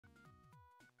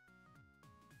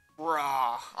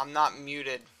Rah, I'm not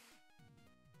muted.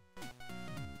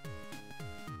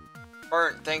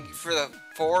 Burnt, thank you for the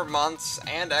 4 months,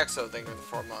 and Exo, thank you for the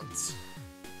 4 months.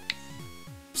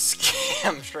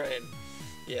 Scam trade.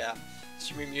 Yeah.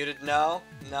 Should be muted? No.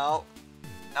 No.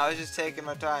 I was just taking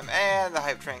my time. And the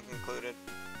hype train concluded.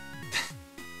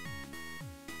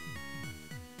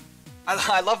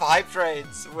 I love hype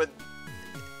trades.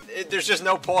 There's just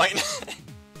no point.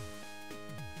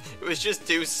 It was just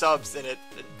 2 subs and it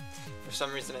for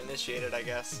some reason initiated, I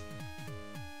guess.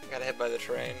 I got hit by the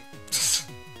train.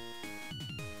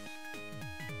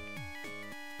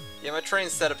 Yeah, my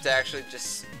train's set up to actually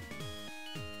just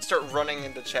start running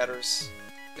into chatters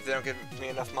if they don't give me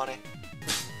enough money.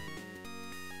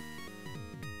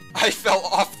 I fell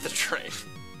off the train.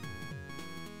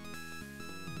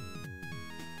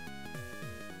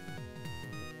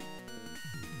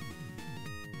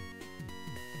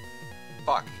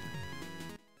 Fuck.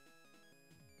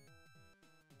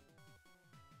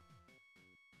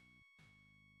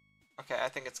 Okay, I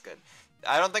think it's good.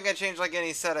 I don't think I changed like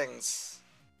any settings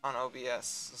on OBS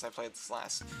since I played this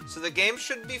last. So the game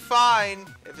should be fine.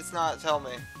 If it's not, tell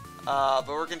me. But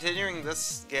we're continuing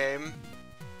this game.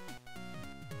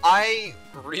 I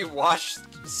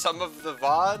rewatched some of the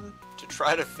VOD to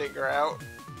try to figure out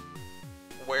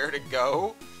where to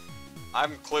go.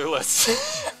 I'm clueless.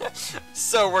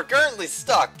 So we're currently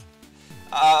stuck.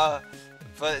 But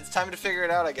it's time to figure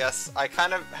it out, I guess. I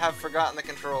kind of have forgotten the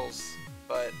controls,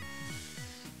 but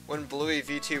when Bluey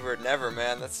VTuber, never,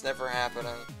 man. That's never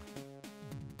happening.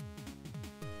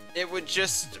 It would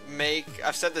just make...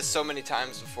 I've said this so many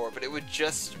times before, but it would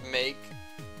just make,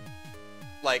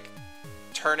 like,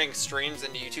 turning streams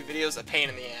into YouTube videos a pain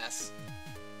in the ass.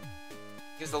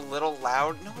 It was a little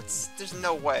loud. No, there's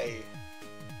no way.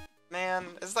 Man,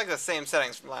 it's like the same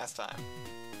settings from last time.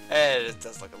 It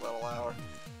does look a little loud.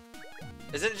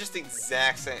 Isn't it just the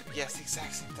exact same? Yes, the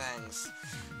exact same things.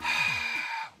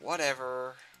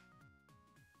 Whatever.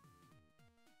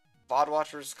 VOD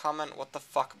watchers comment, what the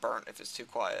fuck, Burnt, if it's too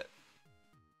quiet.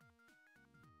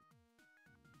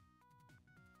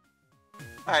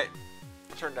 Alright,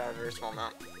 I'll turn down a very small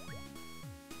amount.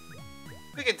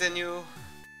 We continue.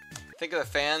 Think of the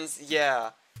fans? Yeah.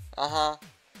 Uh-huh.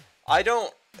 I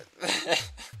don't...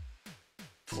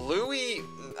 Bluey?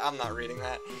 I'm not reading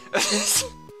that.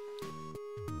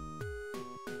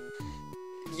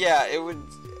 Yeah, it would...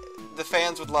 The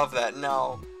fans would love that.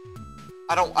 No.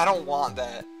 I don't want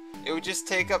that. It would just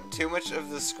take up too much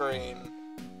of the screen.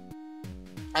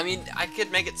 I mean, I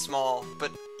could make it small,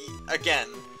 but again,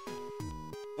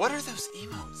 what are those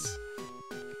emotes?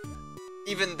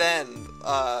 Even then,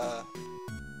 I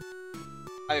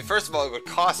mean, first of all, it would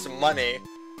cost money.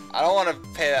 I don't want to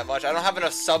pay that much. I don't have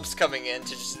enough subs coming in to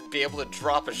just be able to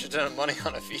drop a shit ton of money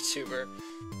on a VTuber.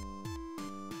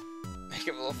 Make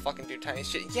him a little fucking do tiny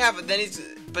shit. Yeah, but then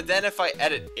if I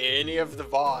edit any of the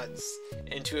VODs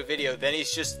into a video, then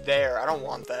he's just there. I don't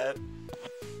want that.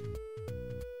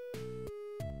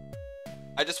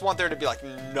 I just want there to be like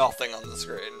nothing on the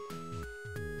screen.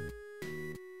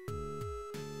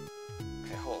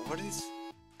 Okay, hold on. What are these?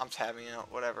 I'm tabbing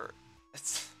out. Whatever.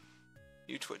 It's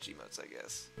new Twitch emotes, I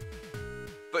guess.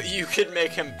 But you could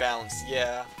make him bounce.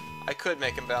 Yeah, I could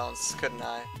make him bounce, couldn't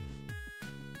I?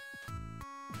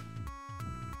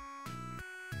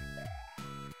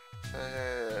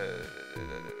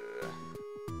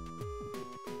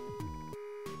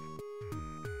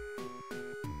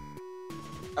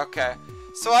 Okay,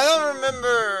 so I don't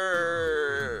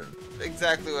remember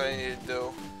exactly what I need to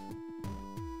do.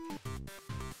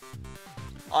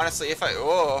 Honestly, if I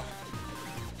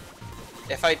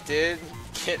did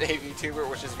get a VTuber,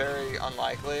 which is very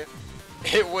unlikely,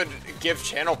 it would give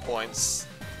channel points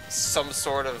some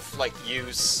sort of like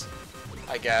use,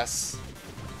 I guess.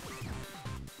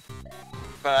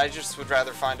 But I just would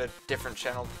rather find a different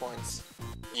channel points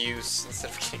use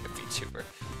instead of getting a VTuber.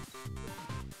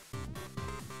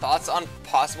 Thoughts on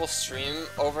possible stream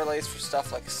overlays for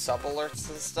stuff like sub alerts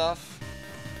and stuff?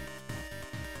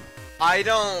 I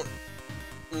don't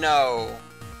know.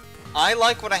 I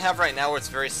like what I have right now where it's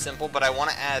very simple, but I want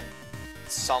to add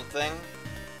something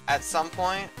at some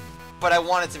point. But I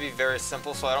want it to be very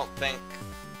simple, so I don't think...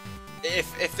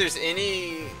 If there's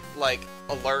any, like,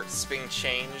 alerts being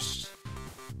changed,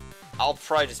 I'll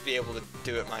probably just be able to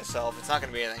do it myself. It's not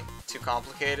going to be anything too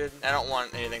complicated. I don't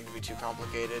want anything to be too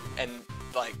complicated. And,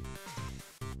 like,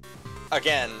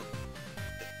 again,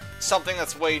 something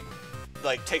that's way,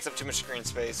 like, takes up too much screen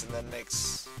space and then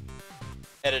makes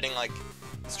editing, like,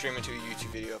 stream into a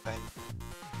YouTube video a pain.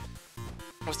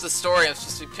 What's the story I'm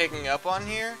supposed to be picking up on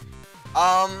here?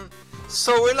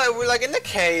 So we're like in the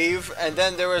cave, and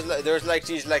then there was like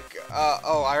these like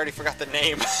oh, I already forgot the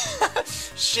name.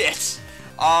 Shit.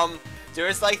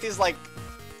 There's like these like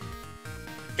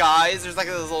guys. There's like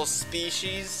this little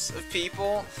species of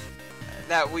people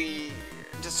that we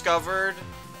discovered.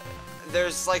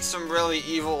 There's like some really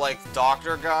evil like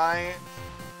doctor guy.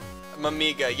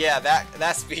 Mamiga, yeah,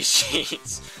 that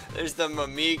species. There's the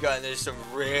Mamiga, and there's some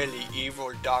really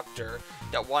evil doctor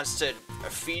that wants to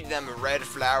feed them red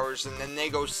flowers, and then they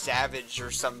go savage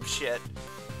or some shit.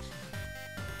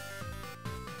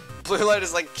 Blue light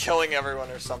is like killing everyone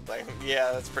or something.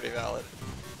 Yeah, that's pretty valid.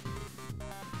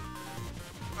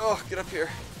 Oh, get up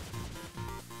here.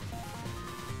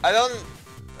 I don't...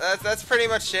 That's pretty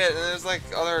much it, and there's like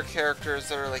other characters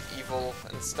that are like evil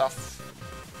and stuff.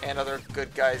 And other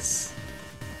good guys.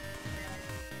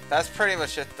 That's pretty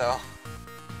much it, though.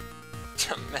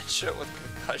 Dementia with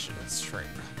concussion and shrink.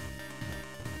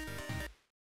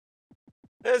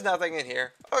 There's nothing in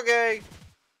here. Okay.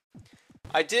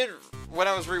 I did, when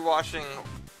I was rewatching,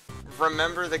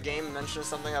 remember the game mentioned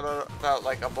something about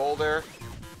like a boulder.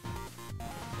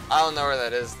 I don't know where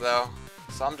that is, though.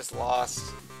 So I'm just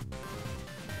lost.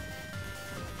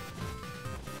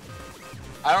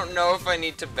 I don't know if I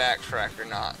need to backtrack or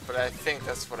not, but I think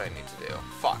that's what I need to do.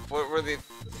 Fuck,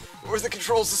 where's the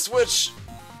controls to switch?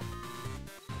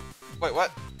 Wait,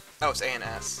 what? Oh, it's A and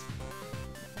S.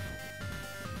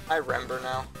 I remember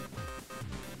now.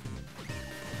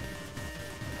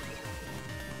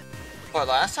 But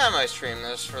last time I streamed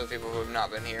this, for the people who have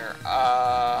not been here,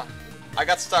 I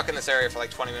got stuck in this area for like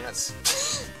 20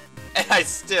 minutes. And I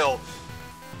still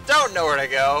don't know where to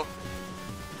go.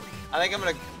 I think I'm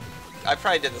gonna... I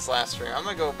probably did this last stream. I'm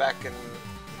gonna go back and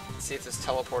see if this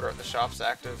teleporter at the shop's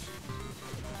active.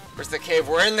 Where's the cave?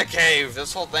 We're in the cave!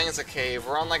 This whole thing is a cave.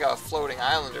 We're on like a floating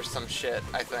island or some shit,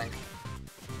 I think.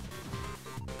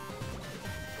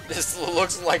 This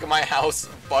looks like my house,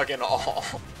 bug and all.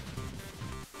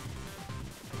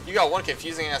 You got one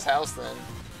confusing ass house then.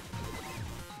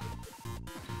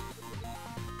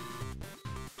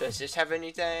 Does this have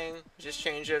anything? Does this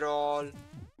change it all?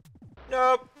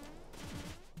 Nope.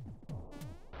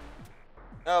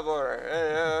 Oh boy.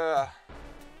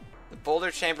 The boulder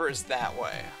chamber is that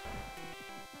way.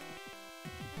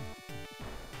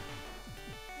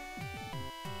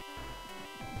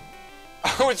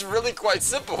 Oh, it's really quite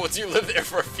simple once you live there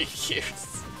for a few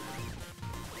years.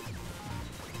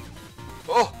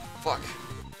 Oh, fuck.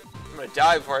 I'm gonna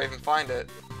die before I even find it.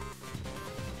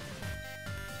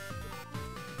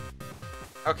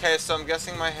 Okay, so I'm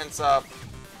guessing my hint's up.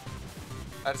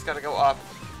 I just gotta go up.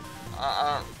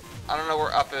 I don't know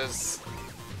where up is.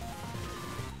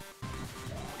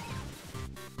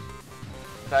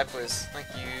 Die, please. Thank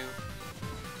you.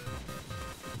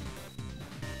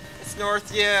 It's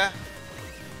north, yeah.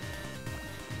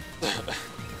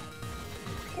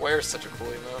 Where's such a cool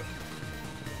emote?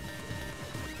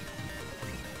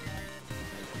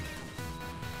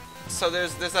 So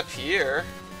there's up here.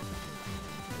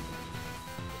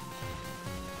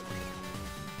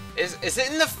 Is it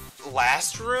in the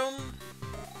last room?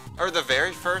 Or the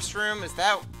very first room? Is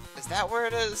that where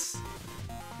it is?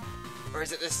 Or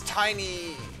is it this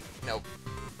tiny... Nope.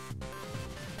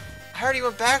 I already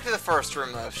went back to the first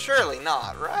room though. Surely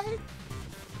not, right?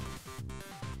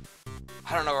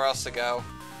 I don't know where else to go.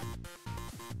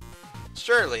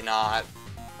 Surely not.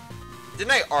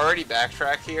 Didn't I already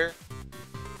backtrack here?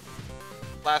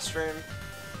 Last stream?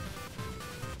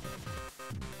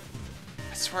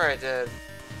 I swear I did.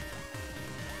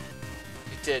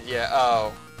 You did, yeah.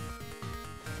 Oh.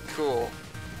 Cool.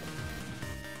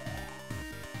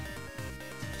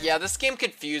 Yeah, this game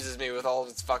confuses me with all of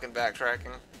its fucking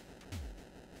backtracking.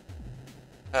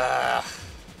 I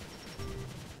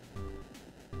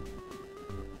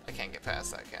can't get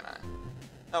past that, can I?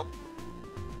 Nope.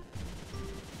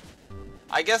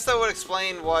 I guess that would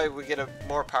explain why we get a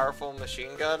more powerful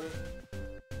machine gun.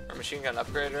 Or machine gun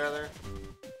upgrade, rather.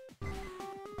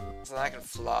 So that I can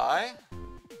fly?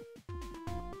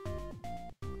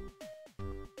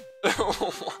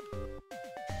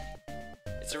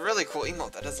 It's a really cool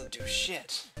emote that doesn't do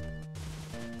shit.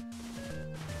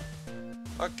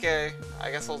 Okay, I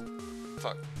guess I'll...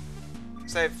 Fuck.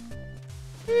 Save.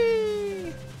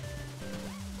 Whee!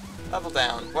 Level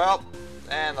down. Well,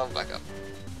 and level back up.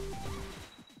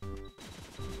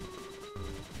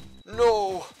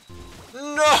 No!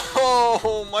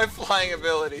 No! My flying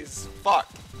abilities. Fuck.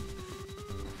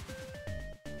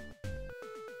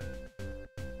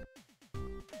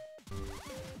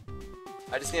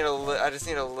 I just need a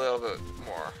little bit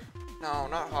more. No,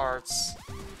 not hearts.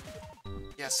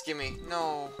 Yes, gimme.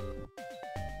 No.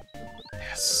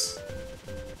 Yes.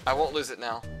 I won't lose it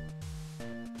now.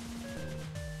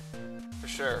 For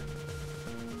sure.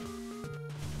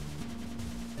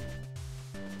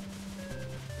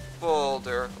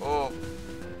 Boulder. Oh.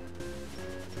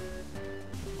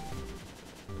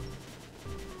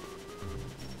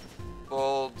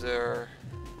 Boulder.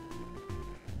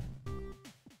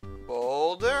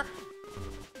 Boulder?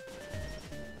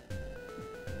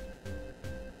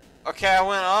 Okay, I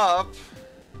went up.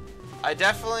 I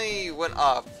definitely went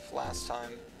up last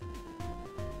time.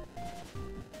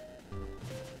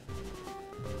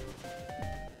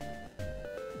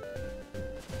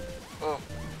 Oh.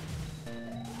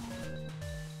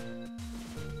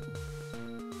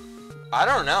 I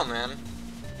don't know, man.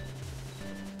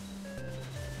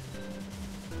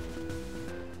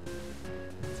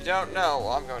 If you don't know,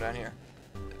 well, I'm going down here.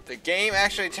 The game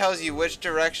actually tells you which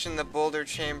direction the boulder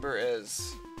chamber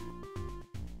is.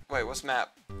 Wait, what's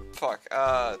map? Fuck,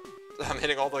 I'm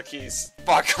hitting all the keys.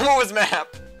 Fuck, what was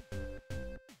map?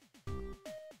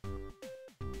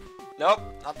 Nope,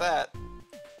 not that.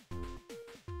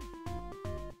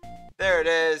 There it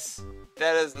is.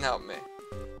 That doesn't help me.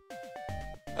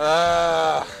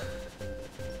 Well,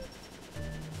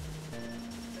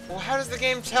 how does the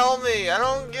game tell me? I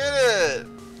don't get it.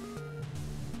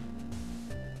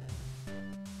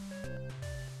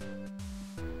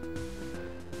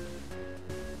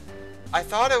 I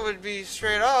thought it would be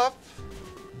straight up.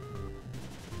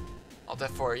 Alt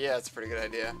F4, yeah, that's a pretty good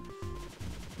idea.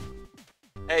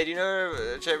 Hey, do you know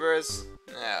where Chamber is?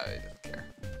 No, he doesn't care.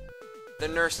 The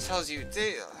nurse tells you,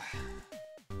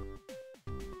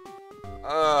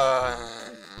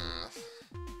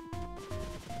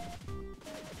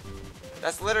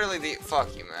 that's literally the,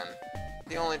 fuck you, man.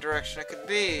 The only direction it could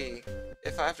be.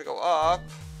 If I have to go up.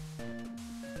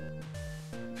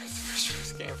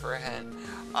 First game for a hint.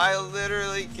 I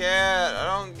literally can't. I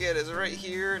don't get it. Is it right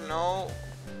here? No.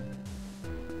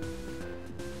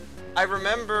 I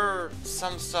remember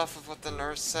some stuff of what the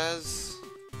nurse says.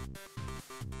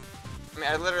 I mean,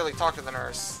 I literally talked to the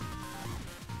nurse.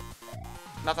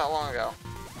 Not that long ago.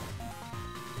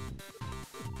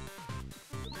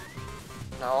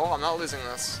 No, I'm not losing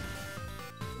this.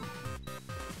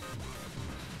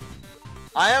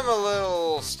 I am a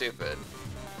little stupid,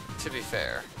 to be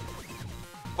fair.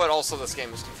 But also this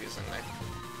game is confusing me.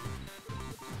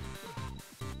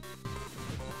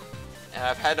 And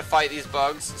I've had to fight these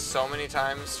bugs so many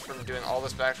times from doing all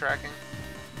this backtracking.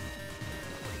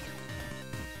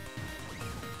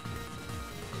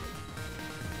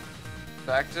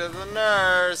 Back to the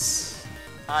nurse.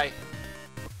 Hi.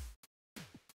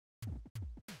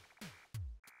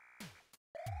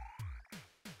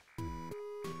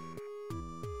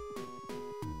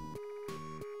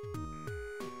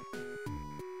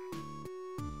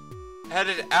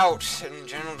 Headed out in the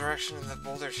general direction of the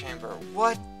boulder chamber.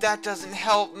 What? That doesn't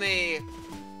help me.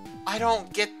 I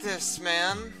don't get this,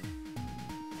 man.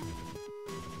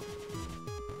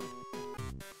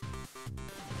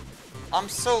 I'm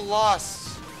so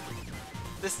lost.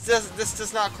 This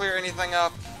does not clear anything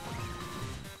up.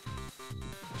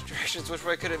 Directions, which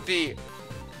way could it be?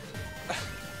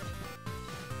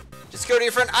 Just go to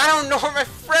your friend. I don't know where my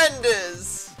friend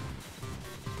is.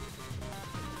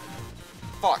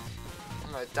 Fuck.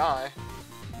 I'm gonna die.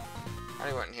 I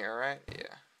already went in here, right?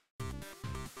 Yeah.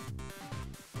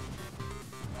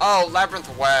 Oh,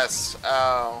 Labyrinth West.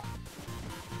 Oh.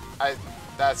 I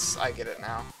get it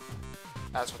now.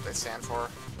 That's what they stand for.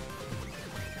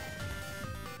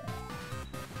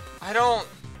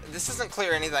 This doesn't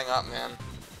clear anything up, man.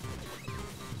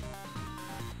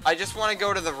 I just want to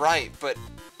go to the right, but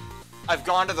I've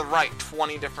gone to the right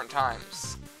 20 different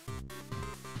times.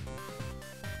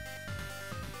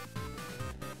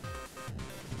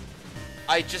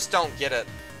 I just don't get it.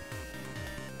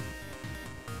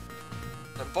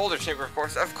 The boulder chamber, of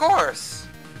course. Of course!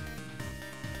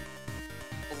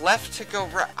 Left to go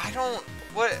right. I don't...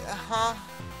 What? Huh?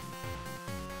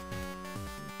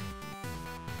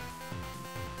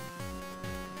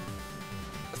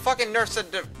 The fucking nurse said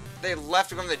they left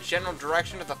to go in the general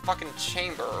direction of the fucking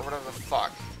chamber, or whatever the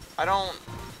fuck. I don't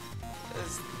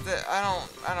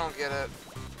get it.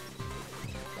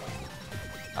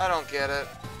 I don't get it.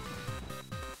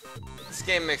 This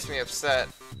game makes me upset.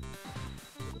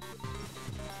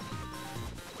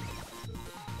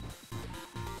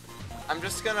 I'm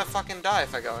just gonna fucking die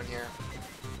if I go in here.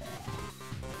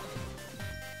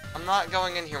 I'm not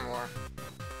going in here more.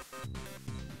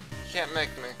 You can't make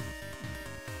me.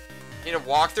 Need a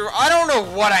walkthrough? I don't know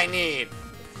what I need!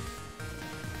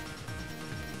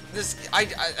 This... I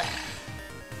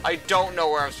don't know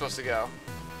where I'm supposed to go.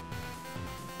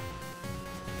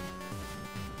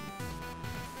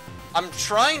 I'm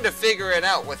trying to figure it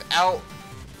out without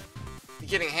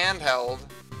getting handheld.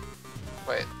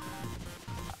 Wait.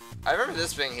 I remember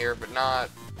this being here, but not...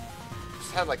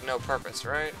 Just had, like, no purpose,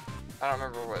 right? I don't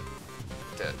remember what it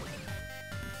did.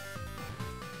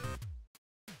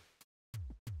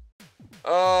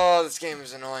 Oh, this game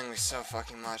is annoying me so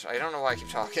fucking much. I don't know why I keep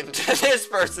talking to this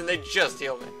person. They just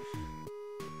healed me.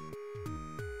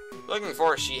 Looking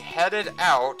for it, she headed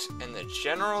out in the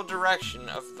general direction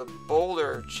of the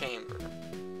boulder chamber.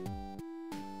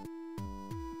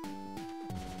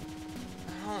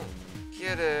 I don't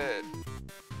get it.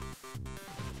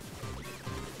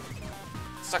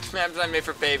 Sucks maps I made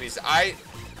for babies.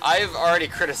 I've already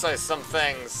criticized some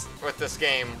things with this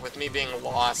game, with me being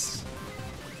lost.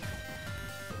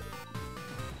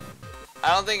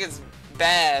 I don't think it's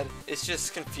bad, it's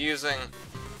just confusing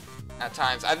at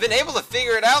times. I've been able to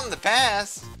figure it out in the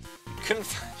past. Couldn't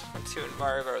find one too in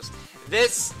Mario Bros.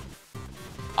 This,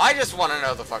 I just want to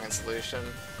know the fucking solution.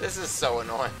 This is so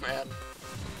annoying, man.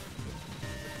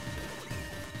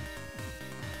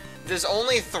 There's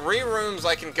only 3 rooms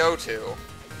I can go to.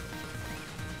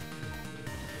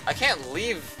 I can't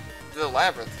leave the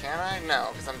labyrinth, can I? No,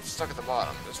 because I'm stuck at the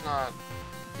bottom. There's not...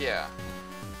 Yeah.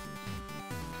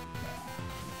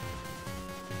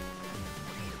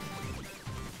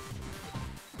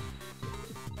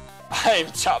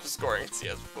 I'm top scoring in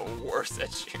CS with the worst Ed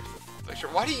Sheeran picture.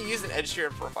 Why do you use an Ed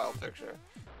Sheeran profile picture?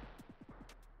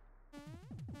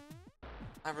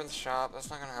 Labyrinth shop, that's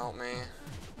not gonna help me.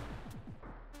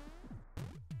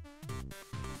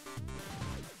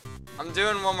 I'm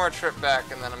doing one more trip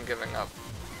back and then I'm giving up.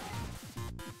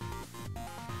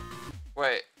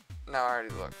 Wait, no, I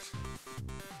already looked.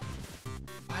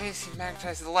 Why is he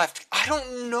magnetized to the left? I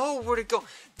don't know where to go.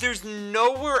 There's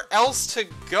nowhere else to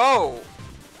go.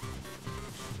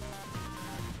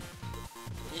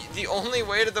 The only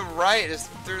way to the right is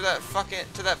through that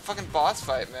fucking boss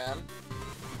fight, man.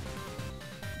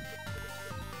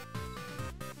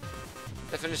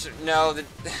 Definition. No,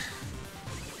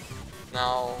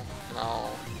 no, no.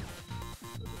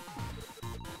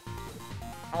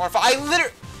 I want to. I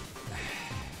literally.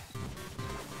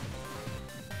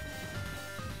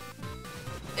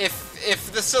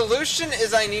 If the solution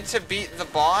is I need to beat the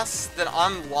boss, then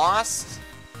I'm lost.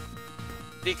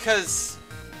 Because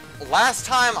last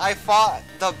time I fought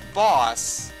the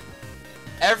boss,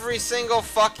 every single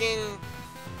fucking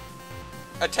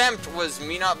attempt was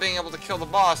me not being able to kill the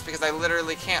boss because I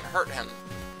literally can't hurt him.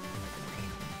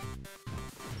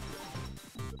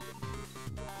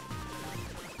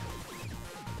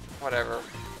 Whatever.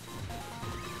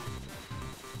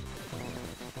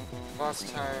 Boss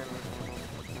time.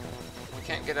 We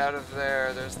can't get out of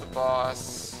there. There's the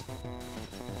boss.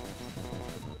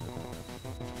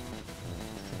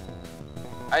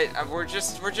 We're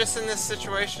just in this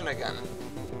situation again.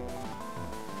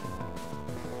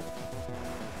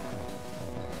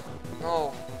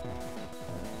 No.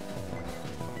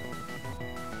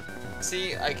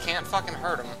 See, I can't fucking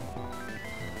hurt him.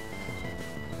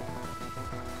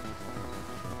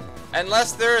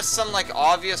 Unless there is some, like,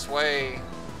 obvious way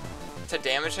to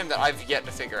damage him that I've yet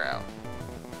to figure out.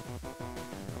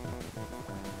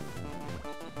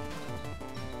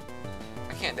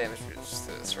 I can't damage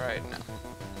this, right? No.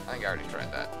 I think I already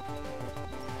tried that.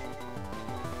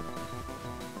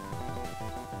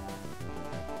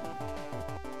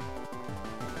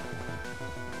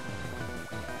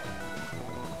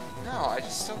 No, I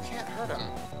just still can't hurt him.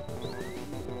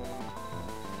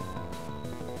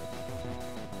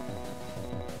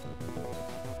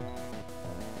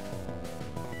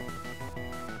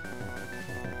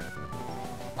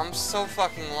 I'm so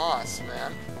fucking lost,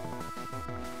 man.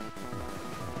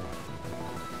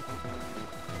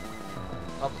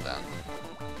 Up and down.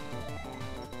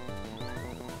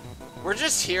 We're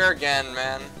just here again,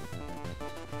 man.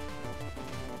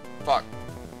 Fuck.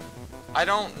 I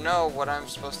don't know what I'm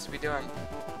supposed to be doing.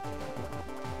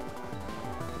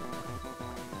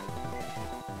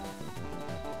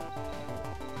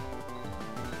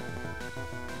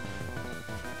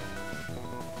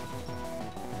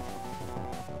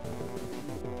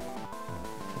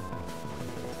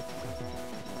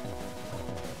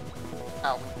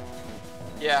 Ow.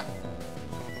 Yeah.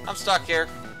 I'm stuck here.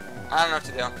 I don't know what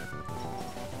to do.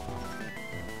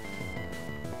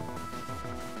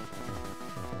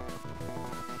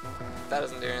 That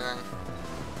doesn't do anything.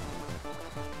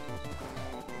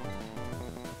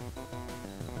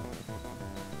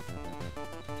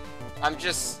 I'm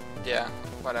just... yeah,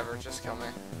 whatever. Just kill me.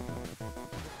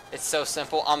 It's so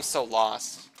simple. I'm so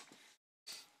lost.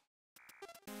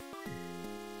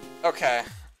 Okay.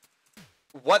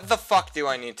 What the fuck do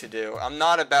I need to do? I'm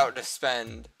not about to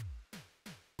spend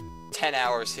 10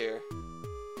 hours here.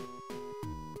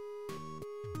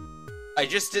 I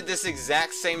just did this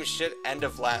exact same shit end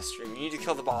of last stream. You need to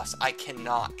kill the boss. I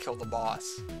cannot kill the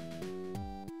boss.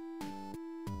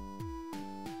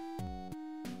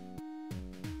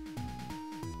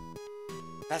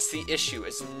 That's the issue,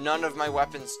 is none of my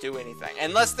weapons do anything.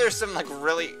 Unless there's some, like,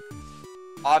 really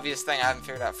obvious thing I haven't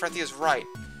figured out. Frethia's right.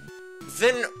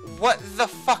 Then what the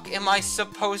fuck am I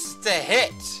supposed to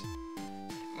hit?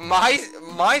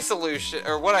 My solution,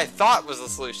 or what I thought was the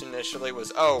solution initially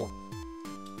was, oh,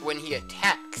 when he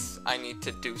attacks, I need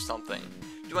to do something.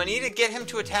 Do I need to get him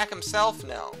to attack himself?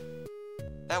 No.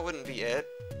 That wouldn't be it.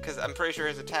 Because I'm pretty sure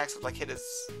his attacks would, like, hit his...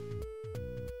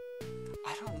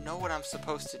 I don't know what I'm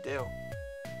supposed to do.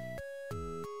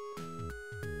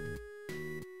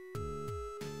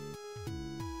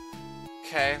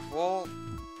 Okay, we'll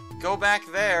go back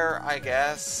there, I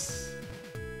guess.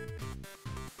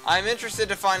 I'm interested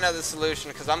to find out the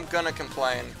solution, because I'm gonna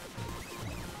complain.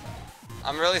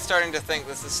 I'm really starting to think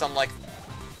this is some, like,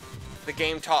 the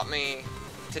game taught me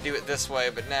to do it this way,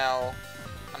 but now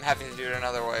I'm having to do it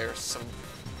another way, or some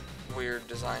weird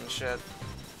design shit.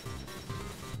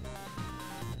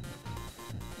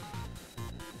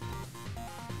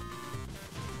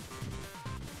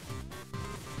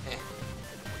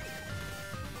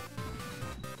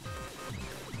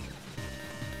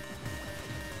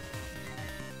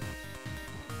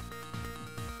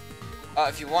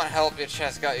 If you want help, your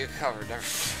chest got you covered.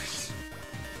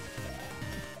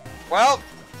 Well,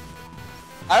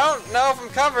 I don't know if I'm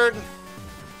covered,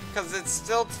 because it's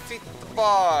still defeat the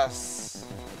boss.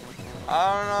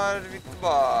 I don't know how to defeat the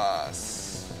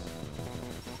boss.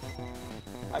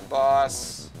 Hi,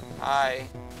 boss. Hi.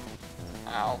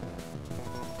 Ow.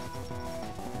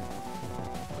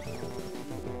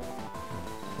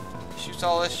 Shoots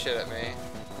all this shit at me.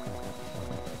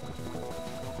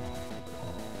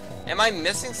 Am I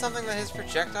missing something that his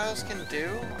projectiles can do?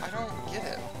 I don't get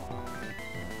it.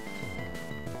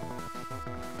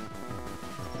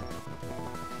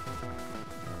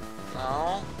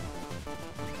 No.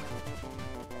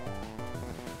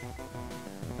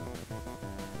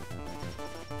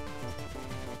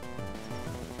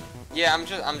 Yeah, I'm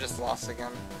just lost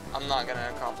again. I'm not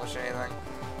gonna accomplish anything.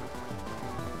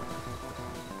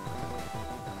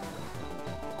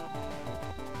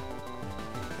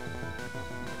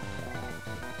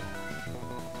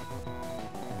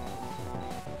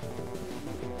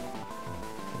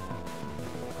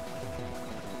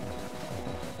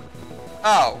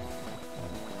 Oh.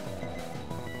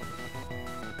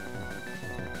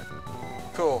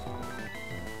 Cool.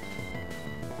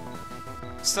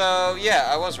 So,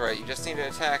 yeah, I was right. You just need to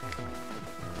attack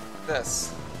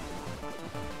this.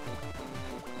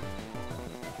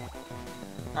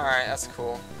 Alright, that's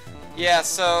cool. Yeah,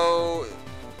 so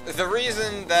the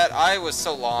reason that I was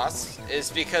so lost is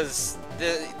because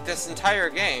this entire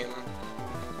game,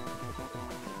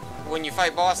 when you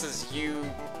fight bosses, you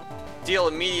deal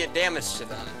immediate damage to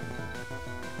them.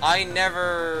 I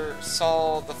never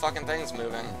saw the fucking things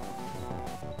moving.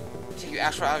 Take you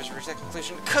actual hours to reach that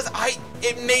conclusion? Cause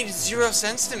it made zero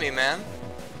sense to me, man.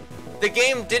 The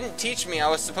game didn't teach me I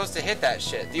was supposed to hit that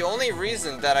shit. The only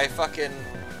reason that I fucking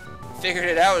figured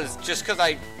it out is just cause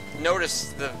I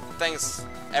noticed the things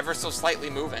ever so slightly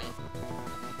moving.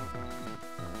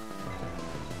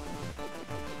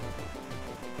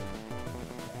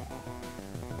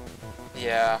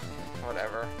 Yeah.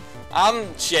 Whatever. I'm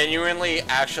genuinely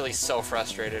actually so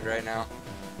frustrated right now.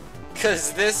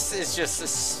 Because this is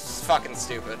just fucking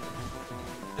stupid.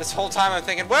 This whole time I'm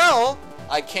thinking, well,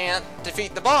 I can't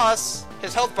defeat the boss.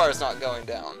 His health bar is not going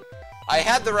down. I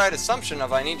had the right assumption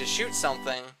of I need to shoot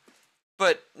something,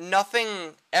 but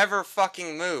nothing ever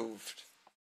fucking moved.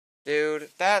 Dude,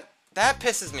 that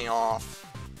pisses me off.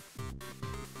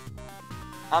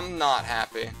 I'm not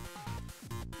happy.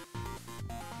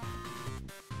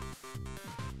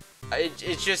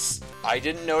 It just, I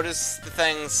didn't notice the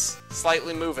things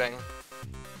slightly moving.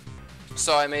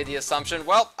 So I made the assumption,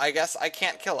 well, I guess I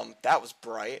can't kill him. That was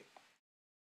bright.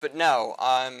 But no,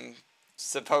 I'm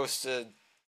supposed to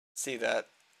see that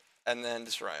and then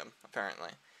destroy him,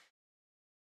 apparently.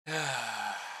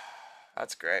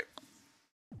 That's great.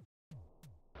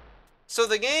 So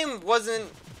the game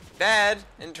wasn't bad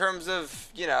in terms of,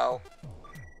 you know,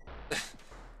 I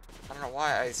don't know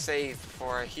why I save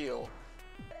before I heal.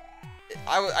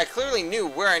 I clearly knew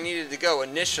where I needed to go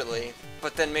initially,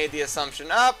 but then made the assumption,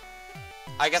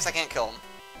 I guess I can't kill him.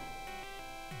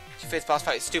 Two-phase boss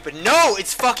fight is stupid. No,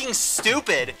 it's fucking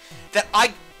stupid that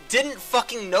I didn't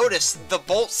fucking notice the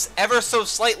bolts ever so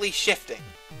slightly shifting.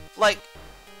 Like,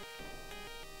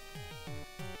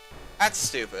 that's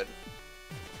stupid.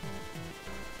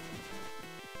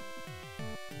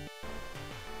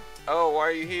 Oh, why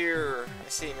are you here? I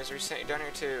see, Misery sent you down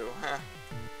here too. Huh.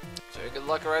 So good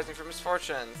luck arising from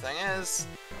misfortune. The thing is,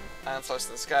 islands close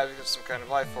to the sky because of some kind of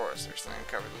life force. Recently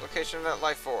uncovered the location of that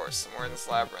life force. Somewhere in this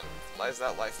labyrinth lies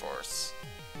that life force.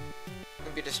 It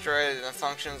can be destroyed and the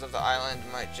functions of the island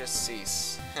might just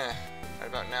cease. Heh. Right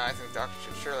about now, I think the Doctor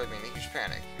should surely be in a huge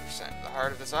panic. You're sent to the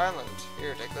heart of this island.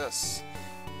 Here, take this.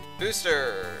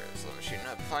 Booster! So the machine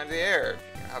will fly into the air.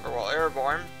 You can hover while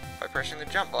airborne by pressing the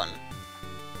jump button.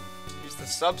 Use the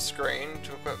sub-screen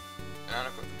to equip and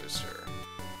unequip the booster.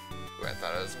 Ooh, I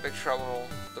thought I was in big trouble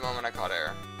the moment I caught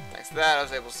air. Thanks to that, I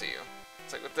was able to see you.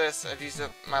 It's like with this, I've used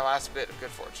up my last bit of good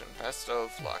fortune. Best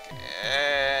of luck.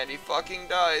 And he fucking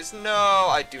dies. No!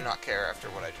 I do not care after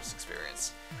what I just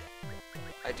experienced.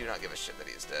 I do not give a shit that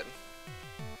he is dead.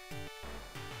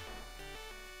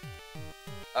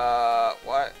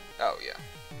 What? Oh, yeah.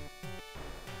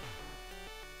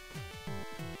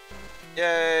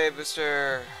 Yay,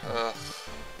 booster! Ugh.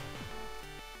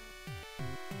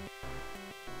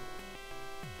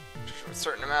 With a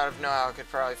certain amount of know-how, I could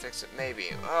probably fix it, maybe.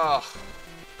 Ugh.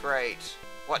 Great.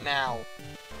 What now?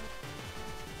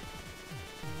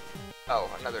 Oh,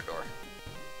 another door.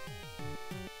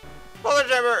 Boulder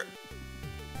Chamber!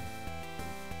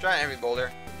 Giant heavy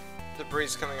boulder.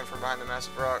 Debris coming in from behind the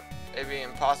massive rock. It'd be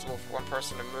impossible for one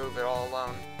person to move it all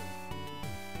alone.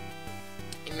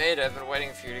 You made it. I've been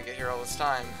waiting for you to get here all this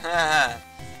time.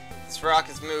 This rock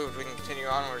has moved. We can continue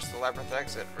onwards to the labyrinth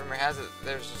exit. Rumor has it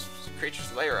there's a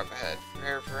creature's lair up ahead.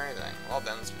 Prepare for anything. Well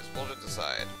then, it's visible to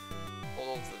decide.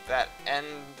 Hold to that end,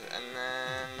 and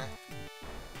then...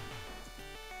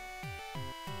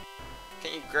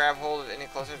 Can't you grab hold of it any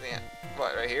closer to the end?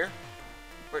 What, right here?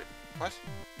 Wait, what?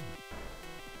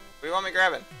 What do you want me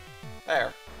grabbing?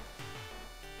 There.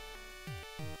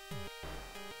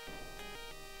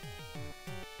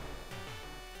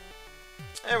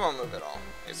 It won't move at all.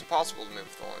 It's impossible to move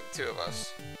with only the two of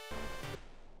us.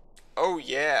 Oh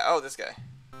yeah, oh this guy.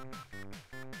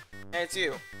 Hey, it's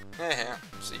you. Yeah,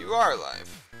 so you are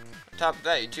alive. On top of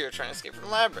that, you two are trying to escape from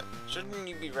the labyrinth. Shouldn't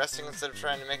you be resting instead of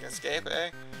trying to make an escape, eh?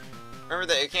 Remember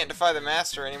that you can't defy the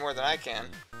master any more than I can.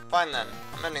 Fine then,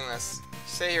 I'm ending this.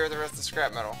 Stay here with the rest of the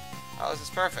scrap metal. Oh, this is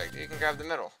perfect. You can grab the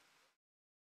middle.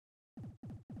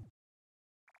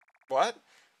 What?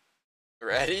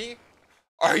 Ready?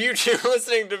 Are you two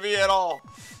listening to me at all?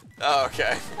 Oh,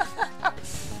 okay.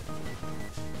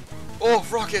 Oh,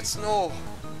 rockets, no!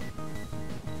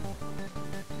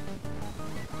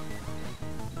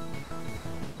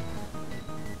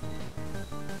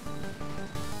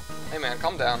 Hey man,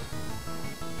 calm down.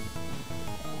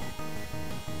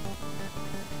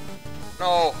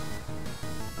 No!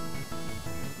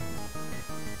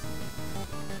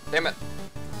 Damn it.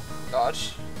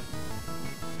 Dodge.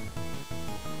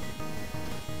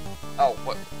 Oh,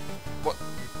 what? What?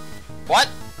 What?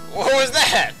 What was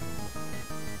that?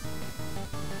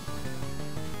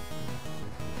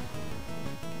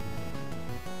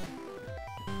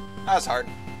 That was hard.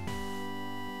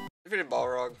 Defeated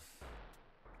Balrog.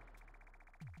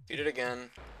 Defeat it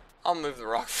again. I'll move the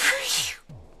rock for you.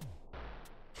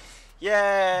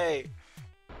 Yay!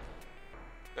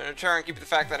 But in return, keep the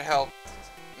fact that I helped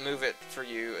move it for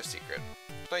you a secret.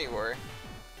 Don't you worry.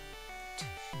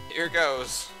 Here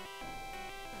goes.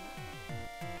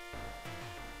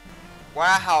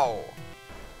 Wow!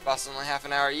 Lost only half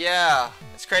an hour. Yeah!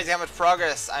 It's crazy how much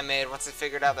progress I made once I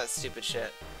figured out that stupid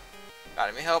shit.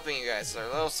 Got me helping you guys. It's our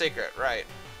little secret, right?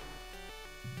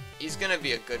 He's gonna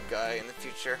be a good guy in the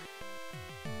future.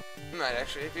 He might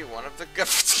actually be one of the good.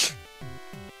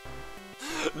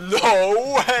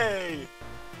 No way!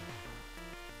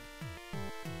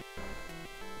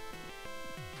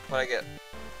 What'd I get?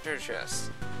 Treasure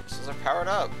chest. These are powered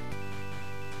up.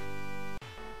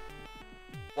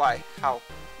 Why? How?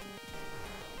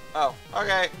 Oh,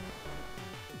 okay.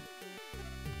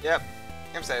 Yep,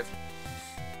 I'm saved.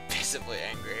 Visibly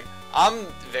angry. I'm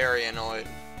very annoyed.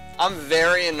 I'm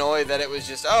very annoyed that it was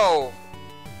just, oh,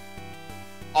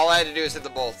 all I had to do is hit the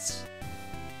bolts.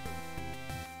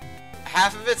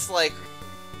 Half of it's like,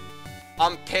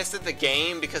 I'm pissed at the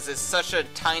game because it's such a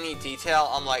tiny detail.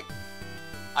 I'm like,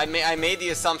 I made the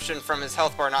assumption from his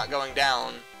health bar not going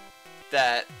down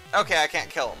that, okay, I can't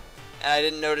kill him. And I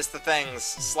didn't notice the things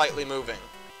slightly moving.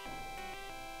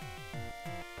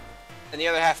 And the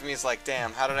other half of me is like,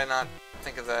 damn, how did I not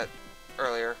think of that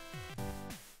earlier?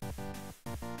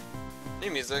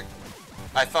 New music.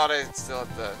 I thought I still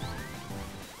had the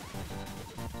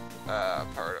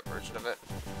powered up version of it.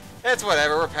 It's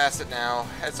whatever, we're past it now.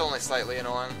 It's only slightly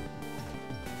annoying.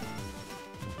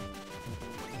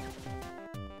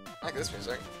 I like this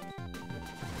music.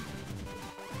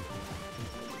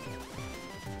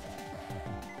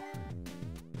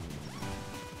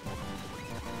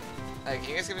 Hey, can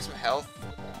you guys give me some health?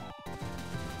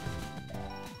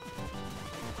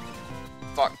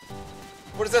 Fuck.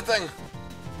 What is that thing?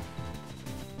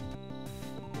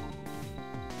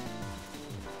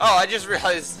 Oh, I just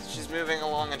realized she's moving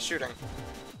along and shooting.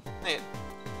 Neat.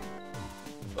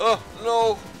 Oh,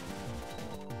 no!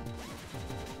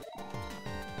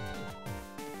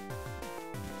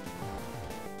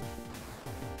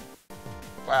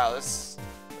 Wow, this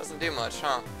doesn't do much,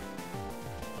 huh?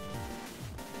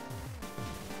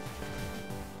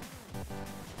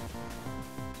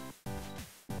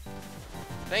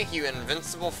 Thank you,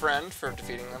 invincible friend, for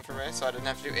defeating them for me, so I didn't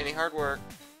have to do any hard work.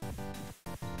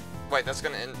 Wait, that's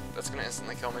gonna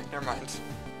instantly kill me. Never mind.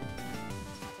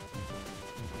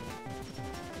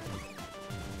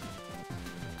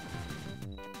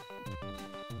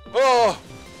 Oh!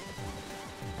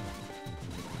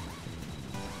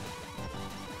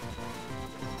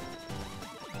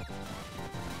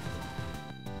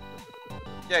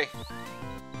 Yay.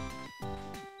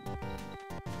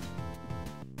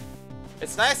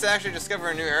 It's nice to actually discover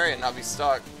a new area and not be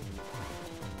stuck.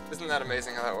 Isn't that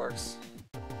amazing how that works?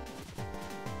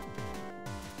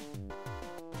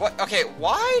 What? Okay,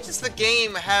 why does the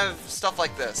game have stuff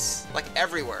like this? Like,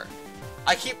 everywhere.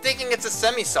 I keep thinking it's a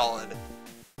semi-solid.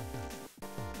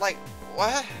 Like,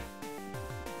 what?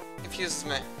 Confuses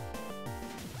me.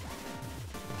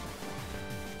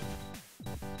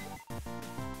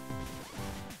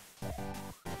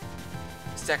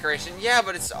 This decoration, yeah,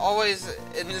 but it's always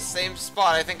in the same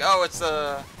spot. I think, oh, it's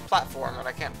a platform and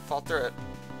I can't fall through it.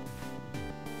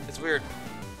 It's weird.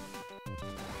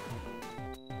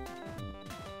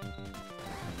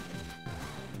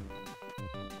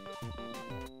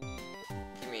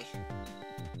 Gimme.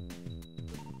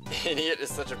 Idiot is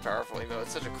such a powerful emote.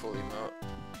 It's such a cool emote.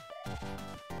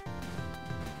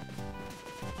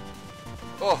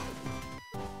 Oh!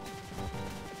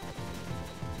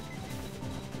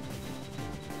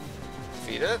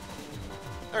 Defeat it.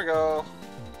 There we go.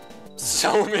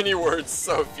 So many words,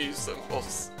 so few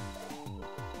symbols.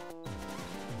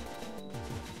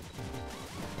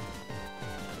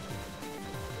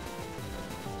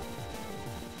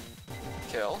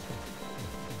 Kill.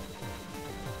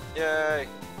 Yay.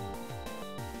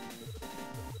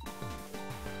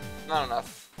 Not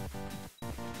enough.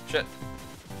 Shit.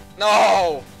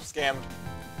 No! Scammed.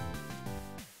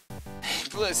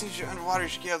 Blue, it seems you're underwater, you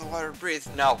should get out of the water to breathe.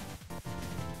 No.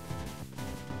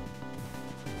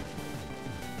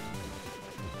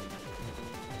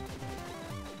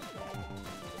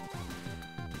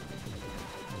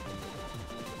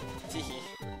 Teehee.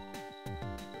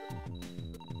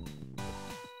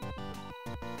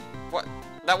 What?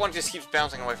 That one just keeps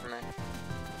bouncing away from me.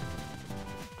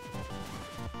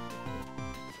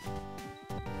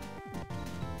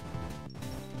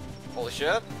 Holy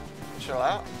shit. Chill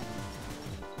out.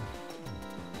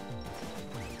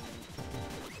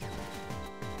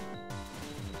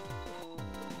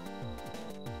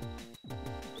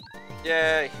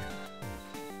 Yay.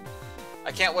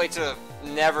 I can't wait to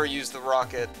never use the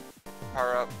rocket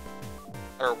power up.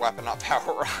 Or weapon, not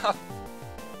power up.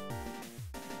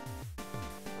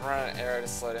 Run an arrow to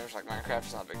slow damage like Minecraft,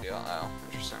 it's not a big deal. Oh,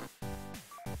 interesting.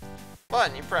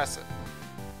 Button, you press it.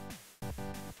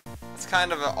 It's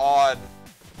kind of an odd...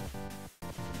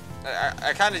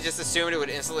 I kind of just assumed it would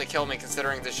instantly kill me,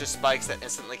 considering there's just spikes that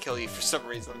instantly kill you for some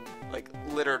reason. Like,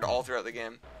 littered all throughout the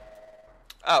game.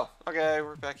 Oh, okay,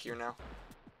 we're back here now.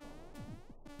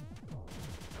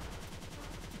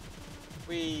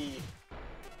 Whee!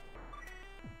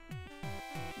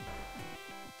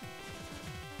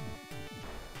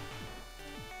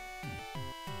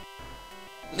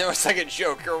 No, it's like a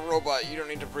joke. You're a robot. You don't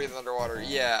need to breathe underwater.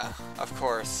 Yeah, of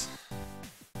course.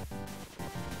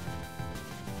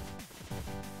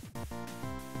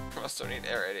 Must don't need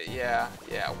air in it. Yeah,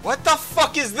 yeah. What the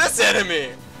fuck is this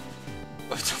enemy?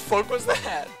 What the fuck was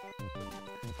that?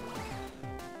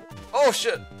 Oh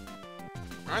shit!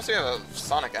 Reminds me of a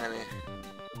Sonic enemy.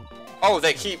 Oh,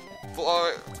 they keep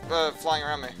flying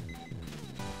around me.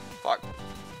 Fuck.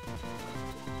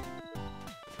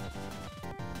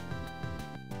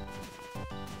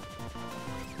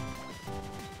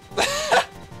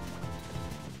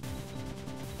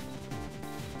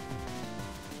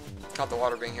 God, the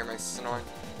water being here makes this annoying.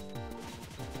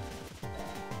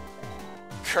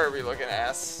 Kirby looking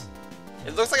ass.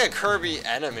 It looks like a Kirby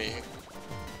enemy.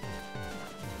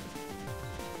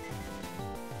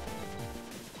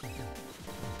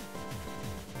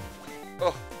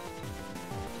 Oh.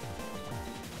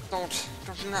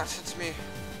 Do not hit me.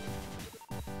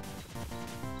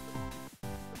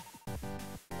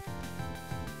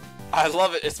 I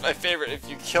love it. It's my favorite. If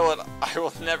you kill it, I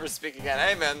will never speak again.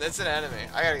 Hey man, it's an enemy.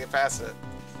 I gotta get past it.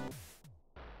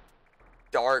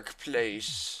 Dark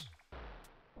place.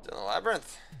 It's in the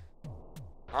labyrinth.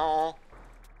 Oh.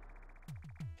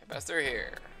 Get past through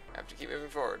here. I have to keep moving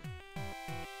forward.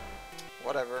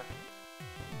 Whatever.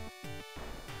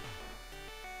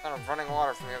 Kind of running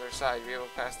water from the other side. You'd be able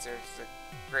to pass through because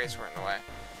the grates were in the way.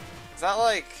 Is that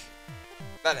like...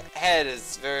 That head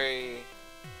is very...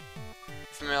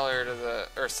 familiar to the...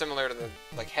 Or similar to the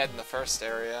like head in the first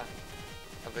area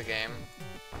of the game.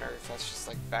 I wonder if that's just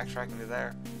like backtracking to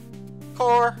there.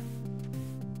 Core!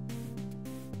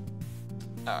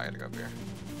 Oh, I gotta go up here.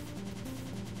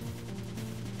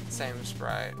 Same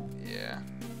sprite, yeah.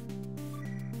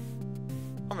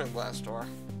 Opening blast door.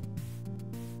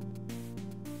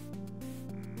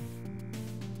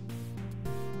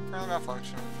 Apparently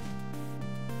malfunctioning.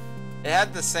 It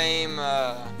had the same,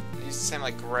 it used the same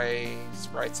like gray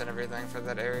sprites and everything for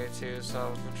that area too, so I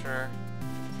wasn't sure.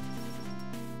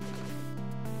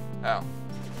 Oh.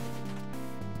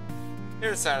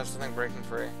 Here's the sound of something breaking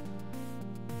free.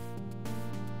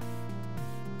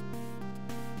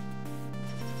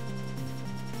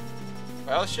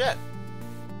 Well, shit.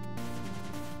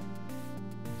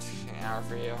 An hour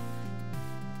for you.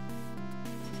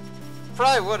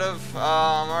 Probably would've.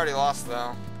 I'm already lost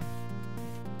though.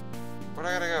 Where do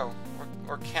I gotta go?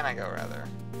 Or can I go rather?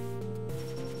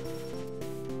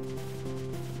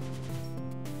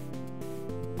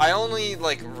 I only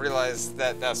like realized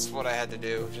that that's what I had to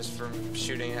do just from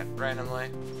shooting it randomly.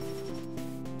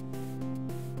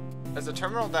 There's a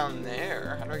terminal down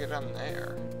there. How do I get down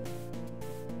there?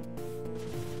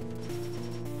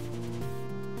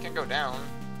 Can't go down.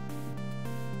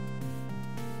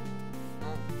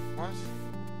 Oh, what?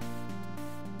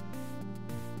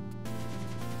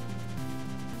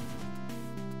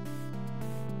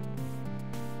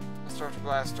 The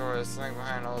blast door is something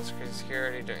behind all this crazy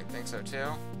security. Don't you think so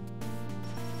too?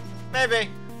 Maybe.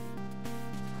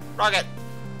 Rocket.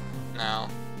 No.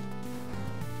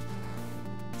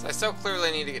 So I so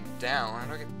clearly need to get down. How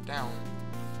do I get down?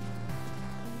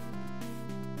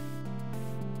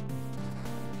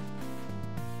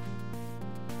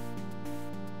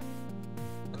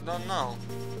 I don't know.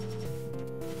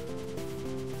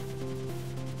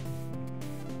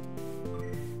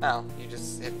 Oh, you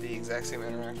just hit the exact same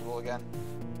interactable again.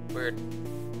 Weird.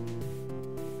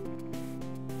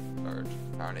 Bird.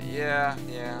 Found it. Yeah,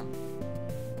 yeah.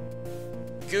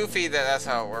 Goofy that that's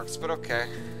how it works, but okay.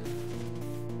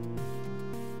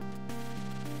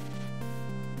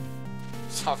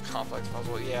 Soft complex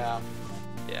puzzle, yeah.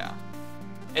 Yeah.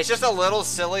 It's just a little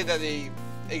silly that the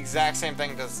exact same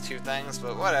thing does two things,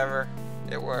 but whatever.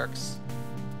 It works.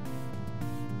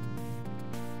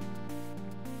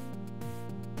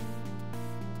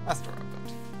 That's door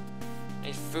opened.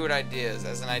 Need food ideas,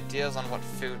 as in ideas on what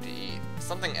food to eat.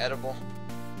 Something edible.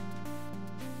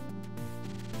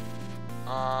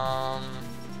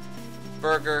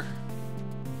 Burger.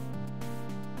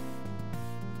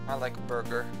 I like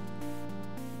burger.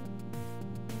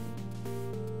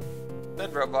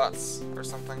 Dead robots or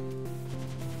something.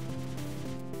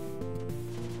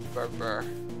 Burger.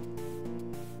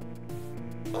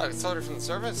 Oh, it's sold from the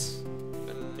surface.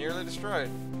 Been nearly destroyed.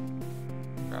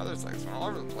 There are other things all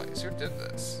over the place. Who did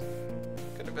this?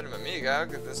 Could have been an Amiga. How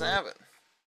could this happen?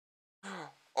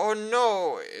 Oh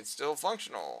no! It's still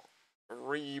functional.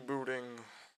 Rebooting.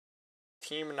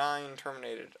 Team 9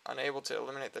 terminated. Unable to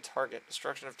eliminate the target.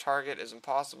 Destruction of target is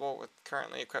impossible with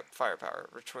currently equipped firepower.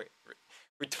 Retreat.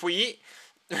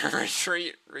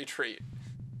 Retreat.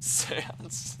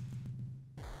 Seance.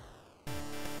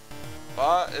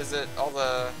 What? Is it all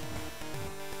the...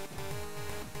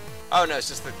 Oh no, it's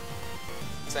just the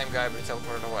same guy but he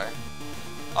teleported away.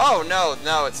 Oh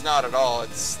no, it's not at all.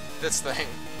 It's this thing.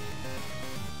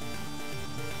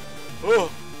 Ooh.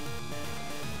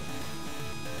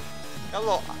 Got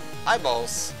little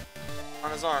eyeballs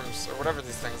on his arms, or whatever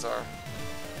these things are.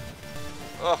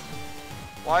 Ugh.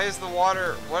 Why is the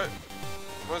water...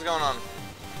 What's going on?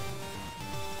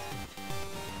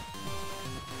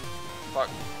 Fuck.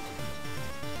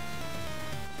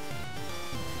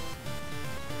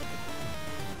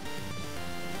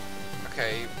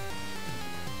 Okay,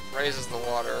 he raises the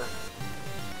water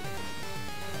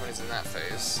when he's in that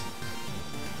phase.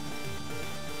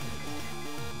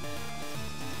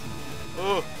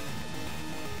 Ugh.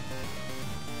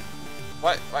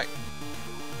 What?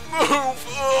 Move!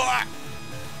 Ugh.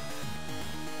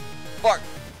 Fuck!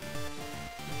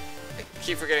 I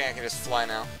keep forgetting I can just fly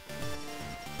now.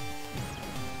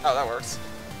 Oh, that works.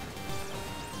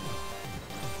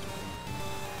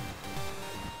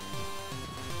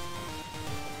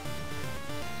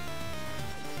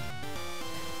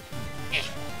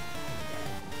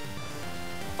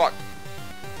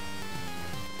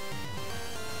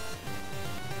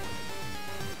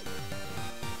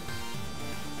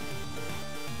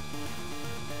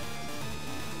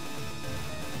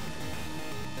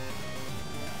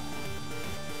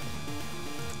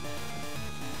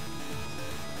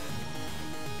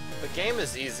 game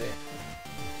is easy.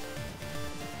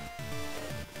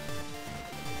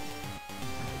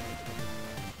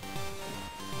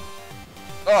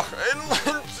 Oh,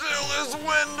 inland chill is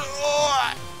wind!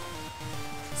 Oh!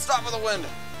 Stop with the wind!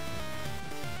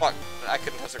 Fuck, I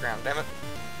couldn't touch the ground, damn it.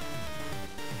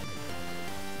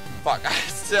 Fuck, I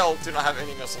still do not have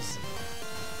any missiles.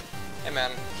 Hey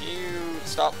man, can you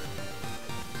stop?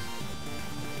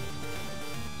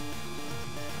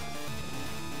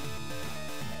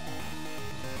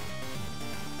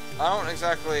 I don't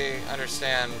exactly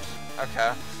understand.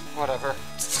 Okay, whatever.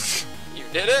 You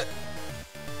did it?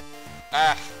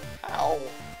 Ah, how?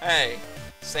 Hey,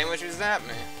 same what you zapped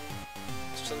me.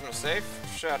 System safe?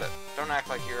 Shut it. Don't act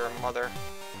like you're a mother.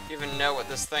 You even know what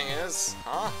this thing is?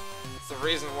 Huh? It's the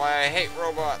reason why I hate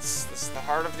robots. This is the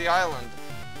heart of the island.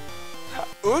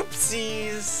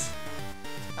 Oopsies!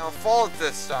 I'll fall if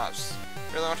this stops.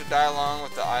 Really want to die along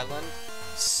with the island?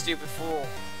 Stupid fool.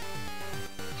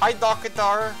 Hi,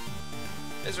 Dakatar!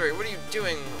 Misery, what are you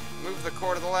doing? Move the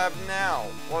core to the lab now,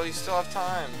 while you still have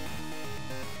time.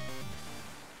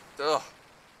 Ugh.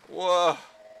 Whoa.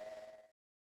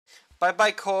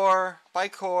 Bye-bye, core. Bye,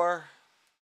 core.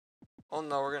 Oh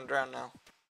no, we're gonna drown now.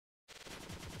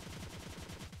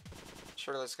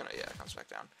 Surely it's gonna... yeah, it comes back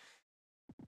down.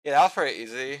 Yeah, that was pretty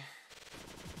easy.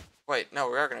 Wait,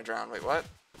 no, we are gonna drown. Wait, what?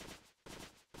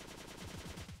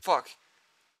 Fuck.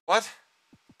 What?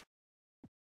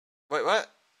 Wait, what?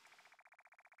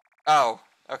 Oh,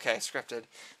 okay, scripted.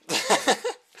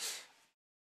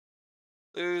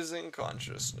 Losing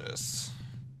consciousness.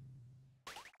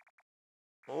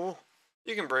 Oh,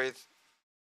 you can breathe.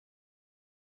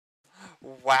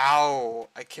 Wow,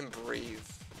 I can breathe.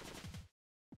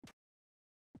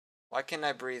 Why can't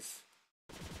I breathe?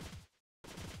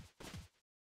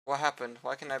 What happened?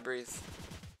 Why can't I breathe?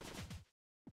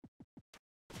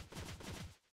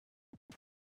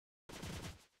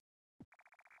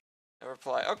 No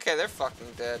reply. Okay, they're fucking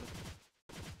dead.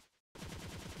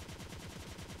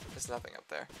 There's nothing up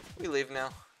there. We leave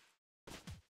now.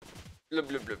 Blah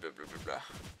blah blah blah blah blah blah.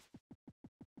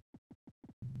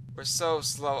 We're so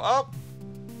slow. Oh!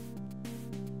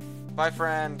 Bye,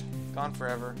 friend. Gone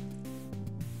forever.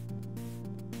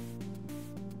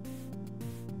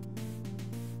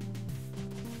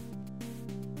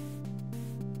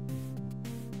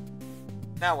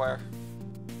 Now where?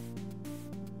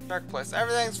 Dark place.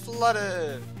 Everything's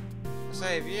flooded.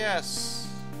 Save, yes.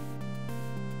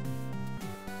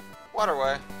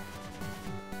 Waterway.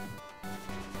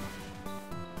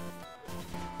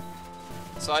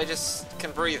 So I just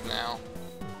can breathe now.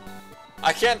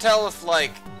 I can't tell if,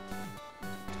 like,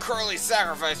 Curly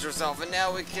sacrificed herself and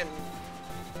now we can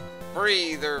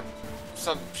breathe or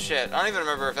some shit. I don't even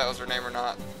remember if that was her name or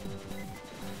not.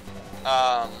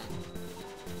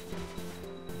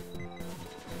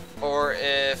 Or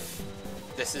if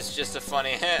this is just a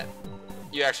funny hit.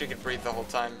 You actually can breathe the whole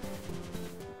time.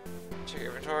 Check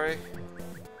your inventory.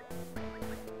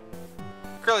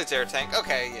 Curly's air tank.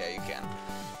 Okay, yeah, you can.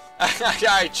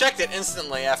 I checked it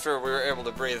instantly after we were able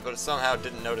to breathe, but somehow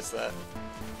didn't notice that.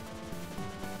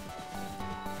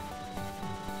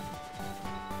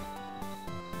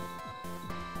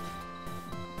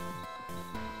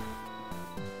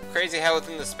 Crazy how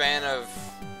within the span of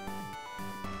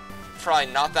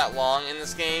probably not that long in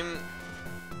this game,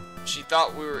 she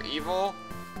thought we were evil,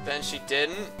 then she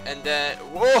didn't, and then,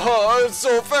 whoa, it's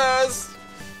so fast!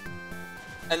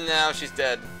 And now she's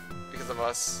dead because of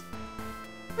us.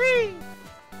 Whee!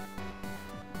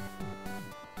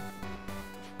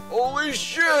 Holy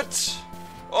shit!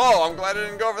 Oh, I'm glad I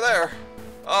didn't go over there.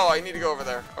 Oh, I need to go over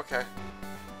there. Okay.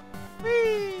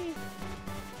 Whee!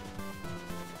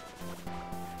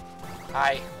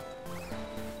 Hi.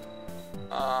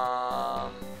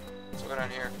 Let's go down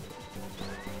here.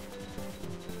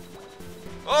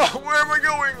 Oh, where am I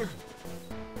going?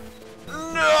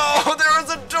 No, there is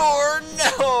a door.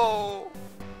 No.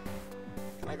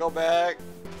 Can I go back?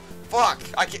 Fuck!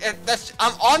 I can't.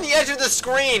 I'm on the edge of the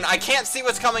screen. I can't see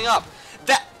what's coming up.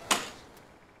 That.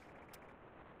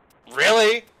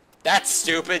 Really? That's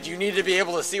stupid. You need to be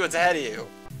able to see what's ahead of you.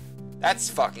 That's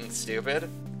fucking stupid.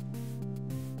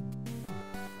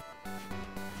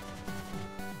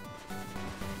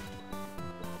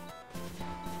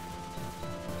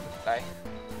 Bye.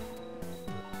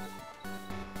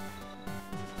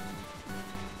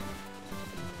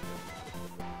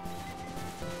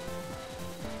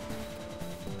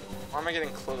 Why am I getting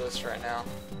clueless right now?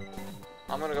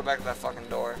 I'm gonna go back to that fucking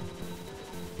door.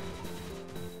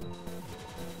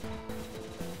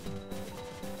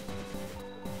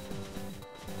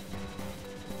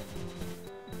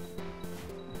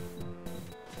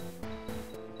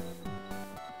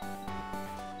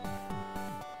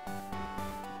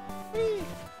 Whee!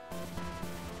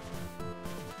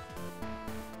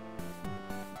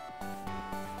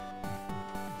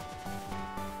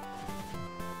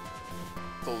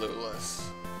 Clueless.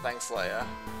 Thanks, Leia.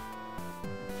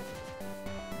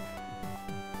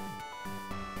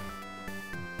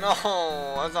 No,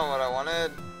 that's not what I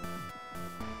wanted.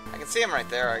 I can see him right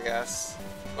there, I guess.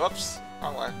 Whoops,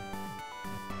 wrong way.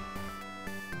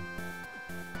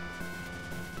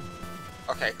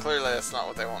 Okay, clearly that's not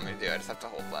what they want me to do. I just have to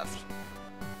hold left.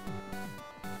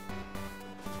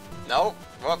 Nope.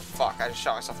 Oh, fuck. I just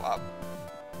shot myself up.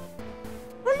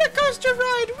 Roller coaster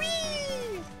ride!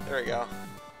 Whee! There we go.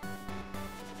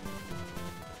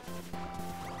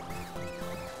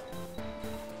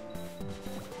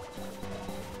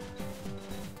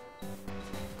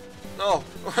 No!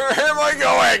 Where am I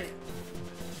going?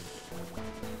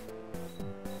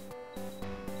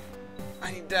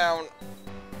 I need down.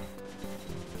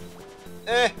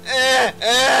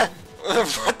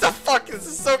 What the fuck? This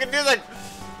is so confusing!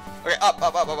 Okay, up,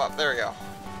 up, up, up, up. There we go.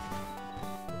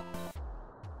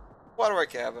 Waterway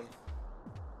cabin.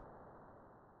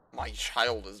 My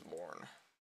child is born.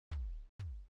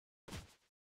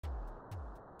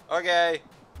 Okay.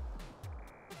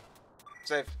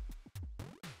 Save.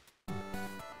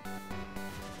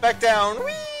 Back down.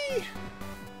 Whee!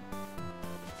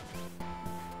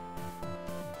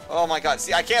 Oh my god.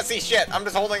 See, I can't see shit. I'm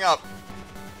just holding up.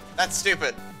 That's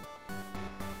stupid.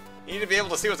 You need to be able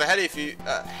to see what's ahead of you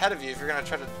if you're gonna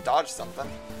try to dodge something.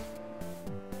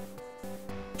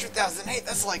 2008,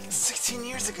 that's like 16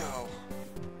 years ago.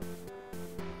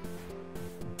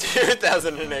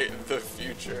 2008, the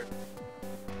future.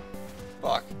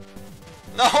 Fuck.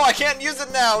 No, I can't use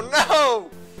it now. No.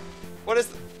 What is?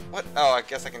 What? Oh, I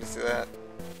guess I can just do that.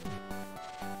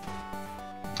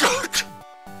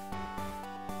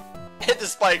 Hit the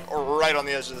spike right on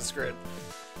the edge of the screen.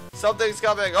 Something's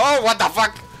coming. Oh, what the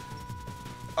fuck?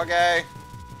 Okay.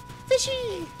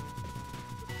 Fishy.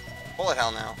 Bullet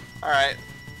hell now. Alright.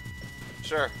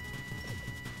 Sure.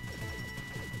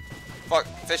 Fuck.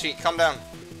 Fishy, come down.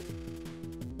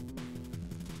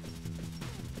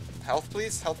 Health,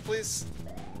 please? Health, please?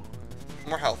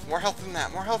 More health. More health than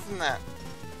that. More health than that.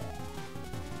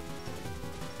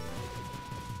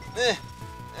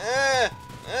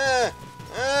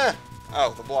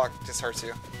 Oh, the block just hurts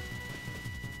you.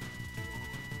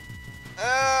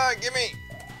 Gimme!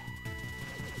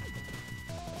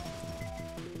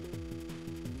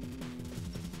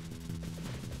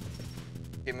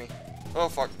 Gimme. Oh,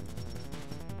 fuck.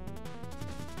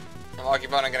 I'm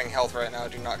occupied on getting health right now. I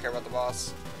do not care about the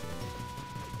boss.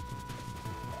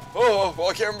 Oh, well,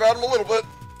 I care about him a little bit.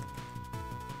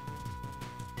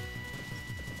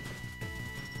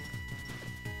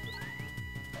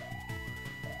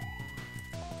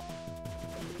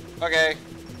 Okay.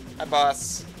 Hi,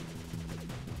 boss.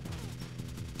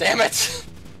 Damn it!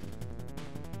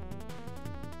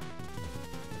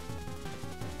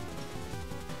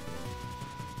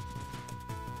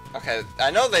 Okay,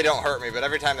 I know they don't hurt me, but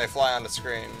every time they fly on the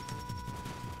screen,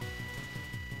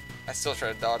 I still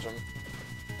try to dodge them.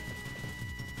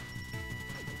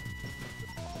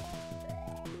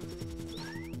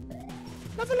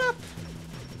 Level up!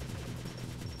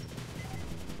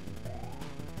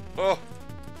 Oh!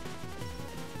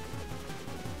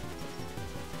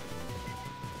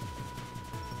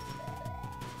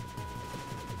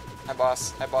 Hi,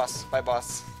 boss. Hi, boss. Bye,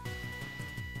 boss.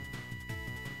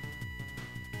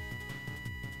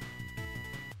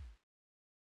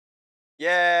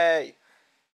 Yay!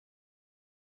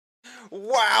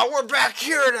 Wow, we're back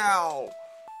here now!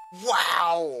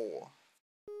 Wow!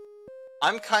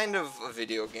 I'm kind of a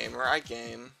video gamer. I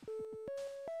game.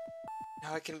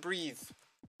 Now I can breathe.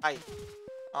 Hi.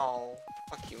 Oh,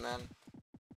 fuck you, man.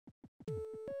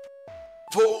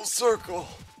 Full circle!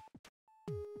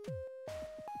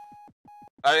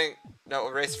 I didn't... No,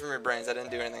 erase from your brains. I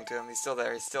didn't do anything to him. He's still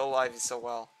there. He's still alive. He's still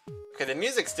well. Okay, the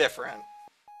music's different.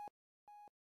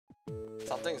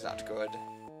 Something's not good.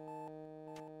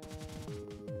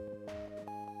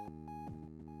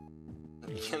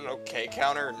 You get an okay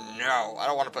counter? No, I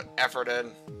don't want to put effort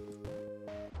in.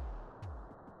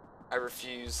 I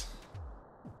refuse.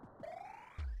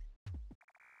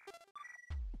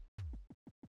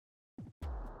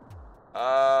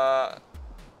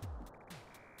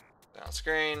 Down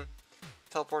screen.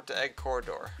 Teleport to egg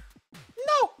corridor.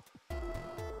 No!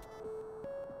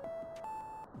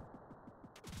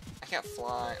 I can't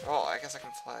fly. Well, I guess I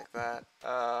can fly like that.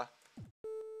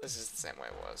 This is the same way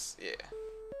it was. Yeah.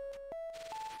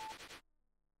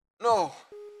 No!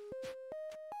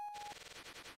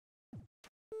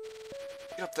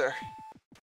 Get up there.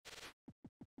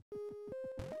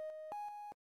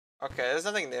 Okay, there's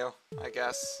nothing new, I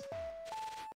guess.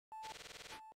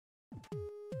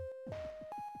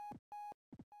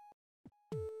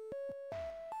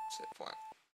 Save point.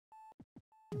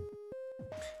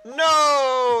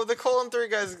 No! The colon 3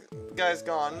 guy's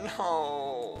gone.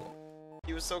 No!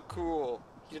 He was so cool.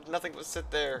 He did nothing but sit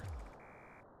there.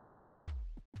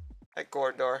 Hi,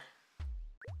 Gordor.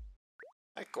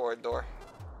 Hi, Gordor.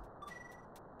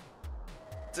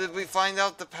 Did we find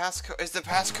out the passcode? Is the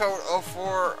passcode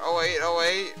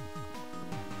 040808?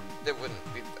 It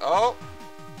wouldn't be. Oh!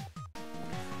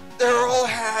 They're all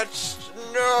hatched!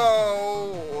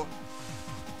 No!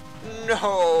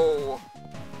 No!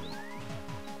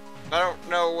 I don't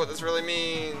know what this really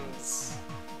means.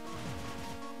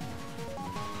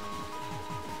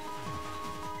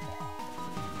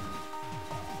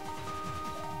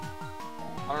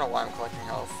 I don't know why I'm collecting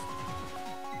health.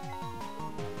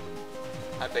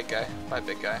 Hi, big guy. Bye,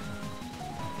 big guy.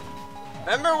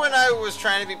 Remember when I was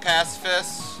trying to be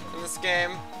pacifist in this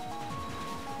game?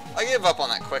 I gave up on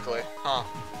that quickly, huh?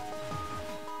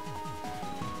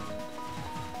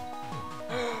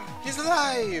 He's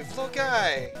alive! Little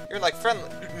guy! You're like friendly.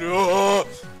 No!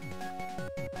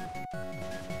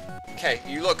 Okay,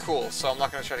 you look cool, so I'm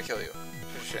not gonna try to kill you.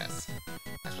 Here's your chance.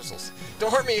 Nice whistles.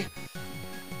 Don't hurt me!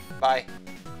 Bye.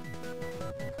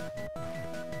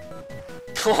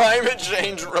 Climate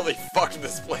change really fucked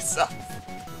this place up.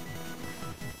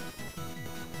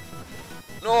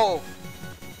 No!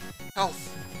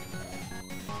 Health.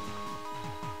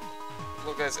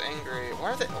 Little guy's angry.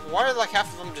 Why are like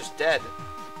half of them just dead?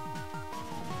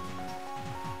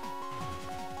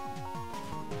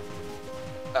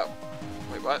 Oh.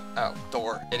 Wait, what? Oh,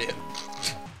 door. Idiot.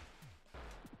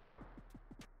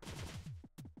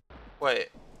 Wait.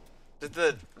 Did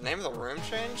the name of the room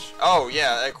change? Oh,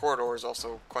 yeah, that corridor is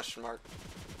also question mark.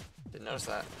 Didn't notice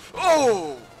that.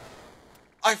 Oh!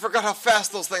 I forgot how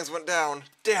fast those things went down.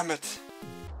 Damn it.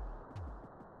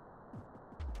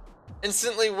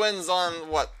 Instantly wins on,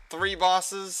 what, 3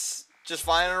 bosses? Just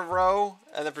fine in a row?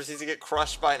 And then proceeds to get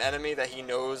crushed by an enemy that he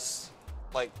knows,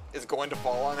 like, is going to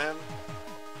fall on him?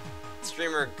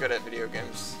 Streamer good at video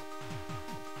games.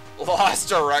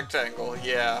 Lost a rectangle,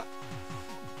 yeah.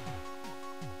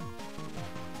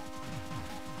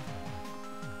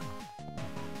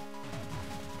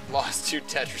 Lost 2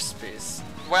 Tetris pieces.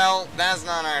 Well, that's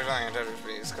not actually a Tetris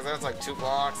piece, because that's like 2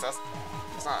 blocks. That's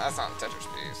not a Tetris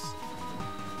piece.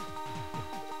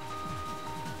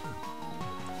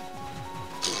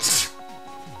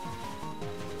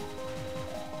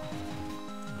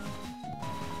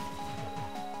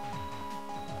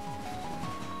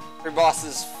 Three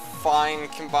bosses, fine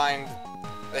combined.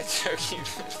 They took you.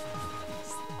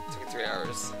 Took you 3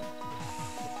 hours.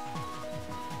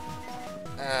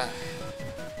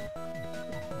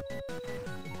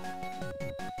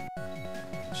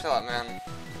 Chill out, man.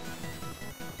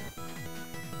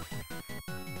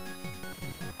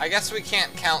 I guess we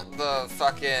can't count the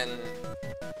fucking...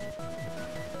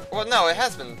 Well, no, it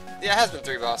has been... Yeah, it has been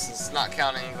 3 bosses, not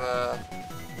counting the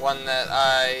one that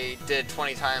I did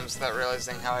 20 times without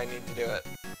realizing how I need to do it.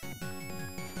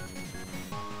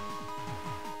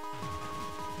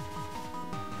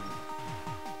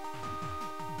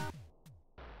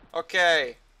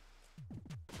 Okay.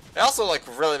 They also, like,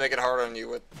 really make it hard on you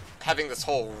with having this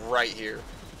hole right here.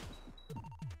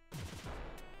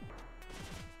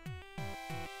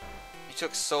 You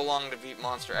took so long to beat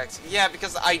Monster X. Yeah,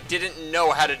 because I didn't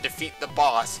know how to defeat the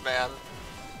boss, man.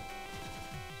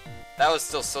 That was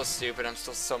still so stupid. I'm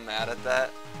still so mad at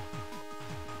that.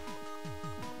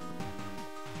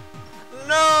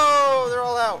 No! They're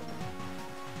all out.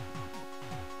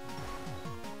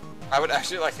 I would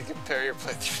actually like to compare your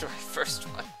playthrough to my first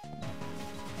one.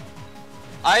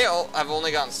 I've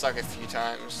only gotten stuck a few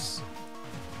times.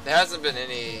 There hasn't been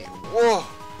any... Whoa!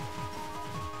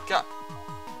 God.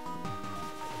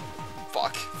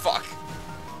 Fuck. Fuck.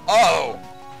 Oh!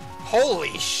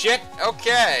 Holy shit!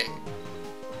 Okay.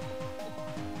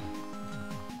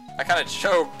 I kinda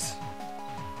choked.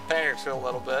 Panicked a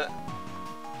little bit.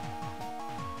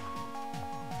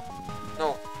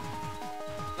 No.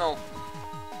 No.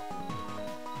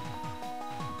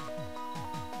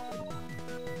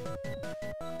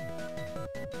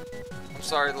 I'm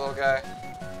sorry, little guy.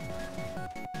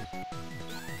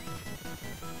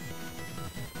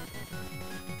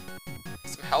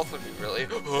 Some health would be really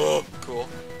cool.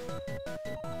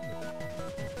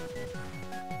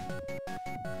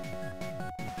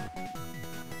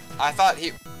 I thought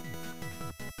he...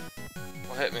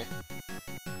 What hit me?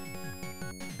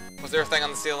 Was there a thing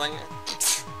on the ceiling?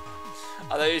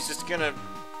 I thought he was just gonna...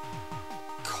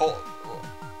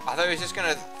 I thought he was just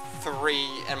gonna 3,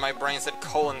 and my brain said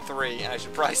 :3, and I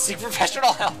should probably seek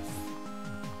professional help.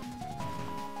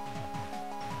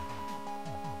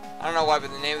 I don't know why,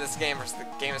 but the name of this game versus the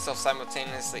game itself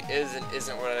simultaneously is and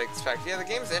isn't what I'd expect. Yeah, the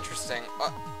game's interesting.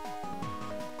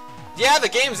 Yeah, the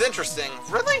game's interesting.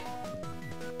 Really?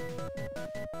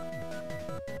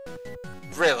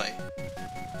 Really?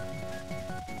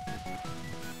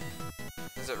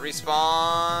 Does it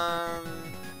respawn?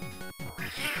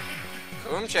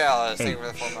 Boom Chalice, thank you for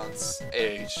the 4 months.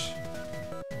 Age.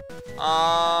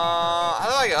 How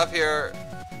do I get up here?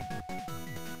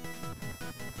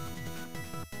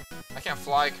 I can't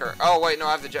fly, Kurt. Oh, wait, no,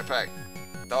 I have the jetpack.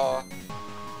 Duh.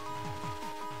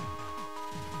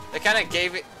 They kind of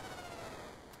gave me...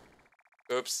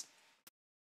 Oops.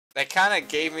 They kind of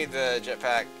gave me the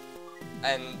jetpack,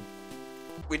 and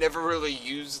we never really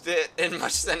used it in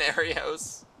much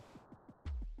scenarios.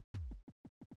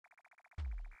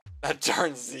 That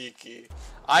darn Zeke.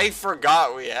 I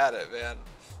forgot we had it, man.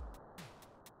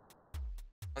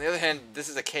 On the other hand, this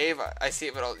is a cave. I see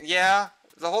it, but yeah,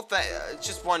 the whole thing, it's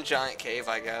just one giant cave,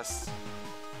 I guess.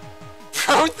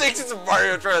 Bro thinks it's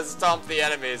Mario trying to stomp the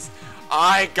enemies.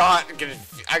 I got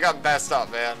messed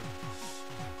up, man.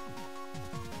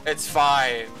 It's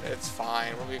fine. It's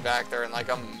fine. We'll be back there in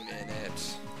like a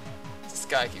minute. It's a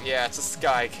sky cave. Yeah, it's a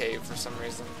sky cave for some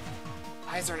reason.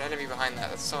 Why is there an enemy behind that?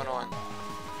 That's so annoying.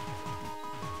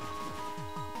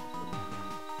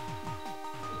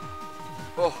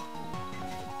 Oh.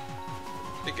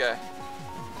 Big guy.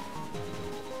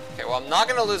 Okay, well, I'm not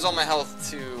gonna lose all my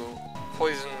health to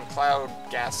poison cloud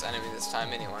gas enemy this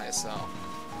time anyway, so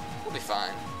we'll be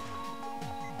fine.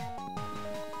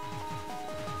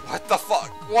 What the fuck?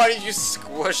 Why did you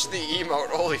squish the emote?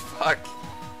 Holy fuck.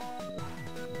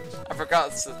 I forgot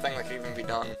it's the thing that could even be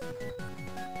done.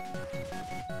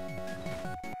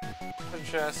 Good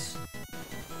chest.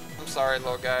 I'm sorry,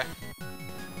 little guy.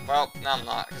 Well, now I'm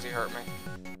not, because he hurt me.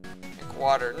 Drink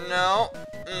water. No.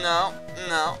 No.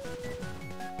 No.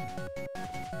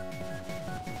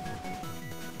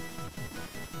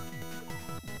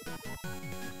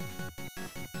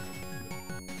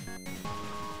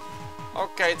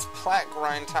 Okay, it's plat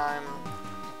grind time.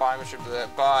 Bye, Mr. Blah.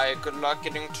 Bye. Good luck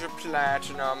getting to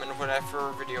platinum in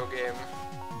whatever video game.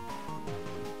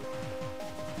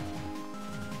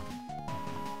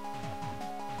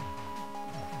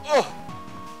 Ugh.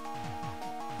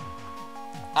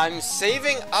 I'm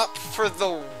saving up for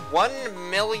the 1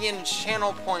 million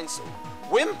channel points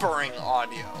whimpering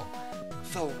audio.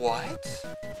 The what?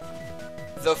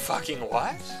 The fucking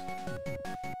what?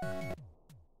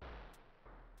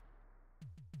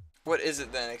 What is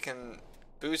it then? It can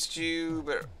boost you,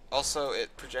 but also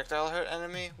it projectile hurt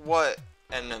enemy? What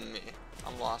enemy?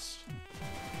 I'm lost.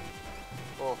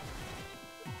 Oh.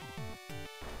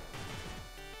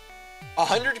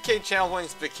 100k channel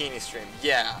points bikini stream.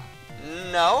 Yeah.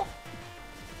 No?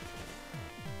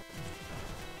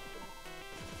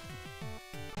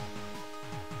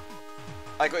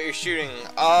 Like what you're shooting.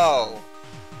 Oh.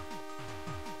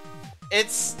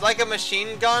 It's like a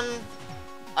machine gun,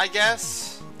 I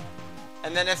guess.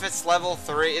 And then if it's level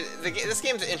 3, this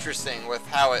game's interesting with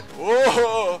how it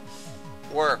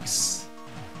works.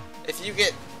 If you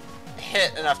get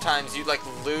hit enough times, you like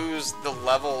lose the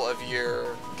level of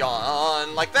your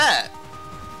gun like that.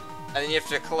 And then you have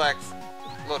to collect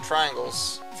little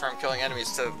triangles from killing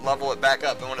enemies to level it back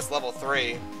up. And when it's level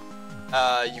 3, you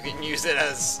can use it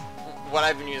as what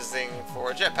I've been using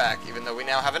for a jetpack, even though we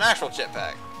now have an actual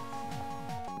jetpack.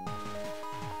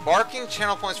 Barking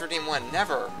channel points redeem when?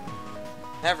 Never.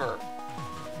 Never.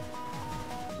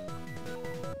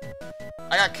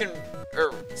 I got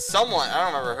someone, I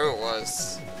don't remember who it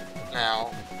was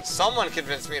now. Someone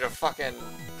convinced me to fucking...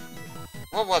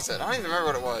 What was it? I don't even remember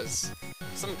what it was.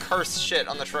 Some cursed shit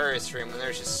on the Terraria stream when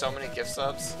there's just so many gift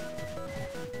subs.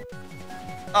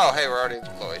 Oh, hey, we're already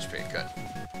low HP. Good.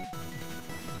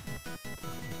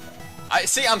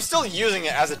 I'm still using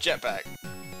it as a jetpack.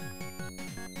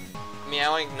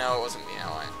 Meowing? No, it wasn't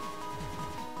meowing.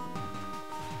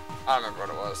 I don't remember what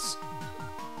it was.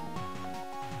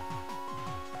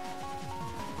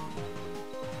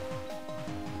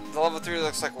 The level 3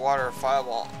 looks like water or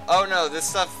fireball. Oh no, this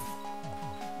stuff...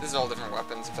 This is all different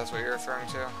weapons, if that's what you're referring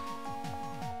to.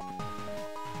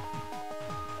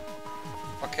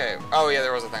 Okay. Oh yeah,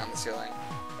 there was a thing on the ceiling.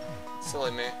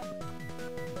 Silly me.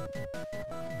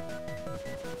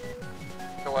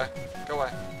 Go away. Go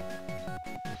away.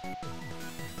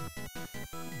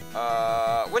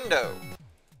 Window.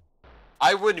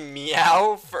 I would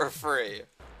meow for free.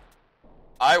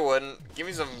 I wouldn't. Give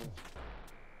me some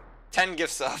 10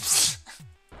 gift subs.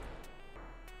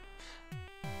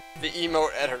 The emote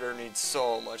editor needs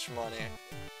so much money.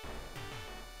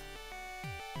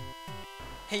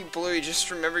 Hey Bluey, just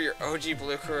remember your OG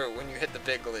Blue Crew when you hit the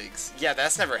big leagues. Yeah,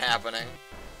 that's never happening.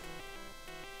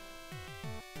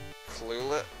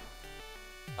 Clueless?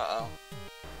 Uh-oh.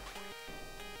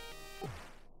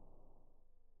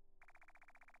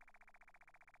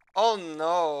 Oh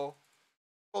no.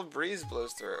 Cold breeze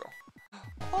blows through.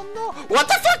 Oh no. What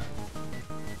the fuck?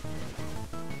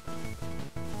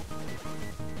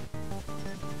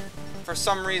 For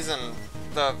some reason,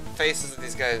 the faces of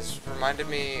these guys reminded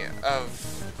me of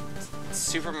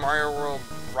Super Mario World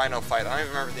Rhino Fight. I don't even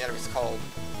remember what the enemy's called.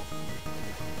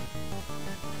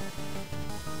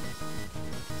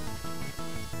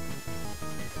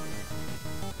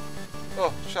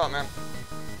 Oh, shot, man.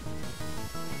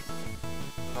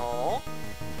 No.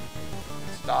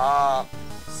 Stop.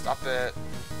 Stop it.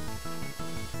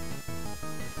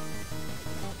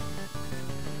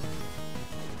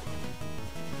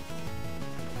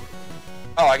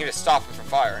 Oh, I can just stop him from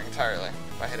firing entirely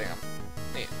by hitting him.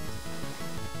 Neat.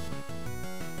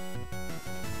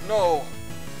 No.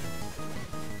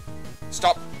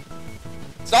 Stop.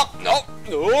 Stop. No.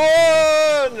 No.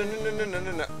 No, no, no, no,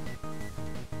 no, no.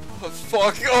 Oh,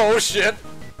 fuck. Oh, shit.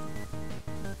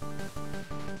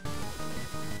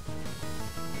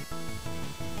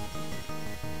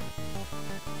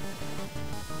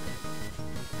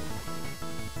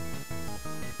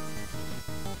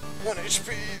 One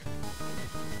HP.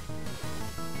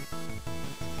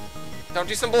 Don't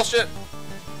do some bullshit.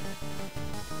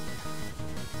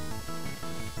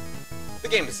 The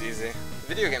game is easy. The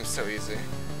video game's so easy.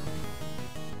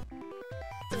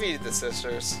 Defeated the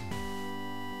sisters.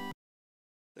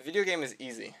 The video game is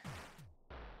easy.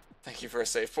 Thank you for a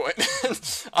save point.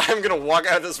 I'm gonna walk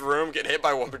out of this room, get hit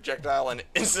by one projectile, and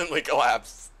instantly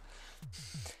collapse.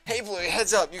 Hey Bluey,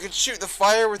 heads up. You can shoot the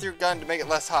fire with your gun to make it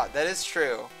less hot. That is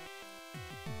true.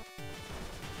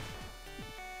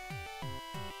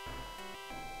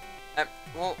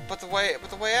 Well, but the way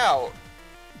out.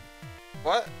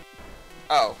 What?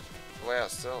 Oh, the way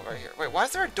out's still right here. Wait, why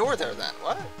is there a door there then?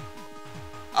 What?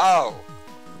 Oh,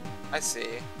 I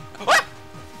see. What?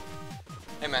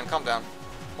 Hey man, calm down.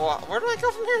 Well, where do I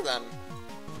go from here then?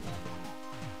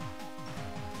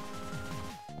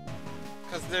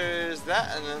 Because there's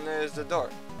that, and then there's the door.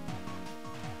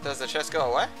 Does the chest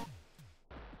go away?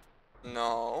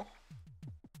 No.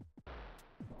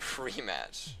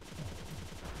 Pre-match.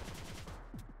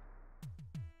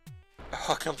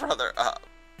 Welcome, brother.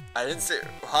 I didn't see.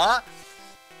 Huh?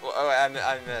 Well, oh,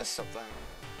 I missed something.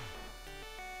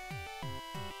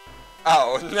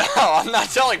 Oh no! I'm not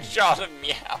telling Shaw to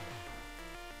meow.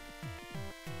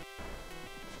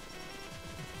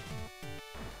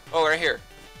 Oh, right here.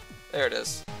 There it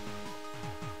is.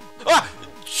 Ah!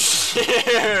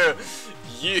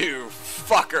 You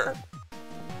fucker.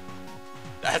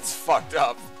 That's fucked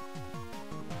up.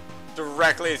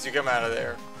 Directly as you come out of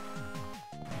there.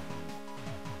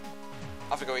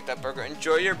 I'll have to go eat that burger.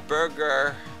 Enjoy your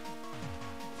burger.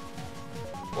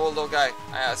 Oh, little guy.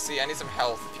 See, I need some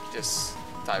health. If you could just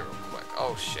die real quick.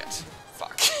 Oh, shit.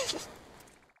 Fuck.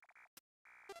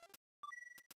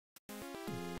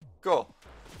 Cool.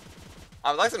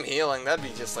 I would like some healing. That'd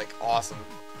be just, like, awesome.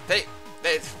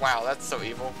 Wow, that's so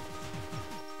evil.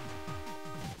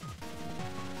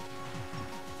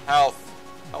 Health.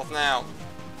 Health now.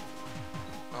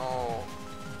 Oh.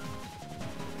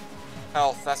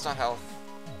 Health. That's not health.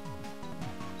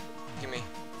 Gimme.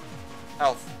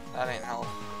 Health. That ain't health.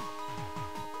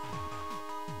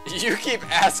 You keep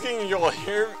asking, you'll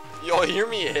hear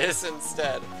me hiss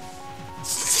instead.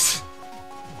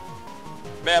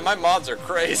 Man, my mods are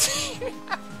crazy.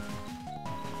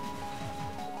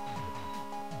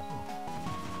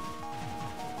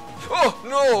 Oh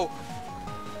no!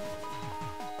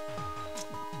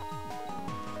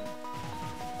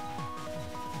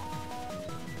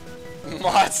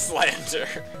 Mod slander.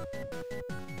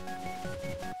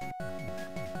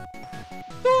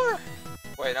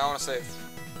 Wait, I want to save.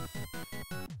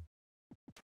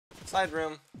 Side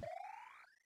room.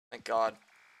 Thank God.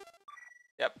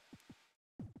 Yep.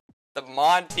 The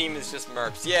mod team is just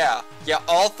mercs. Yeah. Yeah,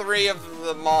 all three of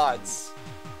the mods.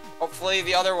 Hopefully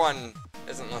the other one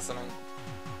isn't listening.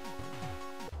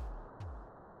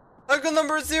 Cycle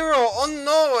number 0! Oh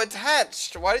no,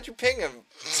 attached! Why did you ping him?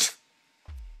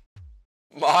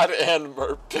 Mod and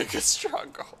merc pick a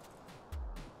struggle.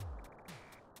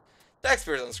 Tax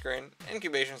appears on screen.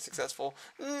 Incubation successful.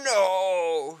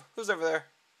 No! Who's over there?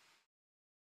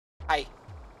 Hi.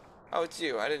 Oh, it's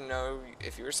you. I didn't know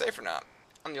if you were safe or not.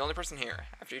 I'm the only person here.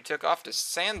 After you took off to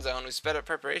Sand Zone, we sped up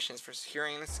preparations for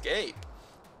securing an escape.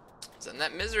 Then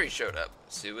that Misery showed up.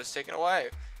 Sue was taken away.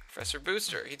 Professor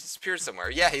Booster, he disappeared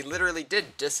somewhere. Yeah, he literally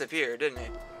did disappear, didn't he?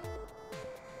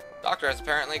 Doctor has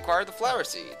apparently acquired the flower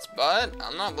seeds, but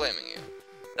I'm not blaming you.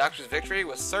 The Doctor's victory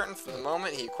was certain from the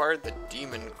moment he acquired the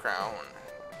Demon Crown.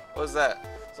 What was that?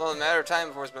 It's only a matter of time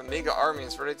before his Mimiga army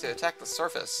is ready to attack the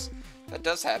surface. If that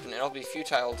does happen, it'll be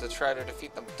futile to try to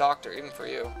defeat the Doctor, even for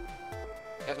you.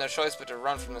 You have no choice but to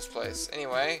run from this place.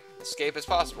 Anyway, escape is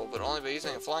possible, but only by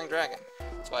using a flying dragon.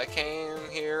 That's why I came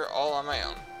here all on my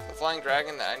own. The flying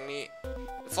dragon that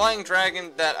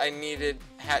I needed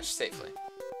hatched safely.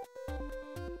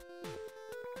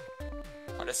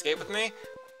 Want to escape with me?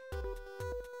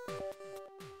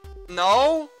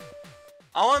 No?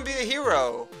 I want to be the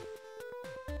hero.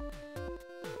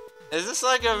 Is this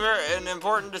like an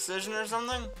important decision or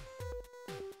something?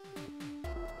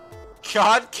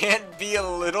 God can't be a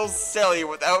little silly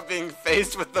without being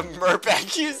faced with the MERP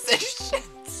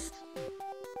accusations.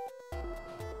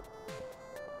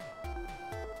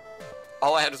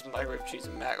 All I had was microwave cheese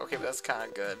and mac. Okay, but that's kind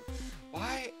of good.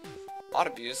 Why? A lot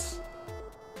of abuse.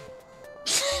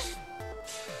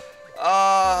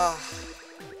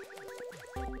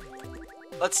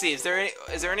 Let's see. Is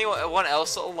there anyone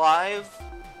else alive?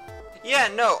 Yeah,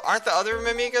 no. Aren't the other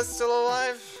Mimigas still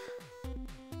alive?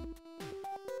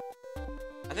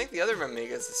 I think the other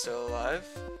Mimigas is still alive.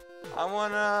 I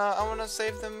wanna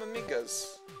save the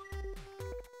Mimigas.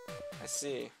 I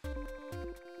see.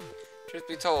 Truth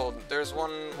be told, there's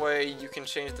one way you can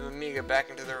change the Mimiga back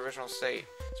into their original state.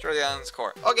 Destroy the island's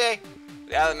core. Okay!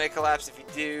 The island may collapse if you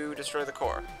do destroy the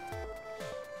core.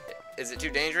 Is it too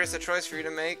dangerous a choice for you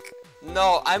to make?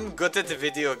 No, I'm good at the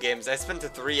video games. I spent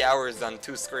 3 hours on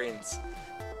 2 screens.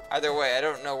 Either way, I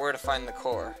don't know where to find the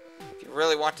core. If you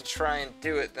really want to try and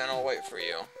do it, then I'll wait for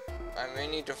you. I may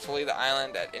need to flee the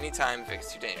island at any time if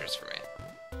it's too dangerous for me.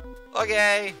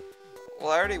 Okay! Well,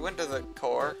 I already went to the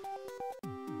core.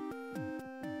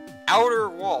 Outer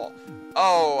wall.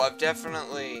 Oh, I've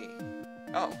definitely...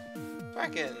 Oh,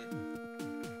 back in.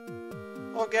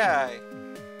 Oh, guy.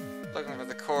 Looking for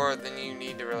the core, then you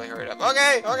need to really hurry up.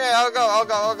 Okay, I'll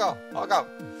go.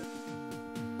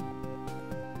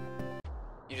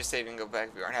 You just save and go back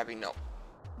if you aren't happy? No.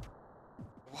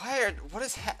 What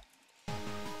is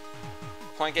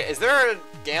Point is there a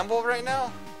gamble right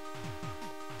now?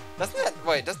 Doesn't that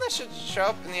should show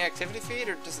up in the activity feed,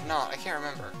 or does it not? I can't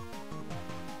remember.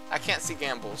 I can't see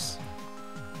gambles.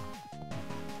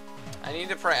 I need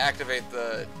to probably activate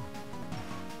the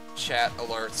chat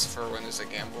alerts for when there's a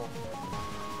gamble,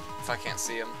 if I can't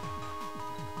see them.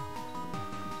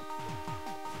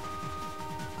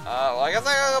 Well, I guess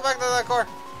I gotta go back to that core.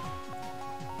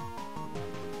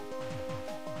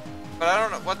 But I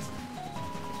don't know,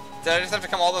 did I just have to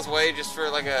come all this way just for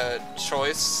like a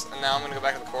choice, and now I'm gonna go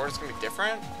back to the core? It's gonna be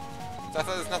different? So I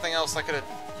thought there's nothing else I could have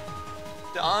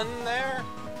done there?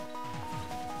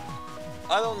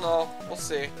 I don't know, we'll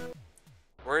see.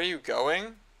 Where are you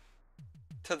going?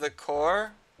 To the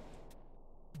core?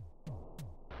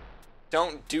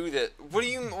 Don't do that. What do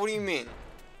you mean?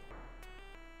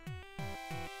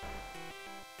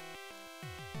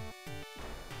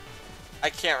 I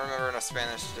can't remember enough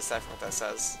Spanish to decipher what that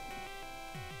says.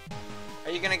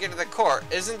 Are you gonna get to the core?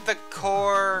 Isn't the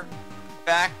core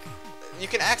back? You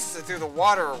can access it through the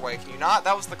waterway, can you not?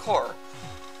 That was the core.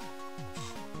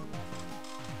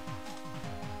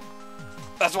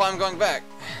 That's why I'm going back.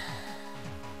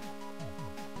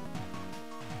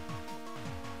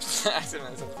 I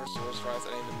accidentally said the first two words twice,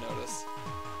 I didn't even notice.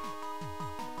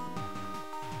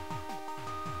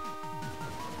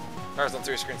 I was on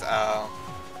 3 screens. Oh.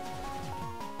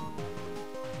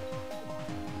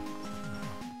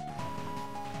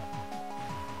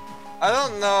 I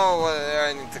don't know where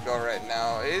I need to go right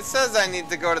now. It says I need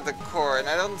to go to the core, and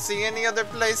I don't see any other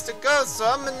place to go, so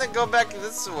I'm gonna go back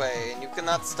this way, and you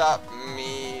cannot stop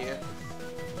me.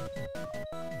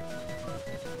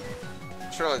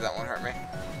 Surely that won't hurt me.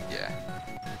 Yeah.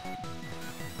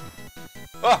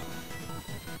 Oh!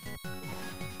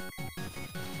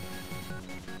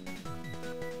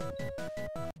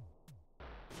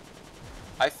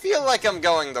 I feel like I'm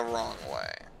going the wrong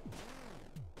way.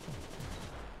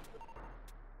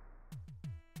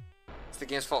 It's the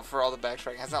game's fault for all the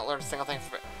backtracking. Has not learned a single thing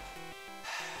from it.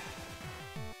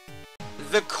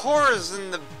 The core is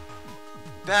in the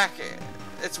back.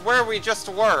 It's where we just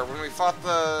were when we fought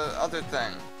the other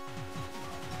thing.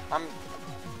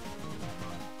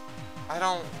 I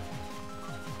don't...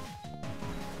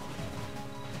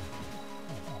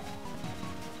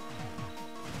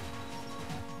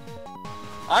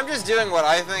 I'm just doing what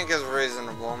I think is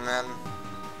reasonable, man.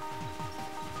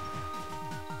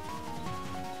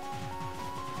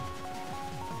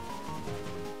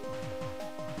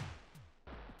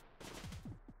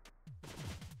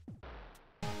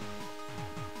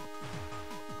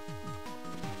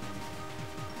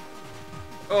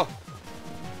 Oh.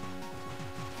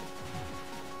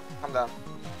 Calm down.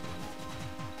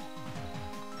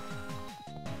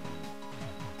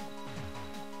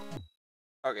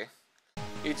 Okay.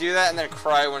 You do that and then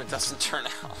cry when it doesn't turn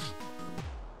out.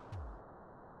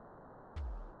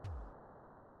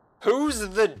 Who's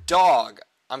the dog?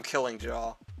 I'm killing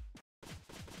Jaw.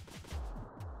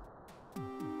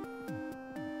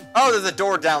 Oh, there's a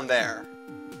door down there.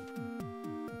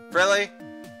 Really?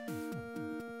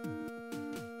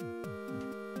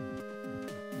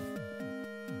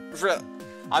 Really?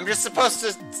 I'm just supposed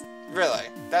to... Really?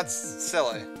 That's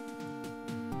silly.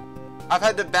 I've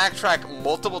had to backtrack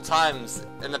multiple times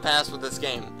in the past with this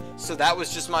game. So that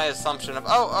was just my assumption of,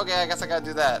 oh, okay, I guess I gotta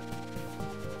do that.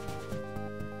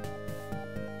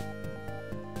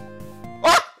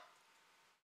 Ah!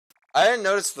 I didn't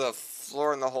notice the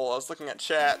floor in the hole. I was looking at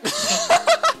chat.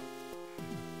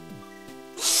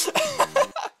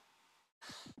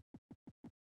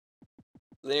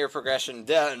 Linear progression,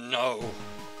 no.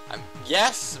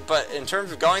 Yes, but in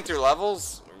terms of going through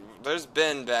levels, there's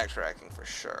been backtracking for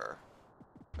sure.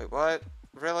 Wait, what?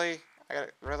 Really? I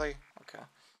gotta, really? Okay.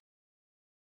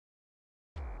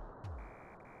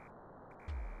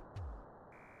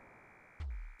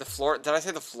 The floor, did I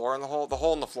say the floor in the hole? The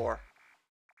hole in the floor.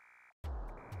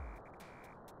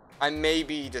 I may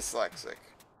be dyslexic.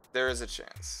 There is a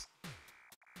chance.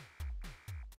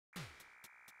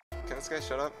 Can this guy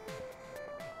shut up?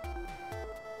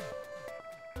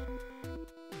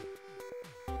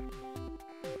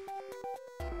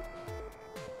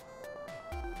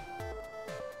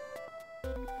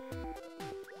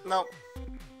 Nope.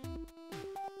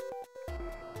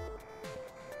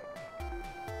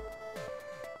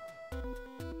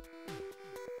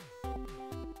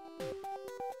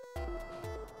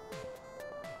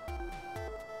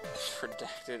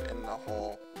 Redacted in the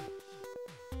hole.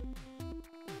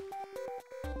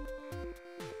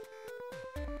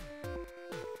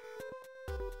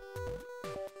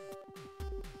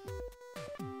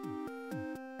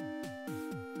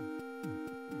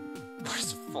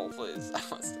 Where's full, please?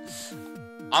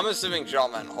 I'm assuming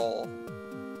Jawman hole.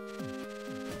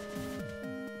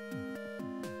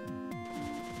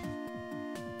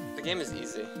 The game is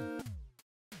easy.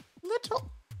 Little.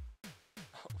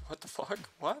 What the fuck?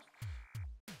 What?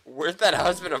 Where'd that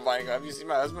husband of mine go? Have you seen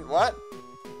my husband? What?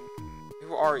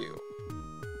 Who are you?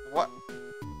 What?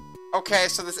 Okay,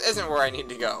 so this isn't where I need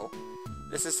to go.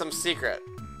 This is some secret.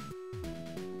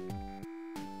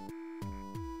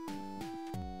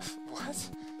 What?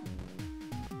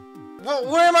 Well,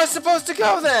 where am I supposed to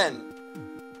go then?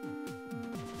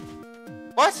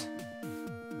 What?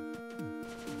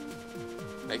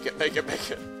 Make it, make it,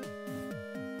 make it.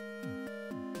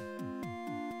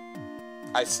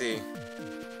 I see.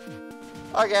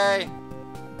 Okay.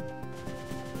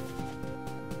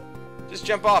 Just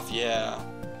jump off, yeah.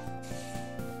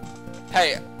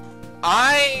 Hey,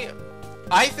 I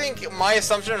think my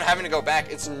assumption of having to go back,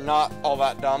 it's not all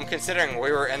that dumb, considering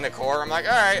we were in the core. I'm like,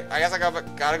 alright, I guess I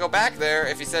gotta go back there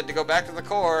if he said to go back to the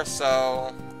core,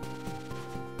 so...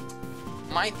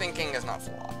 My thinking is not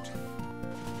flawed.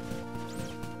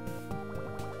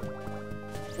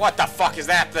 What the fuck is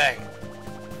that thing?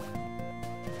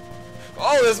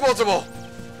 Oh, there's multiple!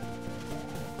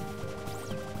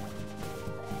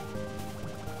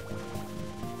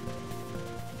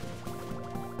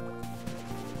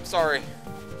 Sorry.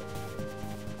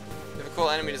 You have a cool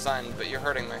enemy design, but you're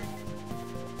hurting me.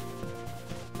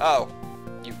 Oh.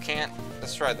 You can't?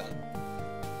 Let's try then.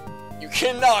 You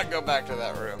cannot go back to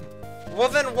that room. Well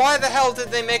then why the hell did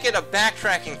they make it a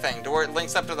backtracking thing to where it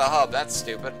links up to the hub? That's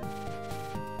stupid.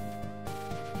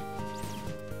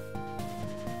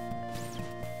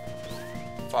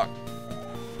 Fuck.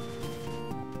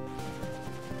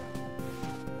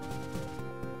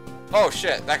 Oh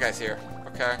shit, that guy's here.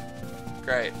 Okay.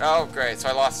 Great. Oh, great. So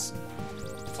I lost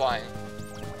flying.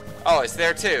 Oh, it's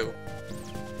there too.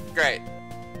 Great.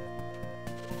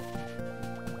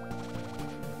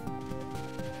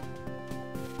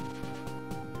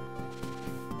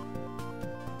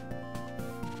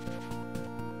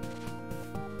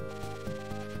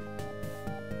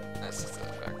 That's just a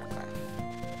background thing.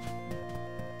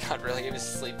 God really gave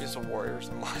us Sleepless Warriors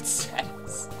and mod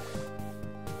status.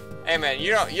 Hey man,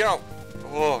 you don't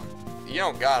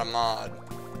got a mod.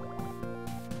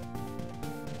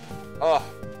 Oh.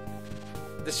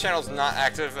 This channel's not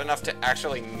active enough to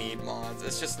actually need mods.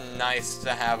 It's just nice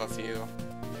to have a few.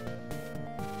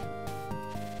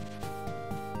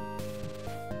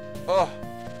 Oh.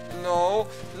 No.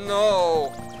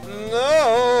 No. No.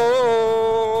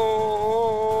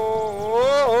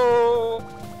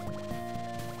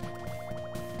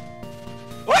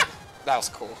 Ah! That was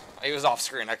cool. He was off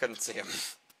screen, I couldn't see him.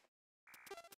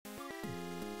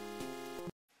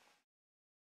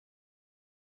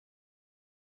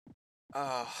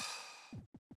 I'm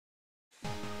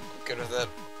good with it.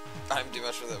 I didn't do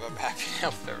much with it, but I'm happy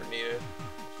help if ever needed.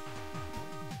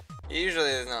 Usually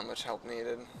there's not much help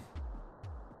needed.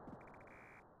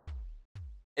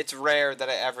 It's rare that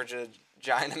I average a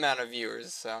giant amount of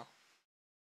viewers, so...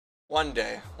 One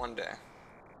day.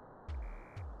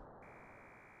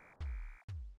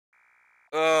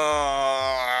 I'm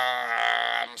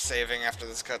saving after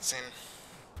this cutscene.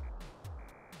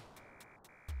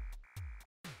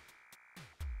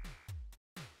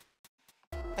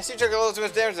 I see you took a little too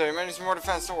much damage there. You might need some more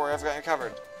defense. Don't worry, I've got you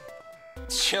covered.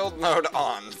 Shield mode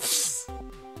on.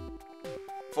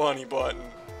 Funny button.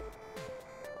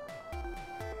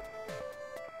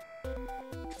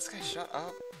 This guy shut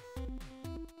up.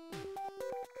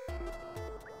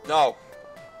 No.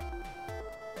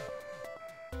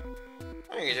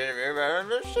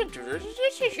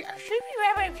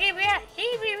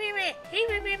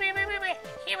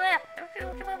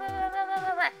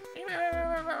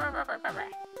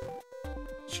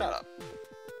 Shut up.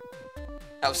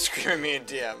 I was screaming me in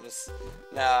DMs.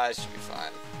 Nah, I should be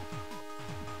fine.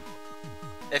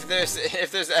 If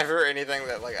there's ever anything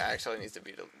that like actually needs to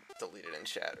be deleted in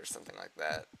chat or something like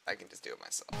that, I can just do it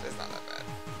myself. It's not that bad.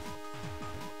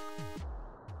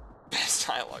 Best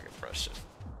dialogue impression.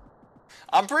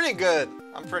 I'm pretty good.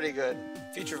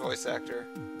 Future voice actor.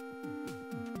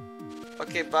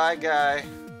 Okay, bye, guy.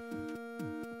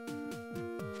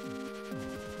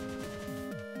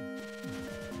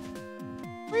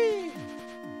 Whee!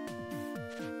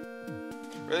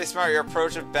 Really smart. Your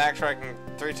approach of backtracking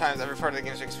 3 times every part of the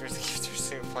game's experience to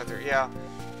keep your playthrough.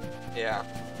 Yeah.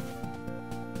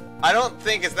 I don't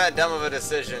think it's that dumb of a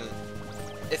decision.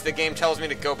 If the game tells me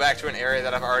to go back to an area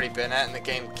that I've already been at and the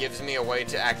game gives me a way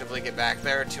to actively get back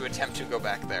there, to attempt to go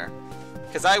back there.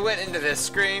 Because I went into this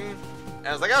screen and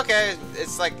I was like, okay,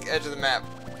 it's like edge of the map.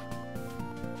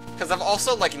 Because I've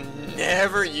also like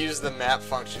never used the map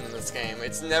function in this game.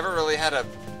 It's never really had a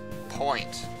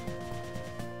point.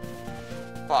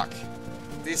 Fuck.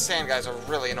 These sand guys are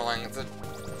really annoying. The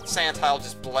sand tile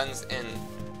just blends in.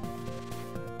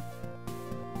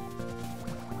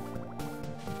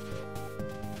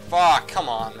 Fuck, come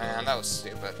on, man. That was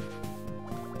stupid.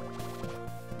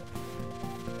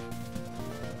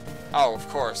 Oh, of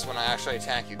course. When I actually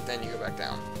attack you, then you go back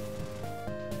down.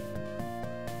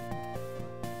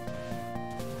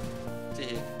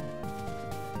 Tee.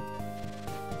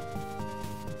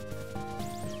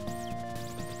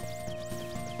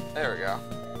 There we go.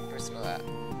 Give me some of that.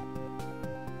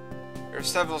 There are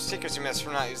several secrets you missed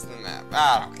from not using the map.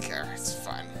 I don't care. It's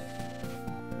fine.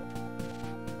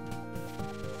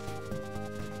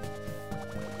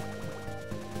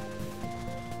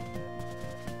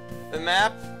 The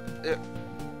map?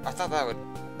 I thought that would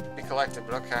be collected,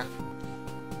 but okay.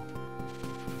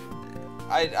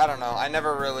 I don't know. I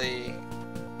never really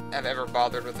have ever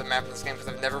bothered with the map in this game because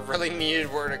I've never really needed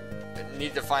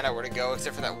to find out where to go,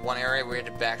 except for that one area where you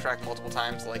had to backtrack multiple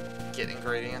times to like get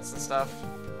ingredients and stuff.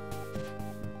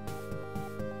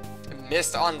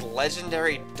 Missed on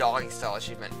legendary doggy style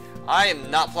achievement. I am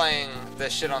not playing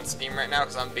this shit on Steam right now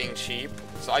because I'm being cheap.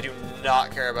 So I do not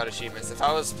care about achievements. If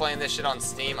I was playing this shit on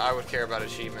Steam, I would care about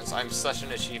achievements. I'm such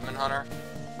an achievement hunter.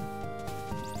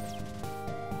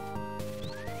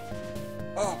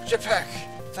 Oh, jetpack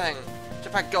thing.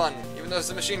 Jetpack gun, even though it's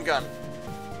a machine gun.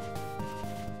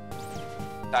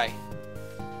 Die.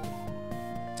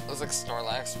 It looks like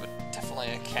Snorlax, but definitely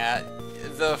a cat.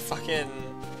 The fucking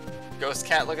ghost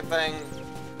cat looking thing.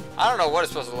 I don't know what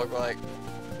it's supposed to look like.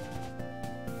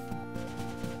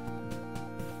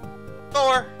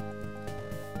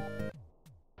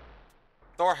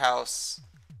 Thor house.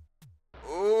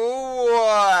 Ooh.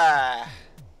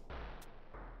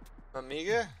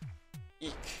 Mamiga?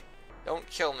 Eek. Don't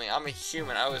kill me. I'm a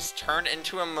human. I was turned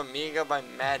into a Mamiga by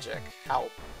magic.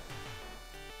 How?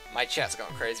 My chat's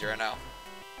going crazy right now.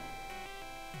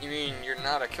 You mean you're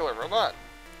not a killer robot?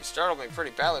 You startled me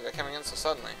pretty badly by coming in so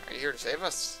suddenly. Are you here to save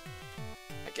us?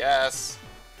 I guess.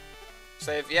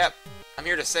 Save? Yep. I'm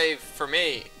here to save for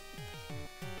me.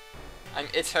 I'm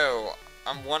Itto.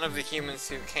 I'm one of the humans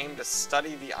who came to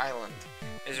study the island.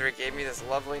 Izuri gave me this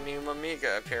lovely new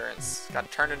Mamiga appearance.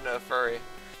 Got turned into a furry.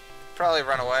 Probably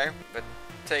run away, but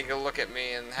take a look at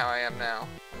me and how I am now.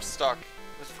 I'm stuck.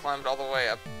 Just climbed all the way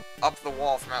up the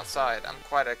wall from outside. I'm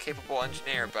quite a capable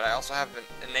engineer, but I also have an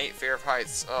innate fear of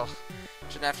heights. Ugh.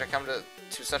 Shouldn't have to come to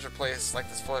such a place like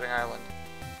this floating island.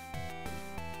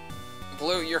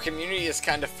 Blue, your community is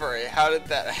kind of furry. How did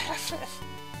that happen?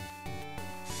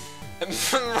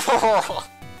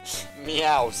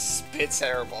 Meow, spits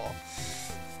hairball.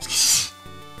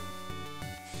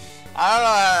 I don't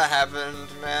know how that happened,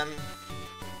 man.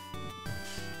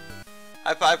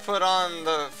 I put on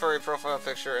the furry profile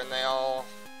picture and they all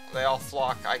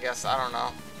flock, I guess. I don't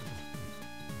know.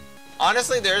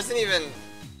 Honestly, there isn't even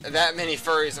that many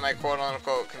furries in my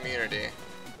quote-unquote community.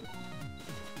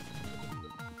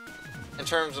 In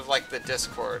terms of, like, the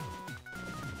Discord.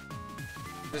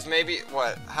 There's maybe,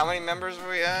 what, how many members are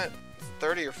we at?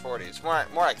 30 or 40? It's more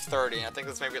like 30. I think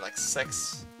there's maybe, like,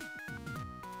 6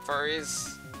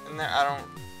 furries in there.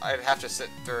 I'd have to sit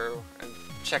through and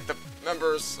check the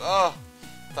members. Oh,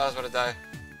 I thought I was about to die.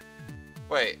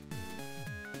 Wait.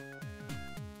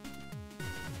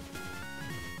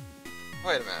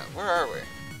 Wait a minute, where are we?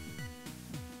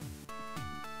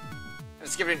 I'm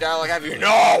skipping dialogue, have you?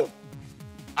 No!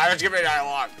 I haven't skipped any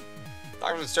dialogue!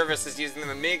 Dr. Service is using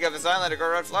the Mimiga of his island to grow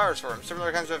red flowers for him.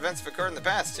 Similar kinds of events have occurred in the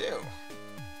past, too.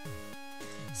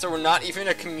 So we're not even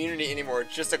a community anymore,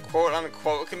 just a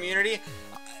quote-unquote community?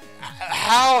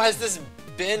 How has this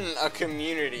been a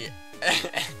community?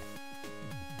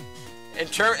 in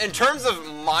terms of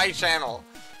my channel,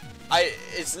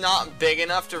 it's not big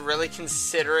enough to really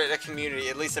consider it a community,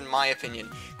 at least in my opinion.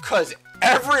 Because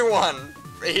everyone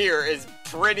here is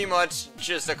pretty much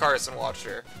just a Carson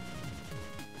watcher.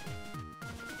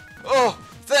 Oh,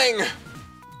 thing!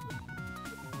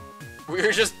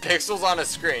 We're just pixels on a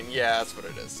screen. Yeah, that's what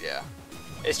it is, yeah.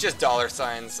 It's just dollar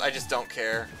signs. I just don't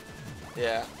care.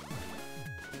 Yeah.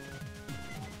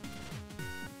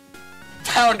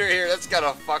 Founder here, that's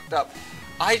kinda fucked up.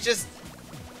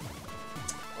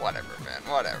 Whatever, man,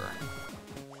 whatever.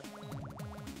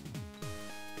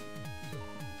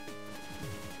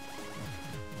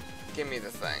 Give me the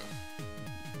thing.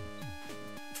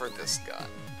 For this gun.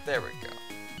 There we go.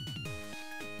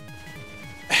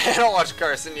 I don't watch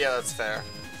Carson, yeah, that's fair.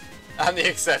 I'm the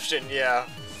exception, yeah.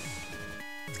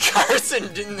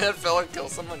 Carson, didn't that fella kill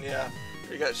someone? Yeah.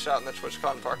 He got shot in the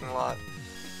TwitchCon parking lot.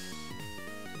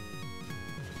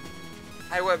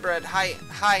 Hi, Webbread.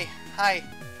 Hi.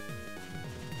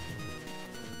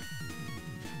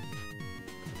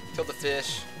 Kill the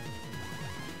fish.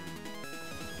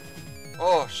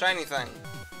 Oh, shiny thing.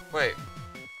 Wait.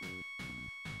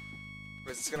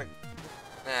 Is this gonna...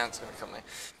 Nah, it's gonna kill me.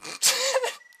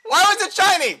 Why was it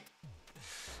shiny?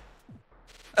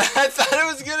 I thought it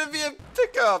was gonna be a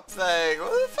pickup thing.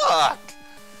 What the fuck?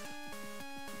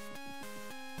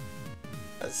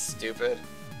 That's stupid.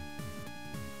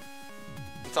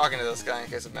 I'm talking to this guy in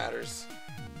case it matters.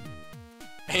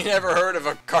 I never heard of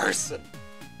a Carson.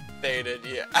 Baited,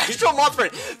 yeah. Actual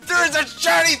Mothman! There is a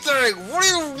shiny thing! What do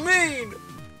you mean?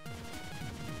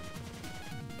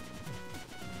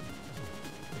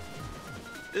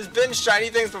 There's been shiny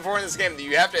things before in this game that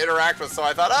you have to interact with, so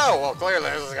I thought, oh, well, clearly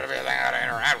this is gonna be a thing I gotta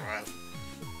interact with.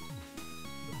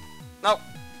 Nope.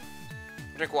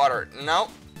 Drink water.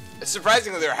 Nope.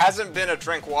 Surprisingly, there hasn't been a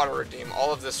drink water redeem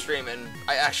all of this stream, and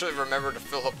I actually remember to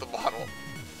fill up the bottle.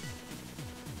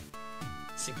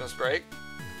 Sequence break.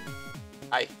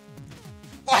 Hi.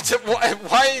 What?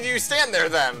 Why do you stand there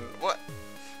then? What?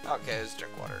 Okay, let's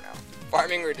drink water now.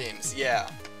 Farming redeems, yeah.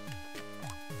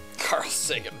 Carl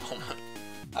Sagan moment.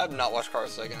 I have not watched Carl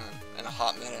Sagan in a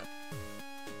hot minute.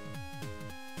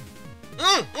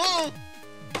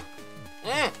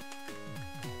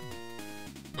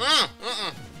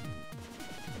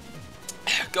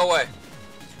 Go away.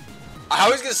 I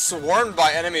always get swarmed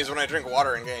by enemies when I drink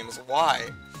water in games. Why?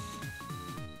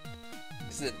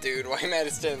 He's a dude. Why am I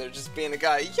standing there just being a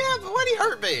guy? Yeah, but why'd he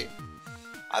hurt me?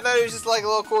 I thought he was just like a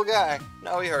little cool guy.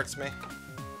 No, he hurts me.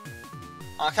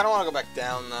 I kind of want to go back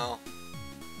down though.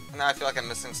 Now I feel like I'm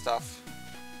missing stuff.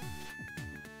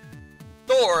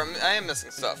 Thor, I am missing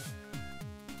stuff.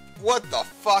 What the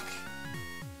fuck?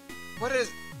 What is...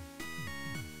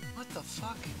 What the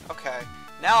fuck? Okay.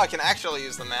 Now I can actually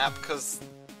use the map, because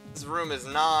this room is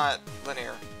not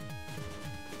linear.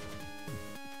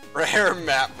 Rare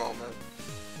map moment.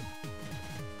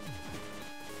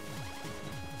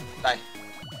 Die.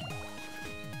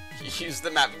 Use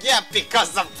the map. Yeah,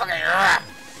 because the fucking...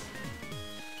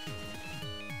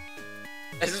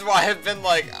 This is why I've been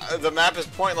like, the map is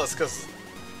pointless, because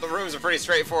the rooms are pretty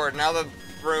straightforward. Now the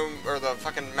room, or the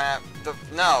fucking map,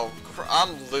 no,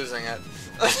 I'm losing it.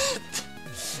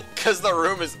 Because the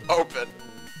room is open.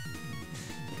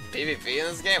 PvP in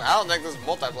this game? I don't think there's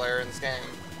multiplayer in this game.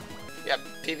 Yeah,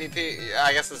 PvP, yeah,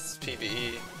 I guess this is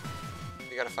PvE.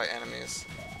 You gotta fight enemies.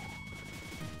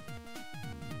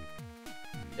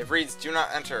 It reads, do not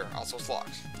enter, also it's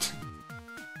locked.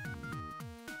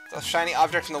 A shiny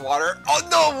object in the water? Oh,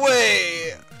 no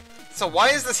way! So why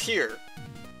is this here?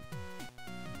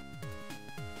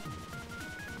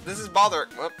 This is bothering.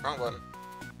 Whoop, wrong button.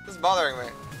 This is bothering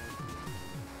me.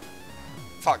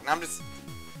 Fuck, now I'm just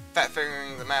fat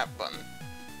fingering the map button.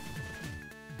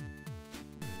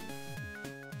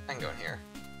 I can go in here.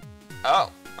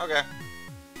 Oh, okay.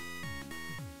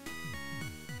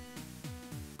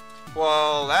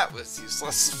 Well, that was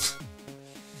useless.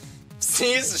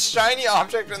 Sees a shiny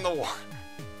object in the water.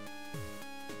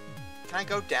 Can I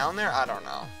go down there? I don't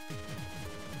know.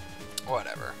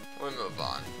 Whatever. We'll move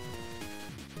on.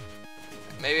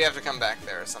 Maybe I have to come back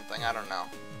there or something. I don't know.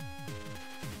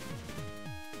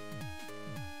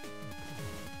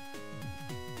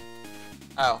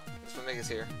 Oh, this one is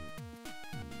here.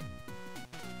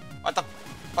 What the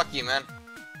fuck you, man?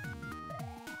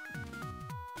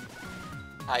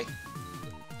 Hi.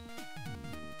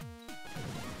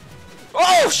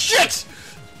 Oh shit!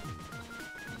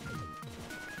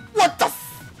 What the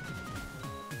f—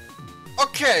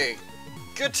 Okay,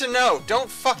 good to know. Don't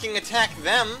fucking attack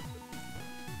them.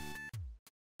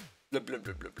 Blub blub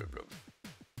blub blub blub blub.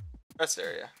 Rest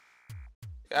area.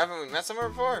 Haven't we met somewhere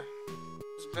before?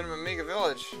 It's been an Amiga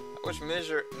village. I wish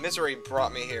misery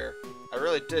brought me here. I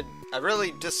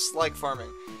really dislike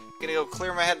farming. I'm gonna go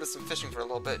clear my head with some fishing for a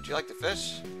little bit. Do you like to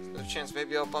fish? There's a chance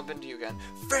maybe I'll bump into you again.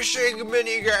 Fishing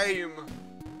minigame!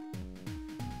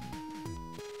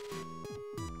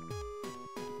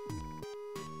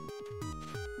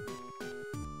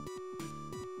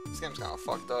 This game's kinda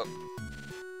fucked up.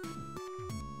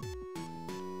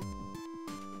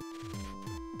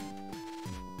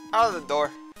 Out of the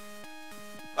door.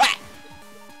 Ah!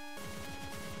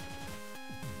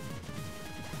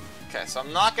 Okay, so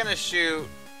I'm not gonna shoot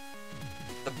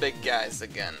the big guys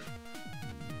again.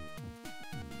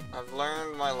 I've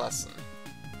learned my lesson.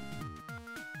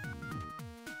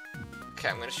 Okay,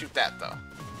 I'm gonna shoot that though.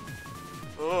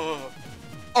 Oh,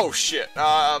 oh shit.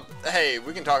 Hey,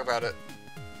 we can talk about it.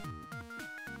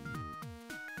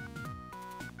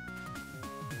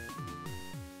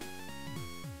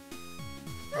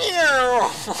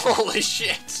 Holy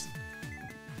shit!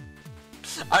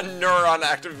 A neuron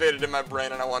activated in my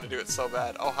brain and I want to do it so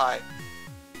bad. Oh, hi.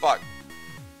 Fuck.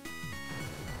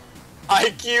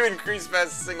 IQ increased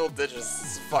past single digits.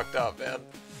 This is fucked up, man.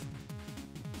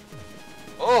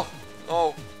 Oh,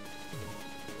 oh.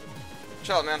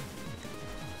 Chill out, man.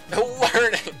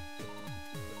 Learning.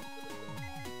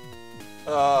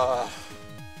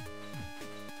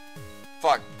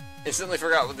 Fuck. Instantly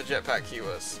forgot what the jetpack key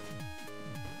was.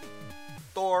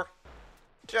 Door.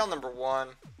 Jail number 1.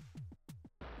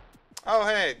 Oh,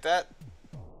 hey, that...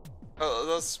 Oh,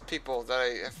 those people that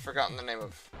I have forgotten the name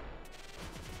of.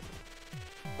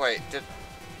 Wait, did...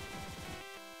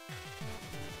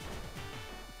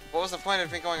 What was the point of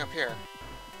me going up here?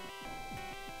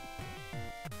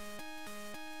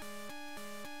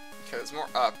 Okay, there's more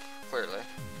up, clearly.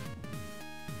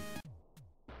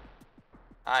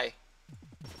 Hi.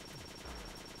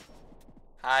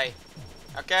 Hi.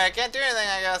 Okay, I can't do anything,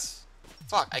 I guess.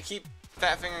 Fuck, I keep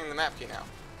fat fingering the map key now.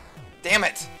 Damn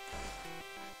it!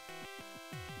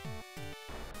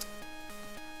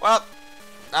 Well,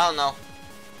 I don't know.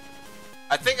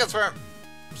 I think that's where I'm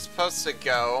supposed to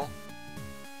go.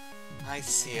 I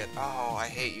see it. Oh, I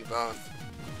hate you both.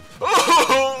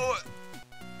 Oh!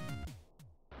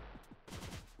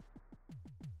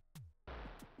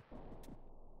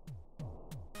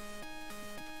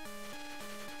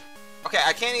 Okay,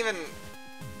 I can't even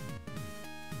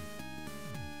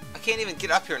get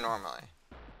up here normally.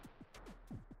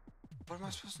 What am I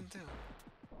supposed to do?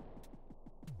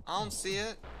 I don't see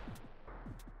it.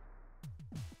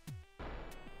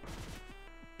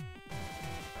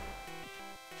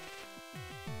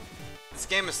 This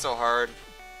game is so hard.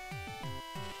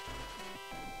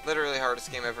 Literally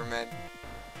hardest game ever made.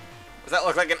 Does that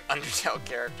look like an Undertale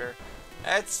character?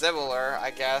 It's similar,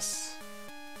 I guess.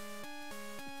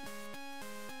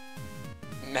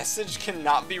 Message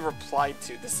cannot be replied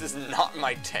to. This is not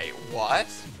my day. What?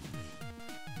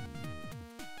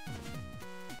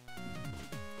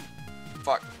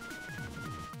 Fuck.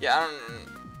 Yeah,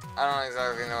 I don't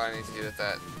exactly know what I need to do with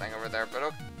that thing over there, but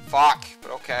okay. Fuck,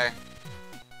 but okay.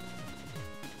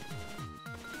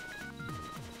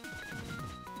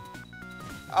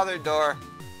 Other door.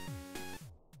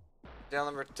 Jail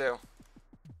number 2.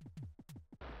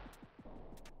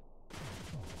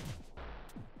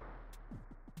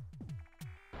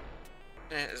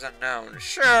 It is unknown.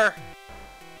 Sure.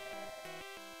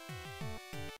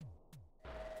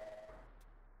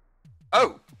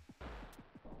 Oh.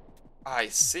 I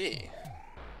see.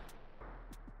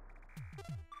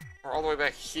 We're all the way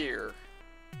back here.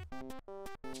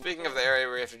 Speaking of the area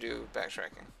where you have to do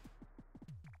backtracking.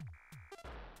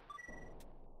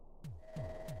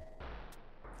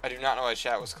 I do not know why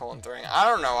chat was colon 3. I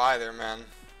don't know either, man.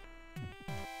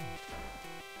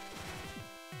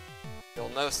 You'll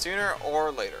know sooner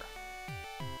or later.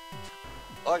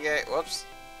 Okay, whoops.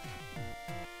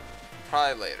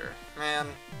 Probably later. Man.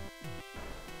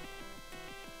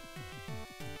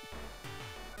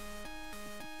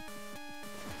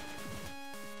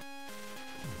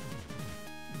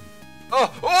 Oh,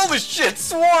 holy shit,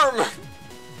 swarm!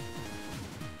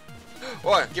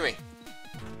 What? Gimme.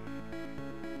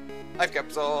 Life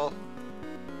capsule.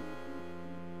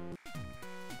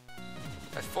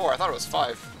 At 4, I thought it was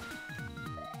 5.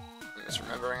 I'm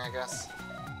misremembering, I guess.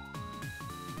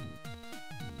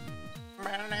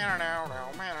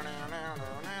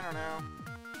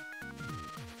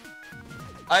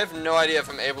 I have no idea if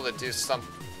I'm able to do something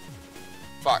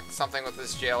with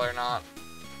this jail or not.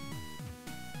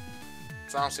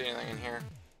 So I don't see anything in here.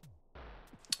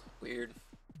 Weird.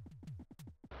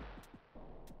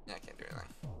 Yeah, I can't do anything.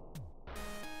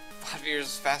 5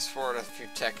 years, fast forward a few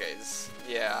decades.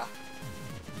 Yeah.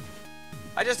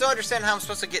 I just don't understand how I'm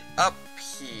supposed to get up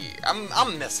here.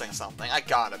 I'm missing something. I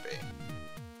gotta be.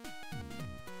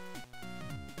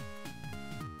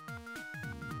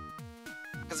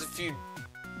 Because if you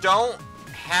don't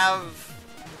have...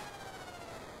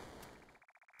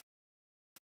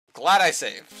 Glad I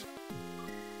saved.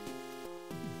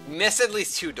 Miss at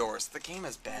least 2 doors. The game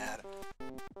is bad.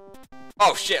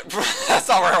 Oh shit, that's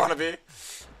not where I want to be.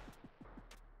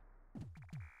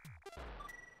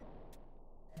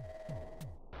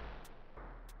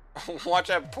 Watch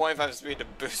at 0.5 speed to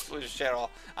boost Blue's channel.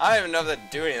 I don't even know if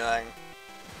that do anything.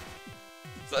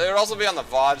 So it would also be on the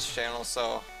VOD's channel,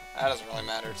 so that doesn't really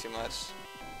matter too much.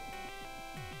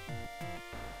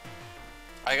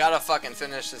 I gotta fucking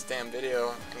finish this damn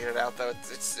video and get it out though.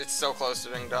 It's so close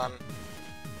to being done.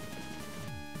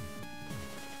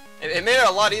 It made it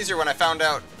a lot easier when I found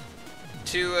out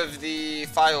 2 of the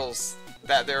files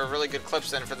that there were really good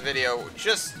clips in for the video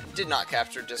just did not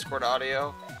capture Discord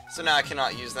audio. So now I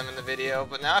cannot use them in the video,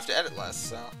 but now I have to edit less,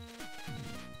 so.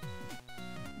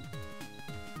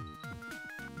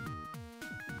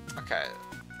 Okay,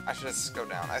 I should just go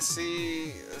down. I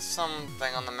see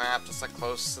something on the map just like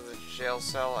close to the jail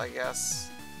cell, I guess.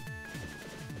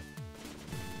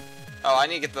 Oh, I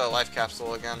need to get the life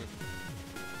capsule again.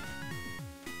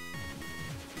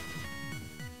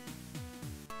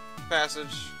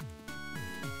 Passage.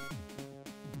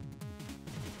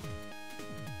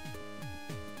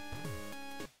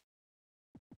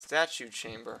 Statue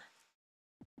chamber.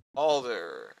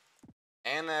 Alder.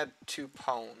 Anna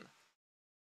Tupone.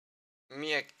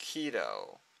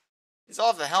 Miyakito. These all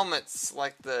have the helmets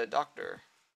like the doctor.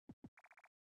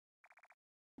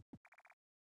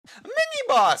 A mini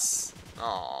boss!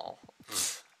 Oh.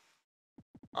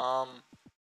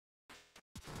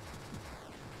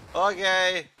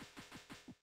 Okay.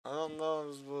 I don't know what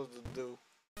I'm supposed to do.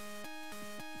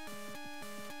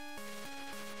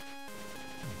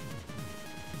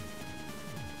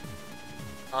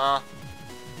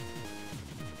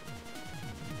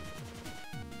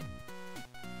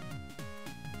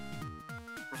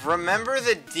 Remember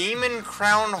the demon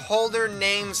crown holder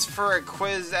names for a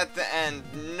quiz at the end.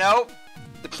 Nope.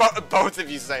 Both of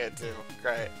you say it too.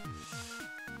 Great.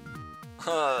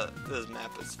 This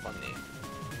map is funny.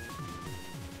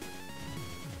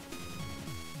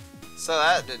 So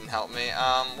that didn't help me.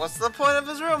 What's the point of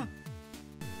his room?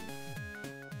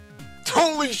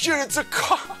 Holy shit, it's a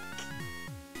cock!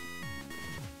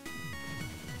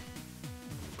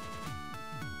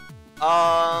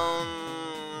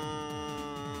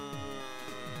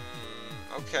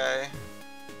 Okay.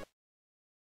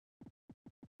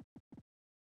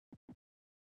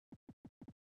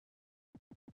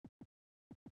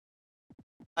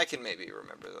 I can maybe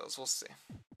remember those, we'll see.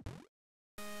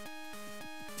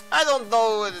 I don't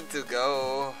know where to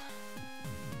go.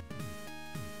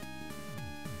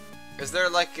 Is there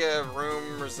like a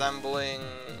room resembling...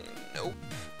 Nope.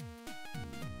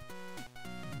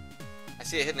 I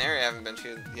see a hidden area I haven't been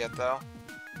to yet though.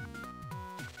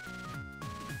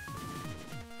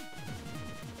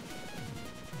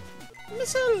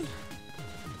 Missile!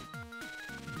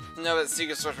 No, but the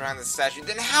secret source behind the statue.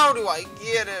 Then how do I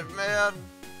get it, man?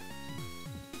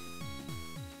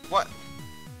 What?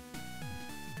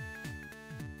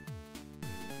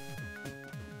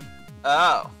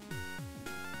 Oh.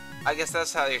 I guess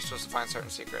that's how you're supposed to find certain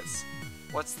secrets.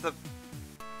 What's the...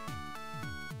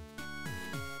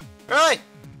 Really?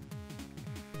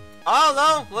 I don't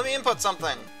know. Let me input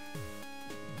something.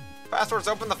 Passwords,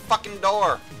 open the fucking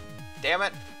door. Damn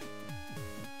it.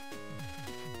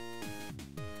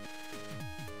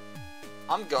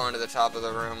 I'm going to the top of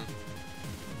the room.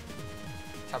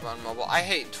 Tap on mobile. I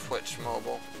hate Twitch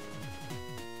mobile.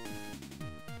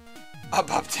 Up,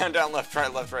 down, left,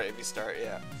 right if you start,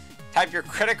 yeah. Type your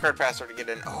credit card password to get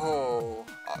in. Oh,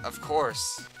 of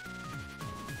course.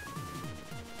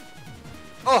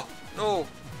 Oh, no.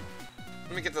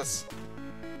 Let me get this.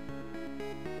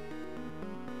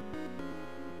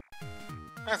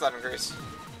 That's lemon grease.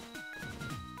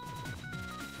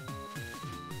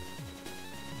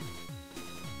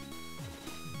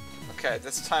 Okay,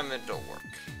 this time it'll work.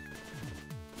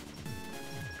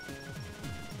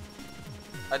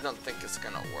 I don't think it's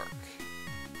gonna work.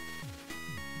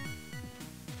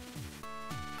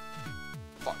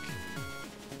 Fuck.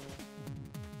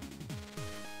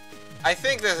 I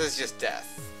think this is just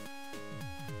death.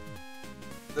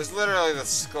 There's literally the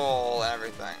skull and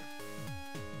everything.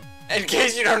 In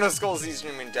case you don't know, skulls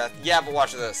usually mean death. Yeah, but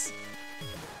watch this.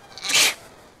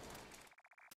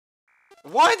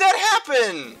 Why'd that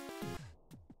happen?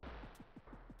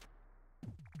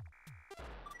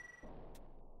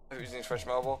 Using Twitch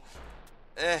Mobile.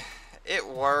 It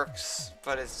works,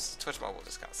 but Twitch Mobile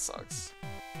just kind of sucks.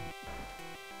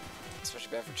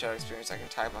 Especially bad for chat experience. I can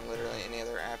type on literally any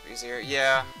other app easier.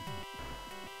 Yeah.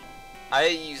 I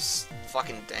use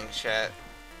fucking DengChat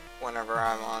whenever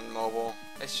I'm on mobile.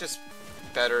 It's just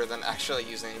better than actually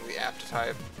using the app to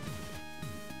type.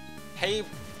 Hey,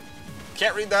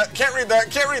 can't read that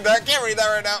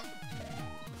right now.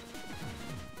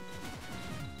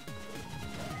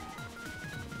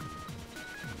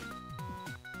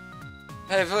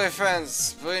 Hey, Billy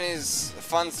friends, Billy needs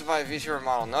funds to buy a VTuber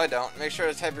model. No, I don't. Make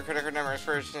sure to type your credit card number,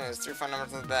 expiration is 3 phone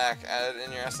numbers in the back. Add it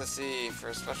in your SSE for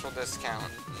a special discount.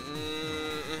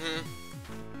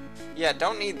 Yeah,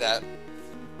 don't need that.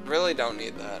 Really don't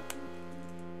need that.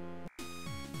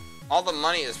 All the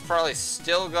money is probably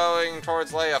still going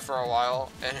towards Leia for a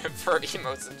while, and for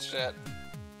emotes and shit.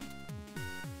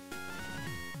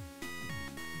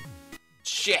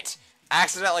 Shit!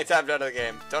 Accidentally tapped out of the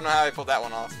game. Don't know how I pulled that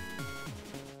one off.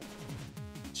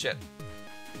 Shit.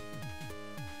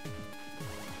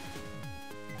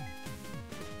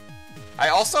 I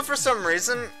also, for some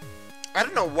reason, I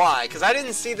don't know why, because I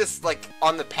didn't see this, like,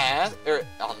 in the past, when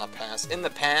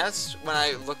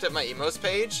I looked at my emotes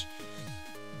page.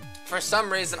 For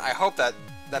some reason, I hope that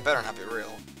better not be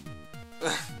real.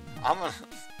 I'm gonna...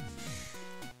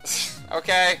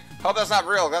 Okay, hope that's not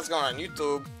real, that's going on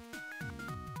YouTube.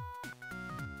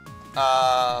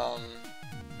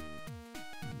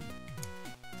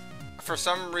 For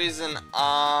some reason,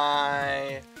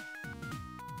 okay,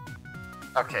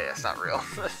 that's not real.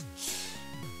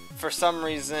 For some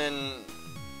reason,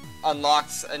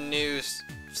 unlocked a new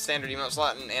standard emote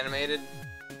slot and animated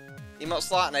emote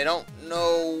slot, and I don't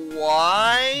know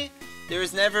why. There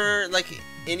was never, like,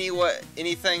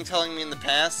 anything telling me in the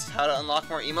past how to unlock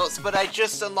more emotes, but I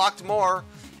just unlocked more,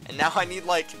 and now I need,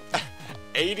 like,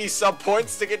 80 sub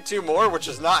points to get 2 more, which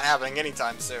is not happening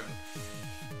anytime soon.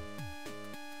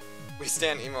 We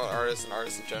stand emote artists and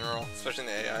artists in general, especially in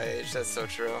the AI age. That's so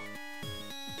true.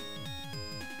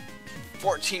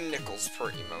 14 nickels per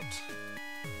emote.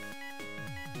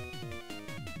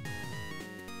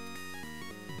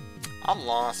 I'm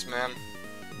lost, man.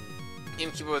 You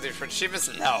can keep up with your Twitch achievements?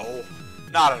 No,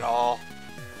 not at all.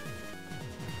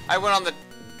 I went on the...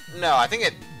 No, I think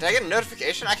it... Did I get a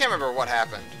notification? I can't remember what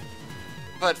happened.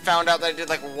 But found out that I did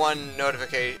like 1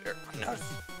 notification... No,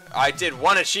 I did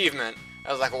 1 achievement.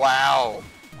 I was like, wow,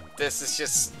 this is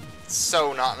just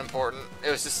so not important. It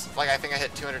was just, like, I think I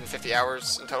hit 250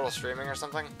 hours in total streaming or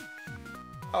something.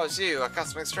 Oh, it's you,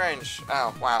 Custom Strange.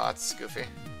 Oh, wow, that's goofy.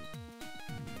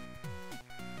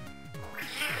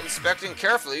 Inspecting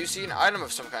carefully, you see an item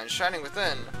of some kind shining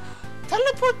within.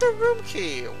 Teleport the room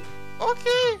key.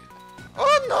 Okay.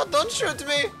 Oh, no, don't shoot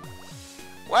me.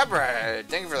 Webre,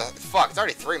 thank you for the... Fuck, it's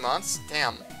already 3 months?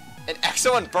 Damn. And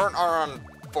Exo and Burnt are on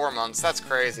 4 months. That's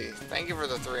crazy. Thank you for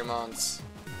the 3 months.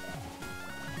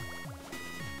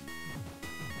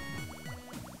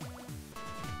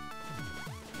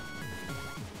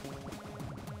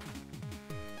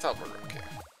 Teleport room key.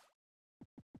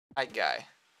 Hi, guy.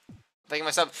 Thinking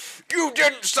myself, you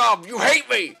didn't sub! You hate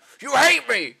me! You hate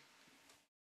me!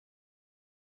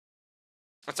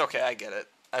 It's okay, I get it.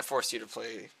 I forced you to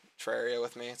play Terraria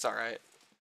with me. It's alright.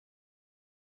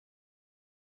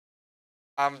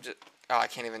 I'm just... Oh, I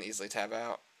can't even easily tab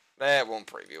out. It won't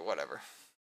preview, whatever.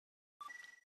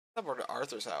 Teleport to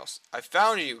Arthur's house. I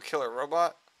found you, killer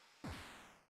robot.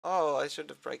 Oh, I should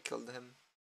have probably killed him.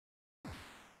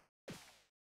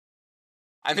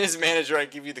 I'm his manager, I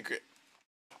give you the grit.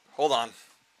 Hold on.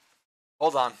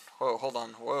 Hold on. Whoa, hold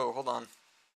on. Whoa, hold on.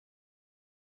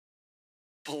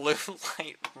 Blue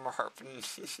light marp.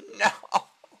 No.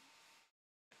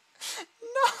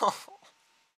 No.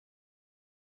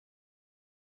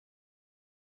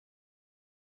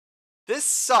 This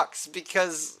sucks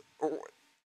because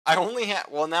I only have,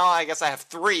 well, now I guess I have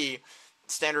 3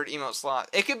 standard emote slots.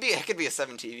 It could be a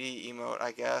 7TV emote,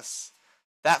 I guess.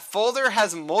 That folder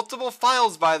has multiple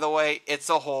files, by the way. It's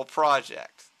a whole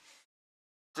project.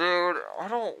 Dude, I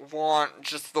don't want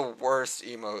just the worst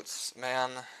emotes, man.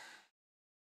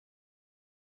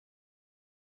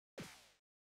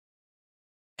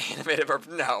 Animated burp,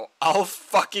 no. I'll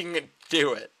fucking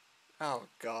do it. Oh,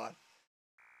 God.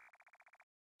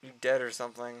 You dead or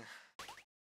something?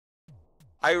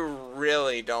 I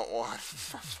really don't want a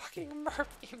fucking merp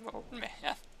emote,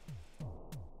 man.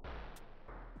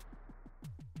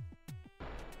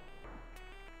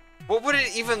 What would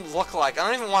it even look like? I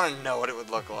don't even want to know what it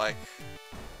would look like.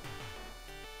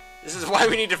 This is why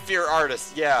we need to fear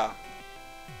artists, yeah.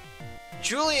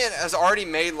 Julian has already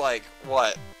made, like,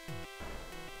 what?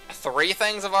 3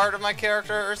 things of art of my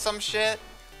character or some shit?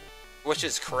 Which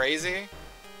is crazy.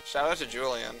 Shout out to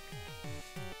Julian.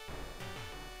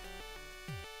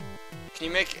 Can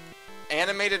you make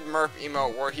animated merp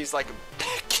emote where he's like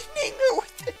beckoning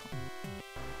with it?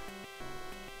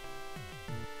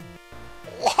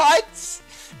 What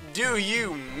do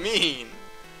you mean?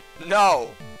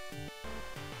 No.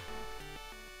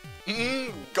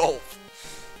 Gulp.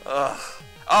 Ugh.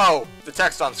 Oh, the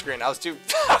text on screen. I was paying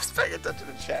attention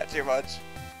to the chat too much.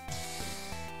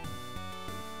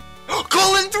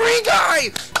 Colon 3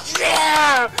 guy!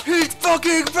 Yeah! He's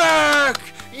fucking back!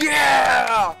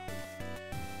 Yeah!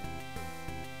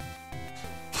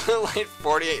 Late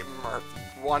 48 Murph.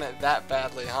 Want it that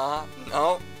badly, huh?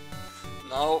 No.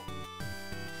 No.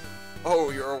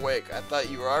 Oh, you're awake. I thought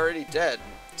you were already dead.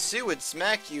 Sue would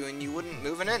smack you and you wouldn't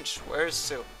move an inch. Where's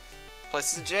Sue?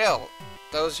 Place is a jail.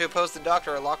 Those who oppose the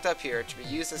doctor are locked up here to be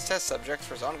used as test subjects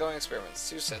for his ongoing experiments.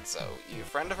 Sue said so. You a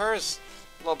friend of hers?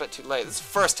 A little bit too late. This is the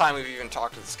first time we've even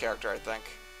talked to this character, I think.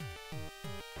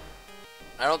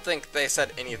 I don't think they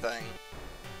said anything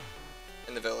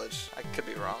in the village. I could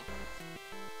be wrong.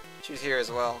 She's here as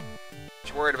well.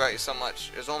 She worried about you so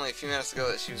much. It was only a few minutes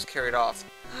ago that she was carried off.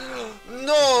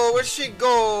 No! Where'd she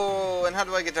go? And how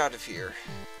do I get out of here?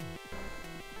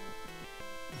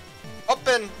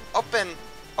 Open! Open!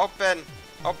 Open!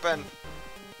 Open!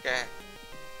 Okay.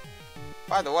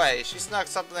 By the way, she snuck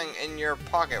something in your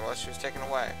pocket while she was taken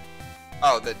away.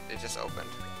 Oh, it just opened.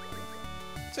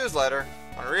 Sue's letter.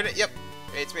 Wanna read it? Yep.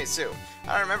 It's me, Sue.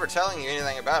 I don't remember telling you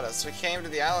anything about us. We came to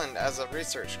the island as a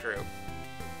research group.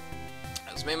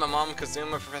 It was me, my mom,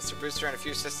 Kazuma, Professor Brewster, and a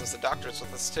few assistants and doctors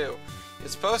with us too. He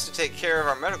was supposed to take care of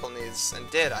our medical needs, and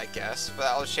did, I guess, but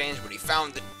that all changed when he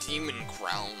found the demon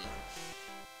crown.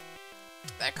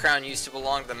 That crown used to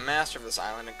belong to the master of this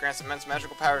island and grants immense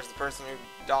magical powers to the person who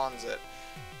dons it.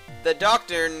 The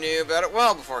doctor knew about it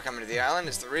well before coming to the island.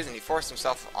 It's the reason he forced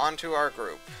himself onto our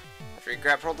group. After he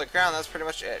grabbed hold of the crown, that's pretty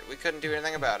much it. We couldn't do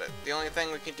anything about it. The only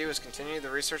thing we can do is continue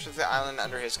the research of the island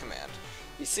under his command.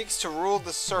 He seeks to rule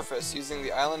the surface, using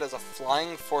the island as a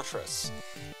flying fortress.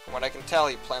 From what I can tell,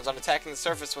 he plans on attacking the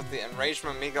surface with the enraged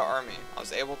Mamiga army. I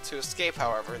was able to escape,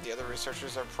 however. The other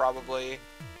researchers are probably...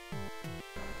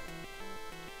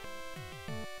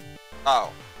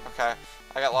 Oh, okay.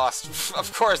 I got lost.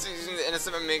 Of course, he's using the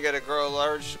innocent Amiga to grow a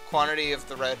large quantity of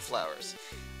the red flowers.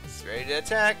 He's ready to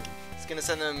attack. He's gonna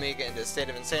send the Amiga into a state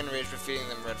of insane rage for feeding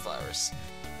them red flowers.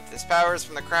 With his powers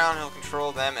from the crown, he'll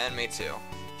control them and me too.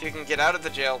 If you can get out of the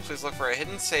jail, please look for a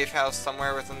hidden safe house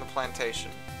somewhere within the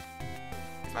plantation.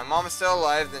 If my mom is still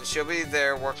alive, then she'll be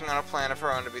there working on a plan of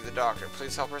her own to be the doctor.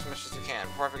 Please help her as much as you can.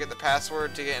 Before I forget, the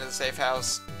password to get into the safe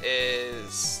house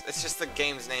is... It's just the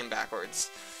game's name backwards.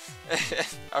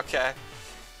 Okay.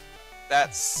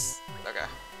 That's... okay.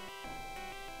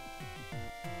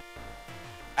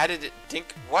 Added it...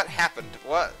 Dink... What happened?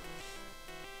 What?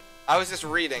 I was just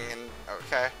reading and...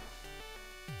 Okay.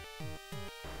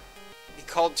 He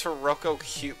called Toroko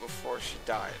cute before she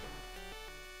died.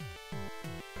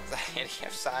 Is that a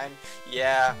handicap sign?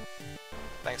 Yeah.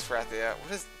 Thanks for Athea.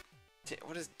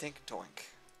 What is Dink Doink?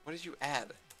 What did you add?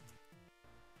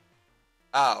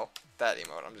 Oh. That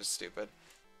emote. I'm just stupid.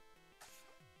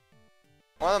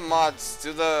 One of the mods,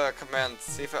 do the command,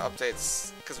 see if it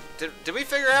updates, because did we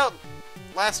figure out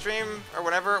last stream, or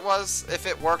whenever it was, if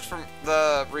it worked from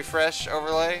the refresh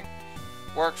overlay,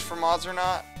 worked for mods or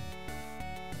not?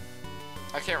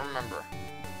 I can't remember.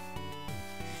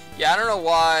 Yeah, I don't know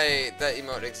why that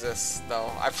emote exists,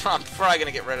 though. I'm probably going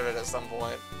to get rid of it at some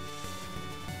point.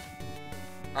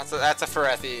 That's a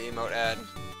Ferethi emote ad.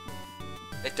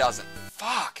 It doesn't.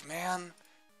 Fuck, man.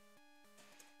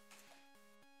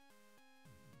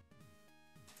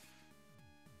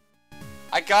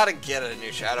 I gotta get a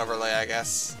new chat overlay, I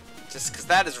guess. Just because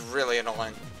that is really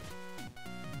annoying.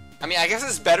 I mean, I guess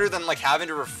it's better than, like, having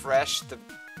to refresh the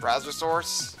browser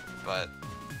source, but...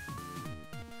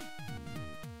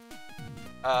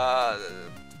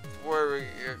 where we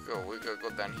go? We gotta go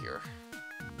down here.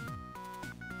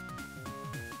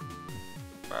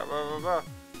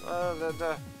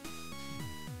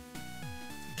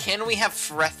 Can we have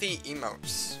Frethy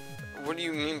emotes? What do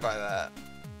you mean by that?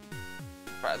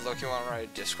 Right, look, you want to write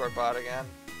a Discord bot again?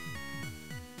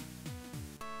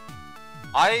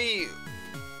 I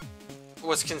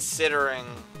was considering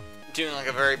doing like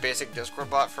a very basic Discord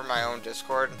bot for my own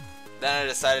Discord. Then I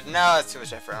decided, no, that's too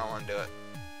much effort, I don't want to do it.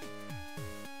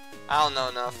 I don't know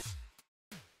enough.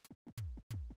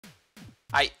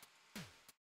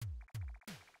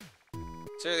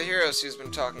 So you're the hero Sue's been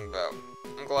talking about.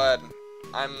 I'm glad.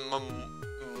 I'm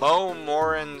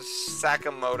Momorin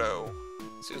Sakamoto,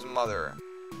 Sue's mother.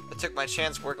 I took my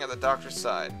chance working at the doctor's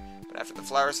side, but after the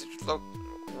flowers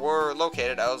were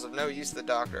located, I was of no use to the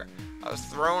doctor. I was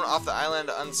thrown off the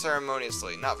island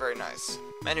unceremoniously. Not very nice.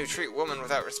 Men who treat women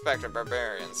without respect are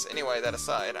barbarians. Anyway, that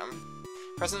aside, I'm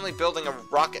presently building a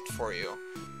rocket for you.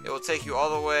 It will take you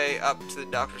all the way up to the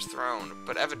doctor's throne,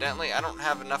 but evidently I don't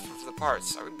have enough of the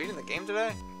parts. Are we beating the game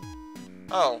today?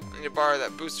 Oh, I need to borrow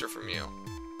that booster from you.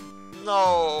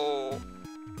 No!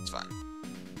 It's fine.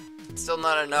 Still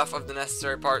not enough of the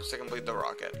necessary parts to complete the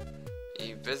rocket. Are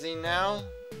you busy now?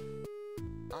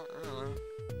 Not really.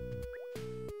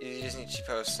 You just need cheap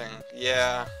hosting.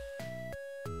 Yeah.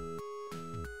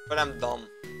 But I'm dumb.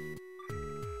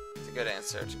 It's a good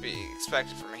answer to be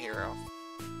expected from a hero.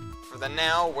 For the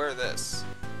now, wear this.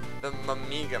 The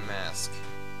Mamiga mask.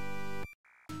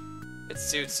 It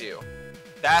suits you.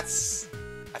 That's...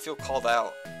 I feel called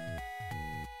out.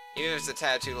 Even if it's a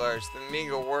tad too large, the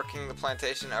Mamiga working the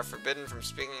plantation are forbidden from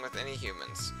speaking with any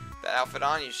humans. That outfit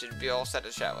on, you should be all set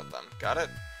to chat with them. Got it?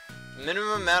 The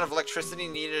minimum amount of electricity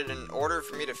needed in order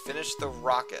for me to finish the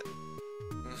rocket.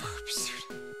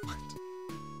 What?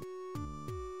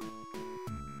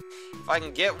 If I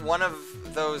can get one of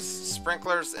those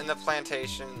sprinklers in the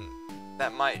plantation,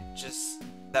 that might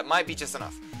be just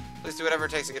enough. Please do whatever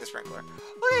it takes to get a sprinkler.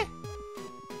 Okay.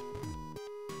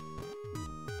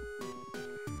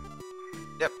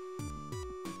 Yep.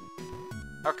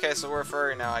 Okay, so we're a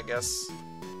furry now, I guess.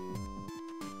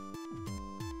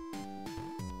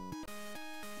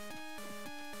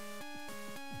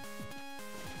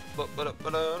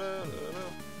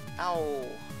 Ow.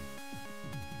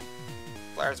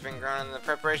 Flowers being grown in the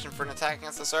preparation for an attack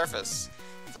against the surface.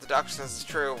 If the doctor says it's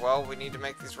true, well, we need to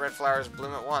make these red flowers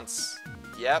bloom at once.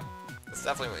 Yep, that's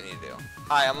definitely what we need to do.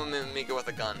 Hi, I'm a Mamiga with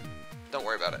a gun. Don't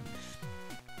worry about it.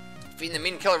 Defeating the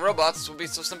mean killer robots will be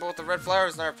so simple with the red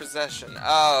flowers in our possession.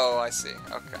 Oh, I see.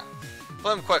 Okay.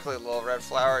 Bloom quickly, little red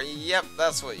flower. Yep,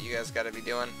 that's what you guys gotta be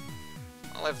doing.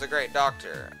 I'll live the great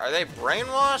doctor. Are they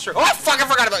brainwashed or— oh, fuck, I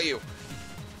forgot about you!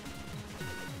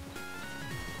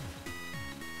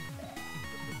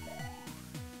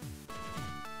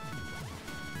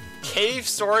 Cave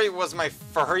Story was my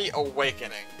furry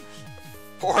awakening.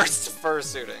 Forced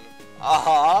fursuiting.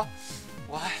 Uh-huh.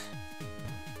 What?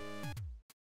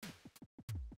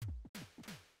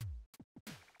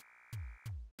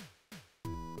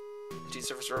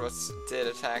 G-surface robots did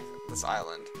attack this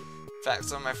island. In fact,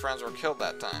 some of my friends were killed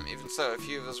that time. Even so, a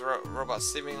few of those robots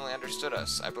seemingly understood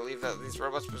us. I believe that these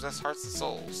robots possess hearts and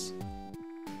souls.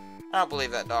 I don't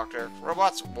believe that, Doctor.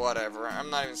 Robots? Whatever. I'm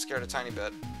not even scared a tiny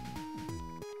bit.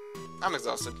 I'm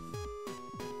exhausted.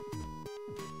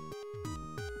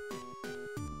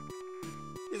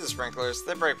 These are sprinklers.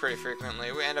 They break pretty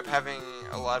frequently. We end up having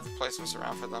a lot of replacements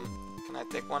around for them. Can I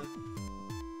take one?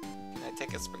 Can I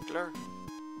take a sprinkler?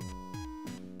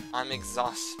 I'm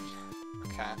exhausted.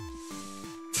 Okay.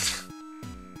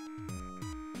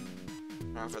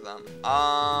 Around for them.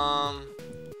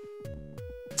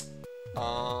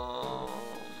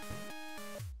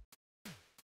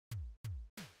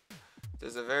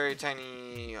 There's a very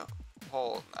tiny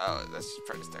hole. Oh, that's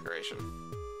Freddy's decoration.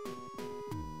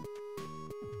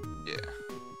 Yeah.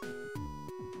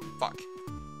 Fuck.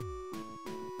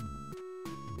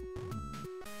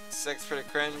 6, pretty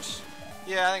cringe.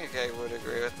 Yeah, I think I would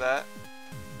agree with that.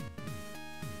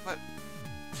 What?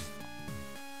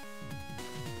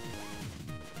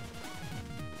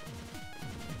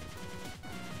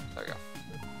 There we go.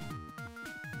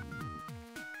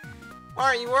 Why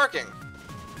aren't you working?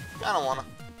 I don't wanna.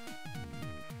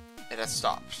 It has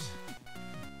stopped.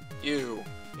 You.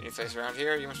 Any face around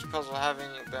here? You must be puzzled having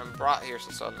been brought here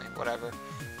so suddenly. Whatever.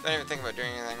 Don't even think about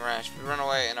doing anything rash. If we run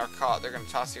away and are caught, they're gonna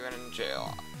toss you in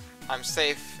jail. I'm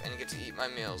safe and get to eat my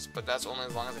meals, but that's only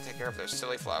as long as I take care of their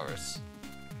silly flowers.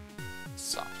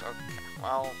 Soft. Okay.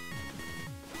 Well.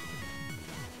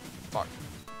 Fuck.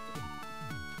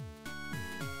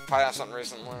 Probably have something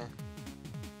recently.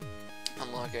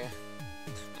 Unlucky.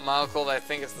 Mild cold, I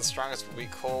think it's the strongest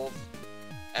weak cold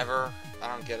ever. I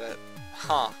don't get it.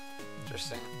 Huh.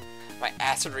 Interesting. My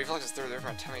acid reflux is through the roof,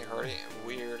 my tummy hurting.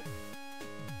 Weird.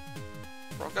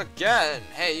 Broke again!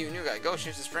 Hey, you new guy, go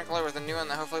shoot the sprinkler with a new one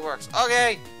that hopefully works.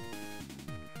 Okay!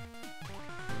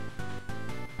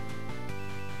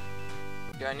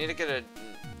 Do I need to get a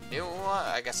new one?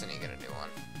 I guess I need to get a new one.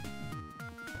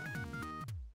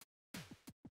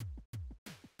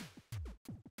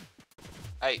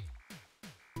 Hey.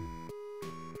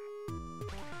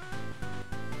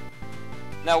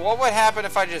 Now, what would happen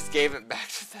if I just gave it back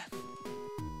to them?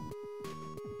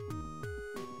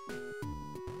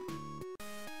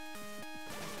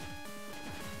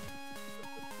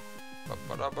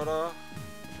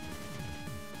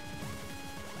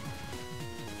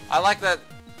 I like that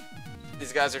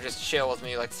these guys are just chill with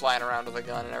me, like flying around with a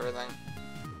gun and everything.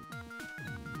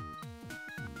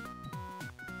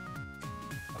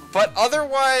 But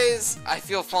otherwise, I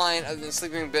feel fine. I've been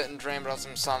sleeping a bit and drained, but also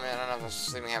insomnia. I don't know if I'm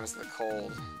sleeping habits of the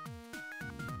cold.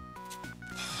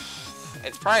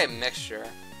 It's probably a mixture.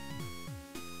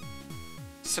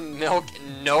 Some milk?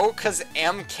 No, because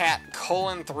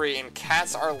MCAT:3 and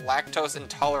cats are lactose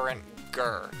intolerant.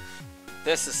 Grr.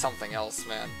 This is something else,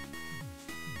 man.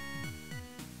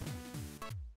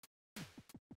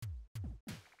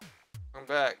 Come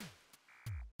back.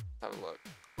 Let's have a look.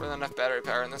 More than enough battery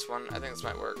power in this one. I think this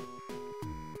might work.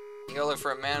 You go look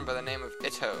for a man by the name of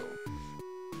Ito.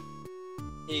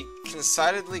 He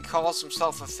concitedly calls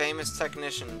himself a famous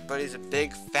technician, but he's a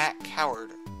big, fat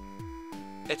coward.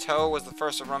 Ito was the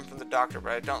first to run from the doctor,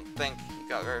 but I don't think he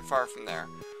got very far from there.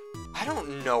 I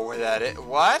don't know where that is.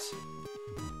 What?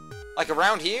 Like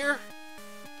around here?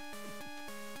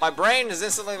 My brain is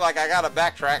instantly like, I gotta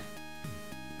backtrack.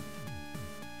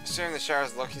 Considering the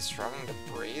showers look, he's struggling to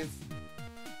breathe.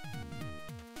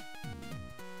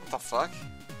 What the fuck?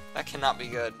 That cannot be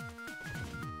good.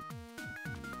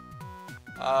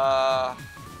 Fuck.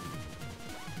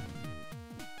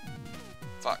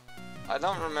 I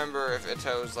don't remember if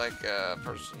Ito's like a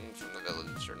person from the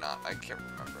village or not. I can't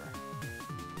remember.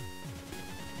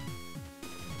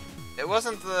 It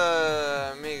wasn't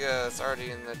the Amiga that's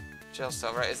already in the jail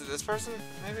cell, right? Is it this person?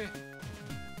 Maybe?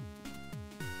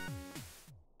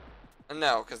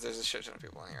 No, because there's a shit ton of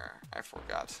people in here. I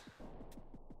forgot.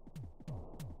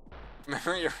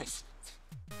 Remember your...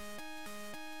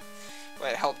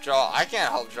 Wait, help Jaw. I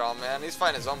can't help Jaw, man. He's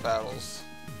fighting his own battles.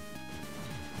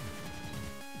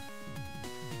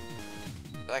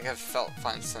 Like I've felt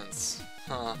fine since.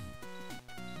 Huh.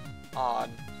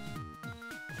 Odd.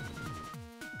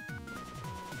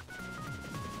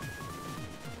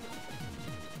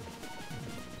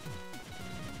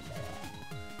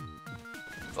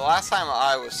 The last time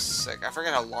I was sick, I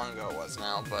forget how long ago it was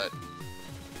now, but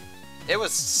it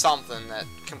was something that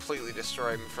completely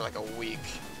destroyed me for like a week.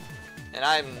 And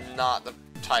I'm not the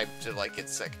type to like get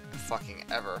sick fucking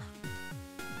ever.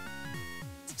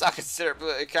 It's not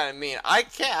considerably kind of mean. I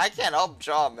can't help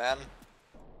Jaw, man.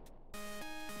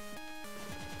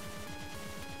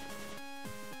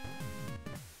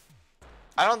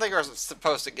 I don't think we're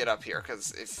supposed to get up here,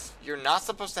 because if you're not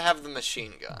supposed to have the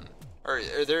machine gun. Or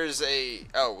there's a...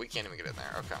 Oh, we can't even get in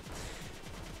there. Okay.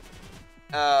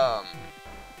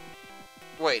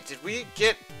 Wait, did we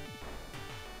get...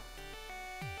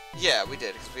 Yeah, we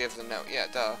did, because we have the note. Yeah,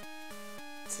 duh.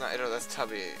 It's not Ito, that's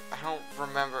Tubby. I don't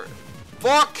remember...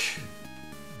 Fuck!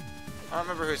 I don't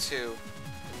remember who's who.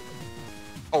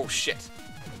 Oh, shit.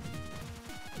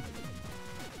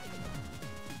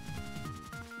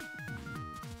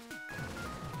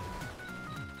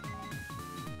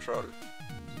 Troll.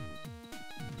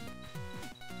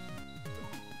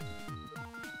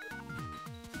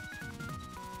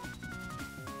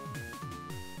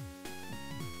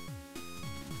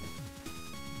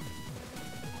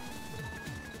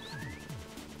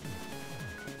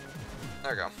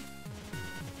 There we go.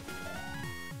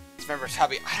 Remember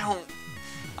Tubby. I don't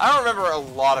remember a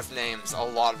lot of names a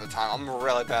lot of the time. I'm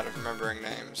really bad at remembering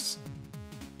names.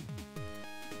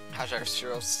 Hashtag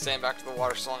Zero. Stand back to the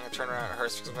water so long and turn around. It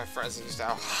hurts because my friends used to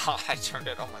how hot I turned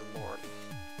it. Oh my lord.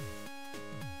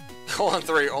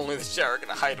 :3. Only the shower can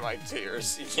hide my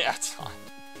tears. Yeah, it's fine.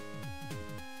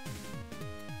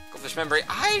 Goldfish memory.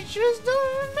 I just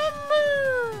don't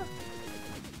remember.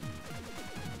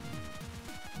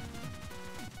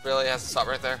 Really? It has to stop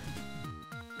right there?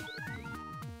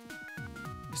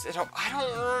 Who's Itto? I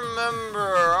don't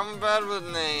remember. I'm bad with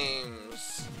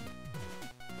names.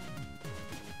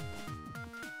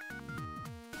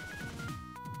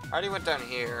 I already went down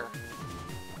here.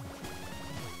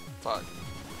 Fuck.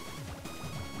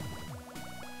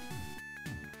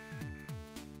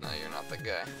 No, you're not the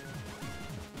guy.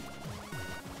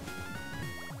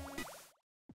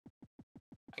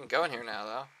 I can go in here now,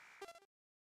 though.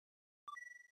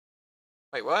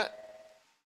 Wait, what?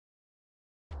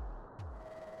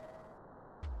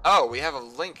 Oh, we have a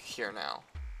link here now.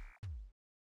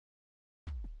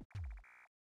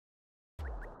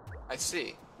 I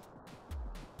see.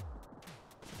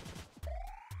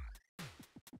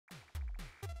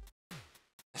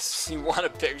 You want a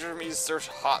picture of me? Search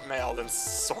Hotmail, then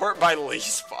sort by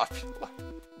least popular.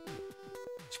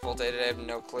 Chipotle today, I have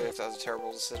no clue if that was a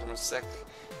terrible decision or sick.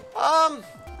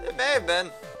 It may have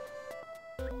been.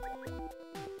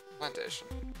 Plantation.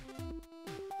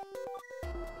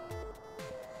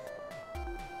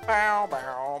 Bow,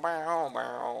 bow, bow,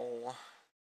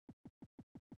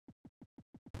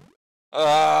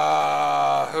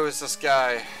 bow. Who is this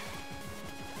guy?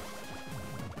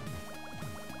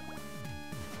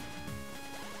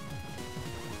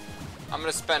 I'm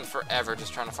gonna spend forever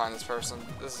just trying to find this person.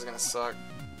 This is gonna suck.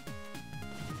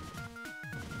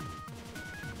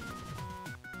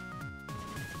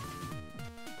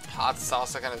 Hot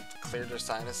salsa kind of cleared your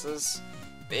sinuses.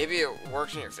 Maybe it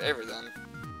worked in your favor then.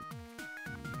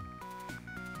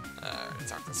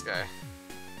 Talk to this guy.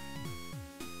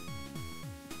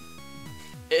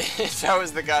 That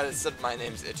was the guy that said my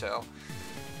name's Itto.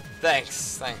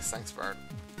 Thanks, Bart.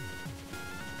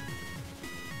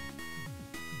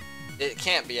 It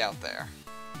can't be out there.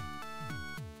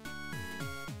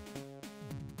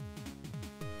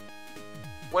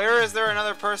 Where is there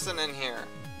another person in here?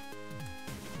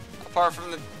 Apart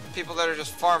from the people that are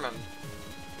just farming.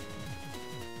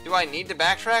 Do I need to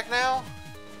backtrack now?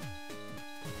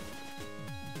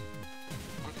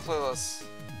 I'm clueless.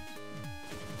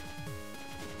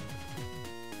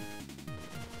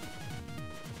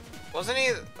 Wasn't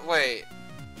he... Wait.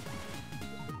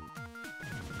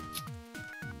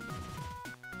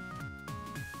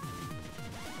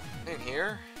 In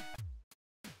here?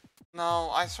 No,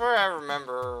 I swear I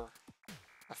remember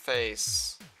a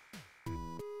face.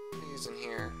 He's in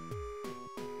here.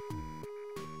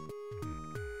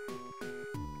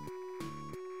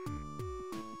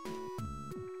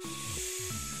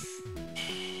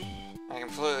 I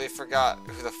completely forgot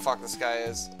who the fuck this guy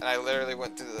is, and I literally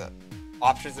went through the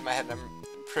options in my head, and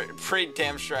I'm pretty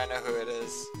damn sure I know who it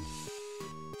is.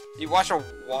 You watch a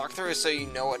walkthrough so you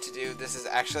know what to do. This is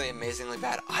actually amazingly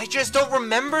bad. I just don't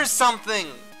remember something!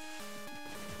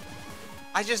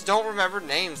 I just don't remember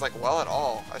names, like, well at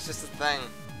all. That's just a thing.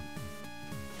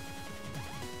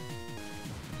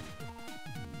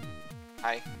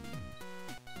 Hi.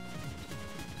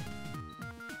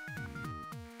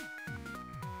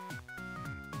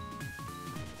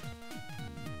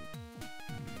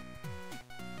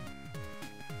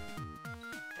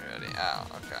 Ready? Oh,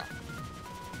 okay.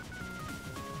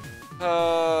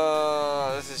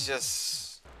 This is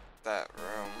just that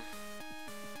room.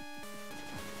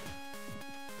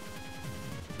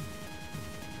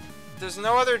 There's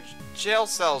no other jail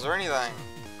cells or anything.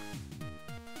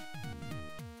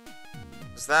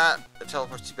 Is that it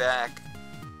teleports you back?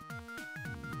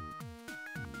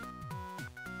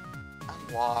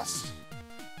 I'm lost.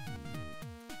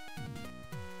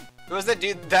 Who was that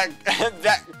dude that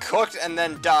that cooked and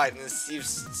then died in the Sea of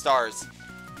Stars?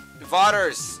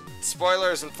 Vodders,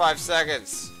 spoilers in 5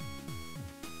 seconds.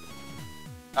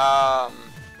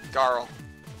 Garl.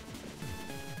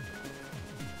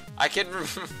 I can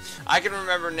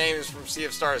remember names from Sea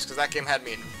of Stars because that game had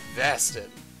me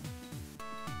invested.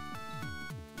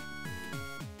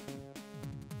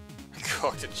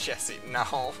 Cooked and Jesse,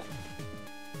 no.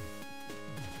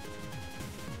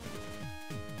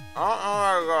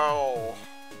 Go.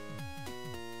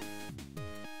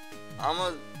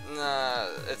 Nah,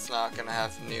 it's not gonna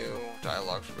have new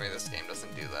dialogue for me. This game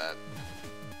doesn't do that.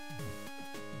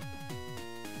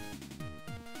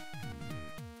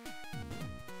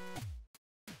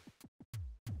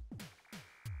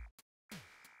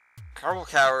 Carnival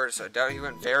Coward, so I doubt he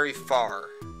went very far.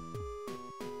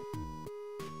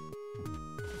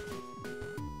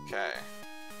 Okay.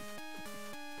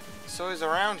 So he's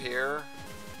around here.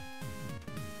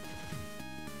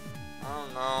 I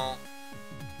don't know.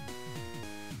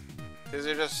 These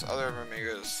are just other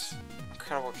Amigos.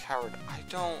 Incredible Coward. I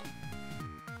don't...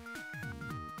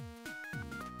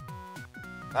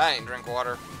 I ain't drink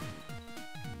water.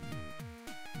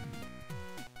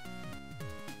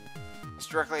 Let's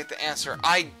directly hit the answer.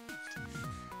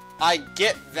 I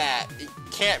get that. It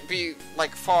can't be,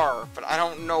 like, far, but I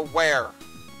don't know where.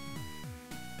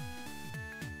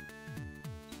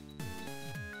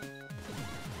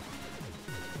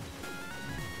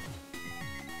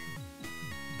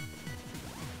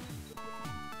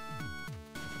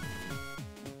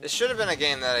 This should have been a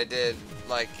game that I did,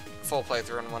 like, full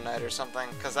playthrough in one night or something,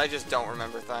 because I just don't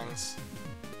remember things.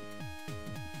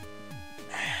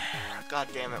 God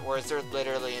damn it, where is there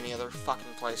literally any other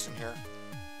fucking place in here?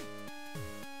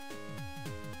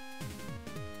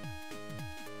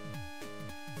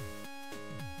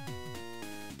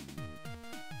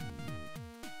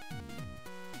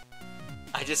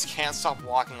 I just can't stop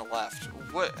walking left.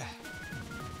 What?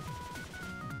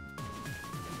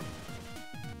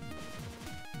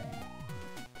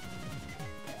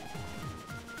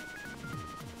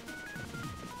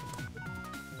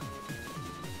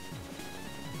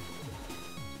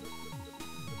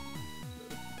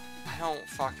 I don't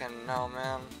fucking know,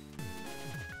 man.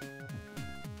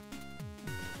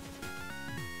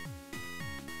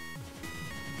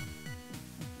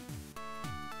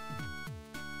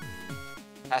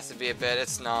 Has to be a bit,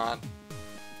 it's not.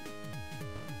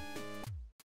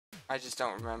 I just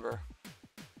don't remember.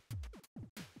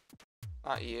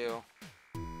 Not you.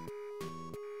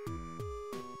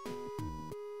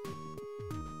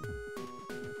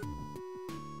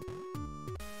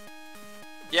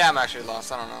 Yeah, I'm actually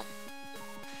lost, I don't know.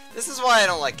 This is why I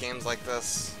don't like games like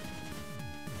this.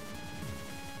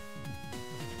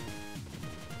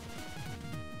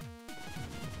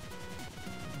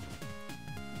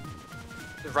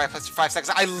 The right place for 5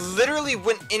 seconds. I literally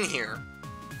went in here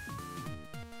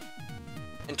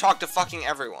and talked to fucking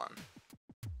everyone.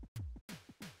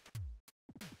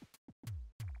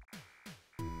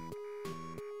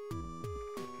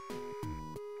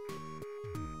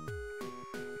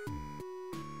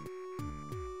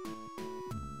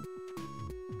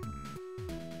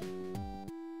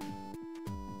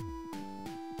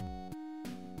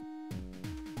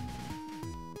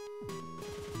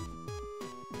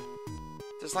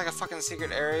 There's like a fucking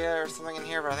secret area or something in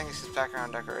here, but I think it's just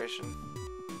background decoration.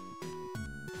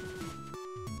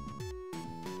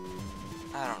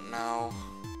 I don't know.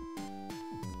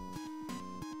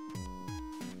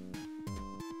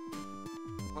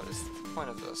 What is the point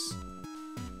of this?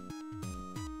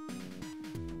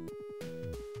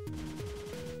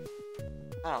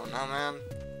 I don't know, man.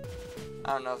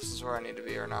 I don't know if this is where I need to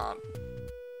be or not.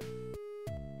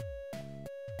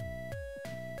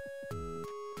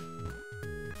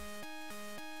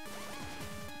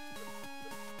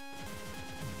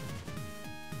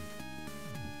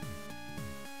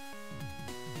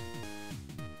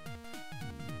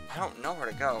 I don't know where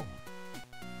to go.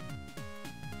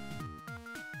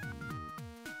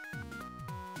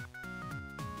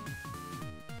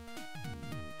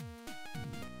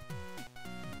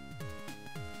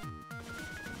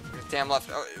 Damn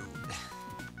left.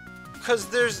 Because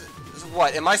there's...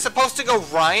 What? Am I supposed to go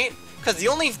right? Because the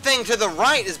only thing to the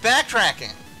right is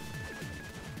backtracking.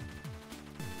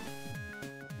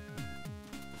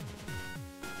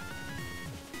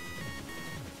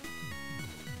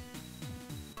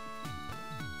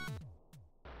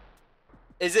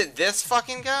 Is it this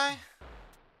fucking guy?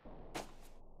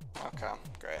 Okay,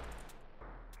 great.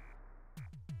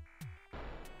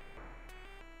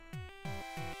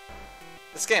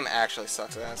 This game actually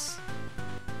sucks ass.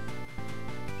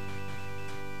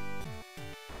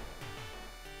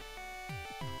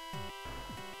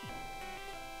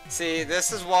 See,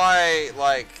 this is why,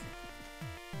 like...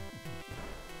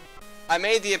 I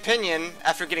made the opinion,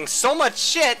 after getting so much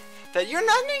shit, that you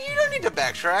don't need to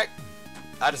backtrack.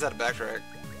 I just had to backtrack.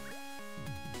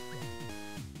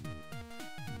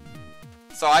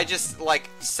 So I just, like,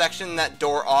 sectioned that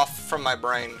door off from my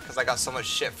brain, because I got so much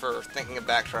shit for thinking of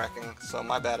backtracking. So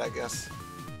my bad, I guess.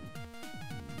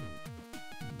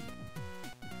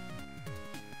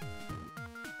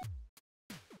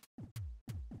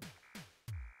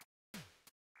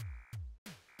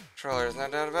 Controller, there's no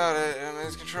doubt about it. I'm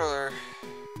his controller.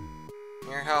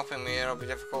 You're helping me. It'll be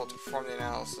difficult to perform the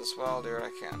analysis. Well, I'll do what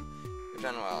I can. You've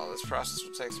done well. This process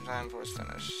will take some time before it's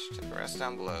finished. Take a rest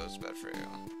down below. It's bad for you.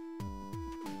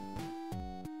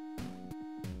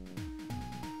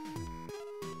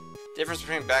 Difference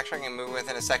between backtracking and moving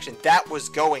within a section. That was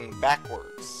going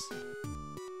backwards.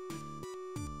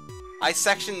 I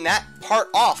sectioned that part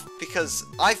off because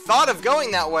I thought of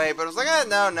going that way, but I was like,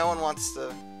 no, no one wants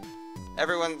to.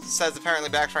 Everyone says apparently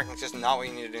backtracking is just not what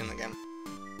you need to do in the game.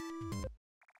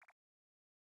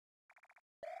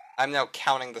 I'm now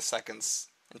counting the seconds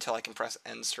until I can press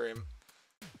end stream.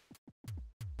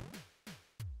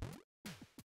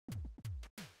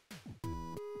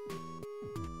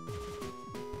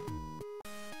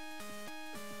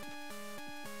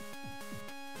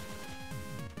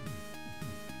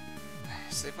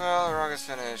 Sleep well, the rock is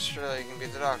finished. Surely you can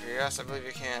beat the doctor. Yes, I believe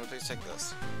you can. Please take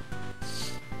this.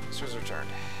 This was returned.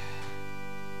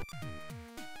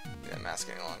 Yeah, mask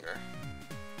any longer.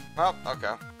 Well,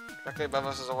 okay. Directly above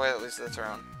us is a way that leads to the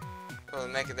throne. We'll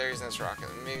make it there using this rocket.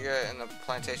 The Amiga and the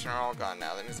plantation are all gone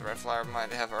now. That means the red flower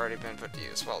might have already been put to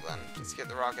use. Well then, please get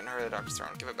the rocket and hurry to the doctor's throne.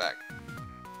 Give it back.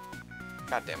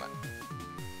 God damn it.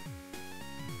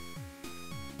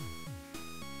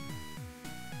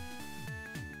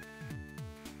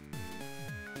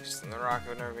 Just in the rocket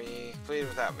would never be completed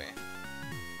without me.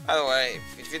 By the way,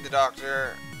 if you defeat the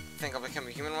doctor, think I'll become a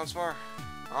human once more?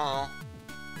 I don't know.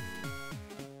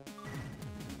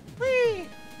 Whee!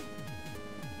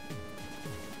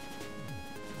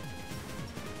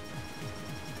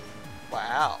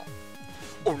 Wow.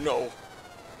 Oh no.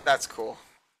 That's cool.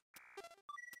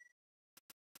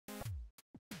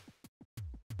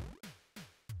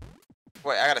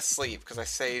 Wait, I gotta sleep because I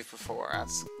saved before.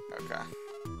 That's okay.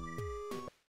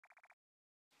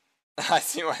 I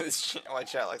see why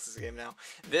chat likes this game now.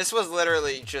 This was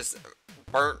literally just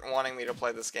Bert wanting me to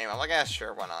play this game. I'm like, yeah,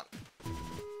 sure, why not?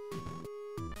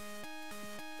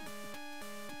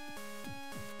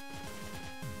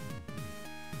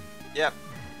 Yep.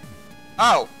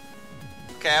 Oh!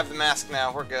 Okay, I have the mask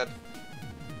now. We're good.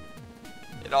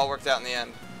 It all worked out in the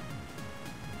end.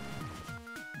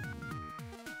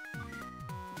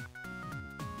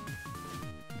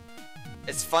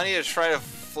 It's funny to try to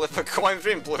flip a coin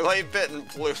between blue light bit and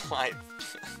blue light.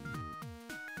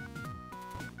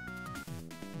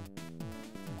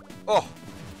 Oh!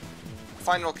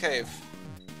 Final cave.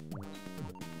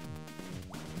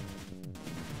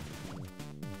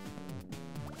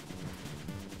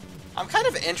 I'm kind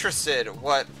of interested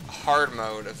what hard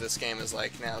mode of this game is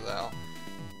like now, though.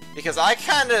 Because I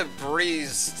kind of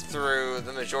breezed through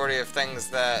the majority of things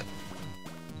that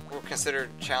were considered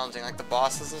challenging, like the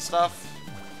bosses and stuff.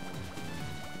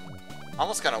 I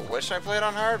almost kind of wish I played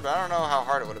on hard, but I don't know how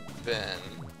hard it would have been.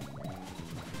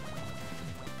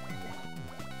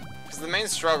 Because the main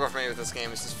struggle for me with this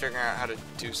game is just figuring out how to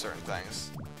do certain things.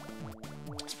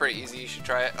 It's pretty easy, you should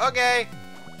try it. Okay!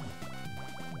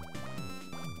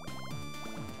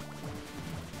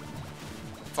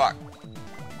 Fuck.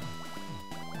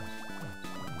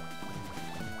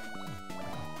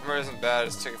 Rumor isn't bad,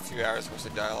 it took a few hours,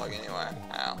 mostly dialogue anyway.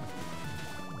 Ow.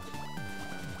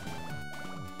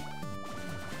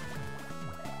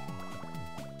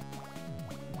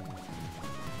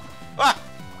 Ah!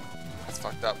 That's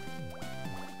fucked up.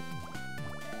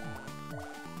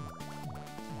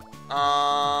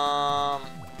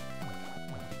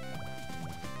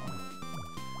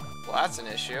 Well, that's an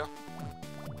issue.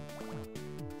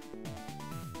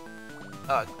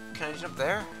 Can I jump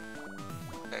there?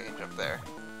 I can jump there.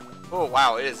 Oh,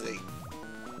 wow, it is a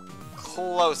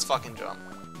close fucking jump.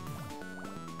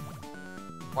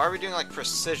 Why are we doing, like,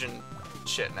 precision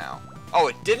shit now? Oh,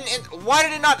 it didn't why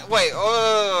did it not- wait,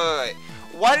 wait.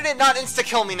 Why did it not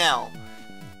insta-kill me now?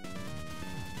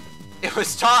 It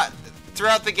was taught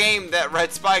throughout the game that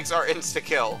red spikes are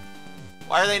insta-kill.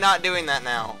 Why are they not doing that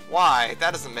now? Why?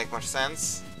 That doesn't make much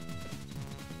sense.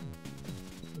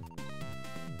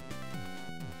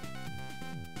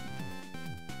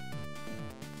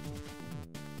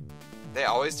 They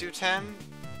always do 10?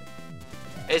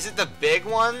 Is it the big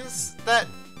ones that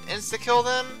insta-kill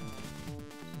then?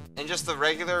 And just the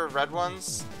regular red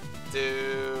ones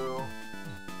do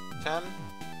 10?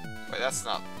 Wait, that's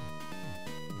not...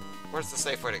 Where's the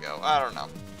safe way to go? I don't know.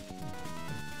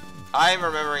 I'm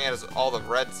remembering it as all the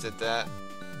reds did that.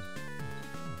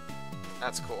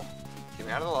 That's cool. Get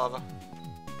me out of the lava.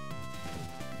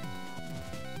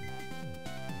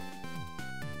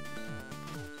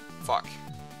 Fuck.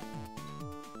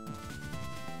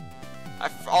 I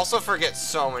also forget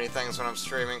so many things when I'm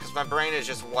streaming because my brain is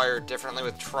just wired differently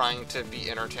with trying to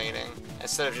be entertaining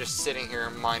instead of just sitting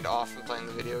here mind off and playing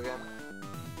the video game.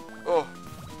 Oh.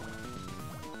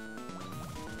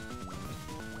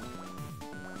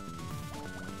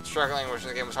 Struggling wishing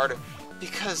the game was harder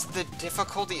because the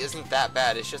difficulty isn't that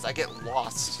bad. It's just I get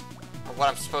lost of what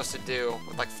I'm supposed to do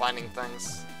with like finding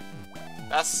things.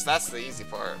 That's the easy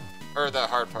part, or the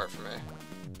hard part for me.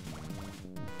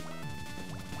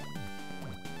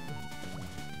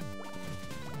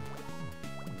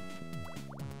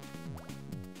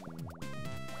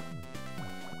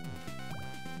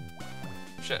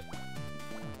 Shit.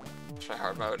 Try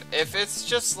hard mode. If it's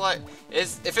just like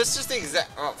if it's just the exact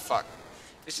fuck.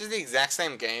 It's just the exact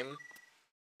same game.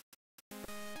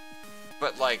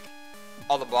 But like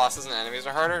all the bosses and enemies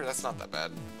are harder, that's not that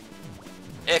bad.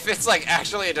 If it's like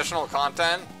actually additional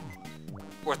content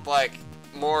with like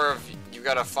more of you you've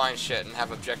got to find shit and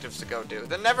have objectives to go do.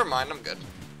 Then never mind, I'm good.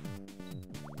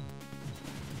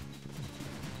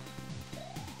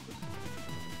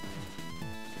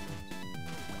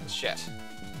 Shit.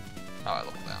 Oh, I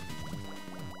looked down.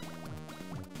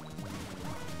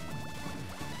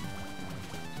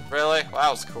 Really? Well, that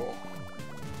was cool.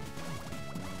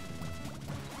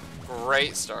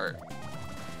 Great start.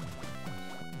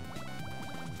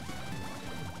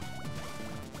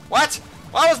 What?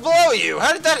 Well, I was below you!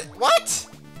 How did that... What?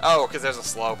 Oh, because there's a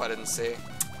slope I didn't see.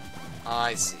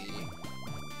 I see.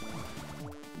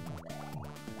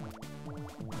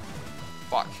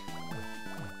 Fuck.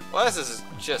 Well, this is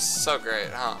just so great,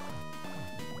 huh?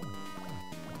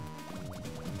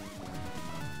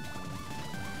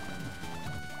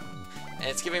 And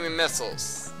it's giving me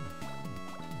missiles.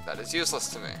 That is useless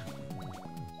to me.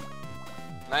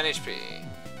 9 HP.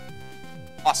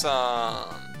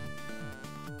 Awesome!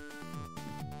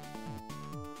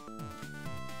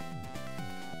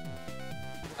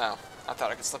 Oh, I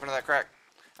thought I could slip into that crack.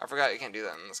 I forgot you can't do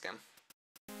that in this game.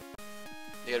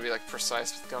 You gotta be like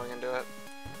precise with going into it.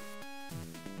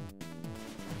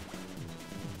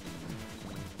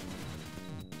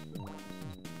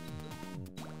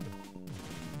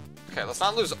 Okay, let's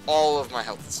not lose all of my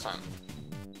health this time.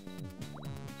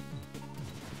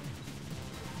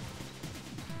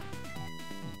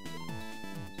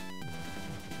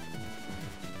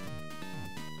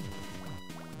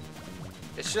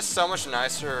 It's just so much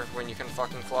nicer when you can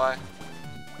fucking fly.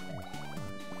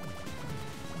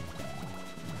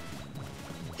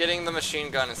 Getting the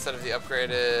machine gun instead of the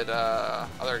upgraded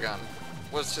other gun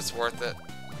was just worth it.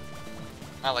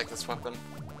 I like this weapon.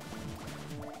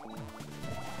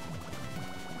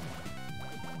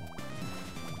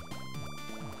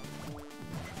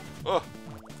 Oh.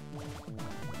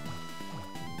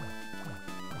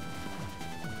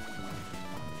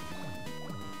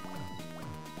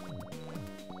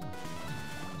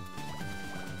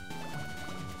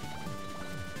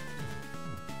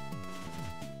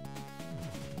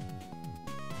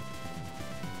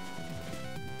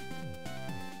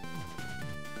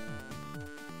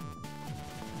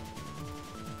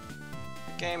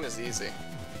 The game is easy.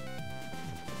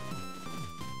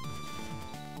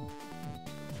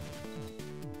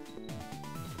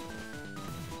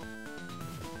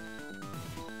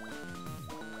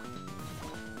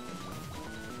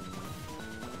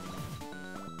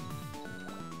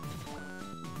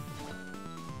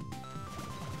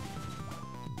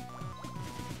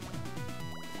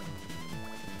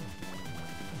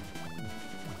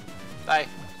 Bye.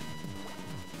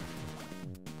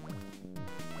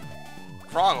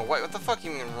 Wrong way? What the fuck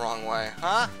you mean wrong way?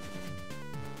 Huh?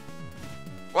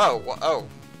 Whoa, oh.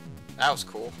 That was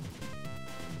cool.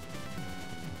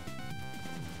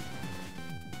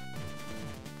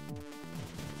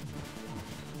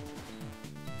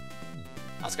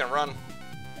 I was gonna run.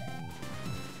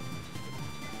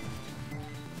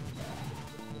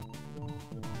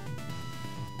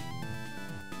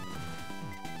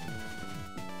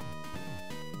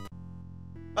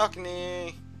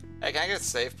 Balcony! Hey, can I get a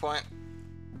save point?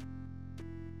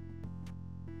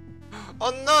 Oh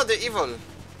no, they're evil!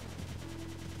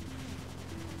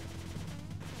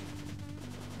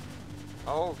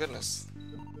 Oh goodness.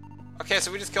 Okay,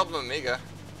 so we just killed Mimiga.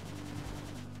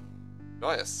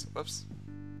 Joyous. Whoops.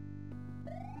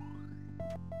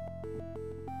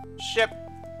 Ship!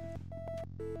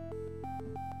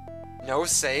 No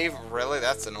save? Really?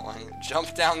 That's annoying.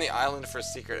 Jump down the island for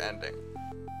secret ending.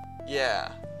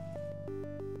 Yeah.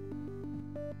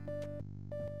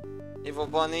 Evil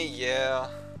Bunny, yeah.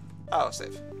 Oh,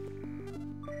 save.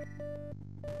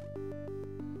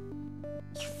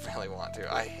 You really want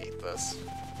to. I hate this.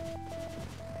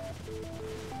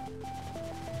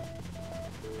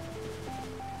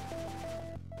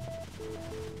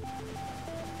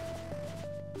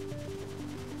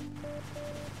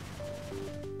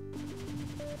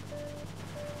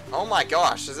 Oh my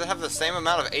gosh, does it have the same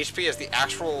amount of HP as the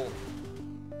actual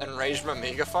Enraged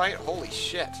Mimiga fight? Holy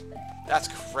shit. That's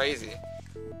crazy.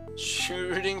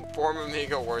 Shooting poor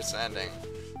Mimiga, worst ending.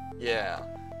 Yeah.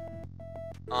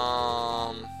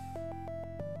 I'm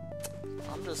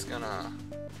just gonna...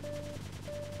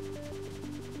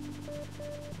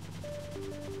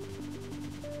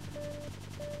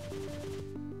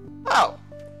 Oh!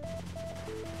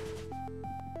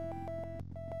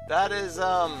 That is,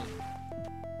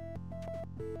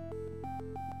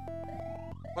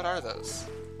 what are those?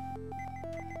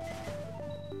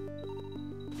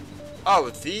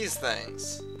 Oh, these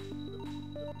things.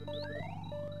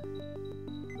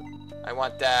 I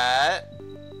want that.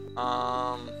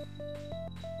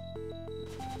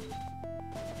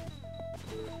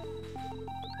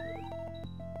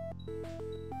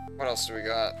 What else do we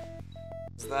got?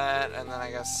 Is that, and then I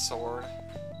guess sword.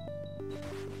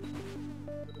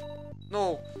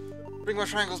 No! Bring my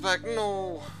triangles back,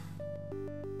 no!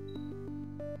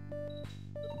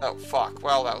 Oh, fuck.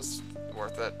 Well, that was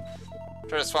worth it.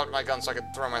 Should have swapped my gun so I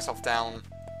could throw myself down.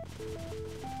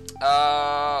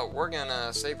 We're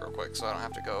gonna save real quick so I don't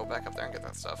have to go back up there and get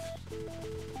that stuff.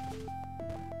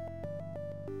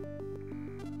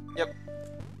 Yep.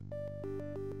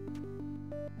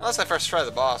 Unless I first try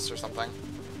the boss or something.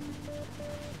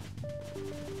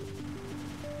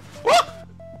 Woo!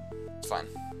 It's fine.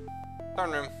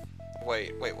 Throne room.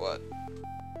 Wait, what?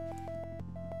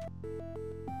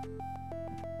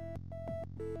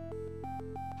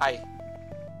 Hi.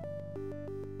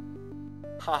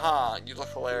 Haha, you look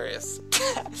hilarious.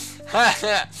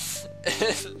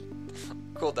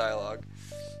 Cool dialogue.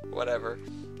 Whatever.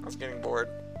 I was getting bored.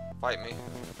 Fight me.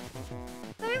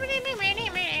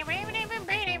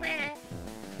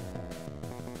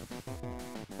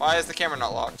 Why is the camera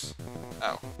not locked?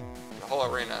 Oh. The whole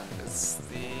arena is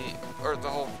the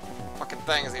whole fucking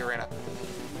thing is the arena.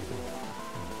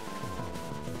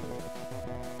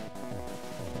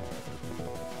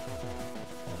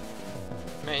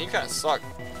 Man, you kinda suck.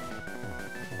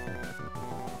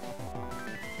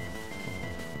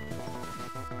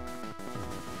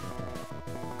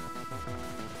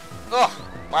 Ugh!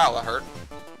 Wow, that hurt.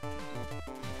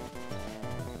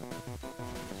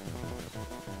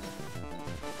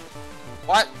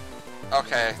 What?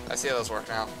 Okay, I see how those work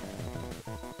now.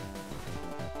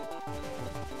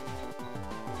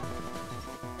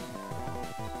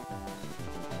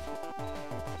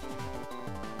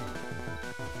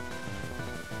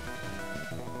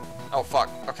 Oh, fuck.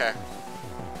 Okay.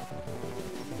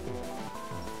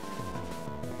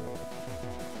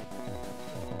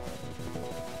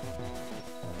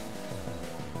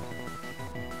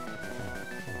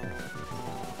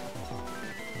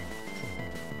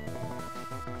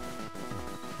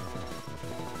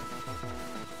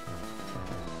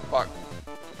 Fuck.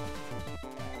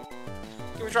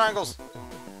 Give me triangles.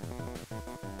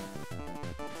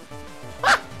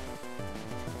 Ah!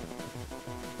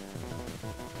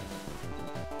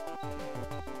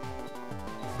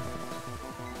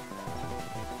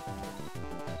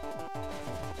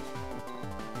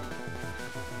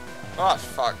 Oh,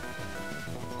 fuck.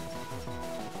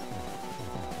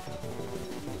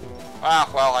 Ah,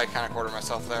 well, I kind of quartered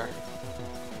myself there.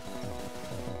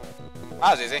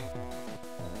 That was easy.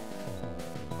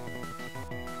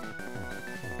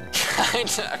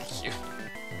 Kinda cute.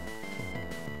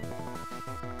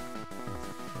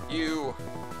 You.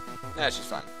 Nah, she's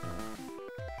fine.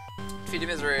 Defeated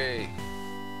misery.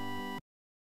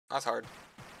 That's hard.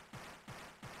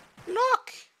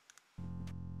 Look!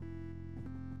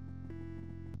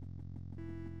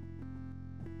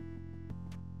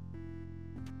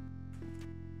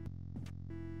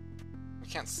 We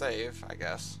can't save, I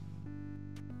guess.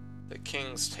 The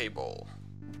King's Table.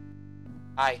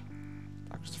 Hi.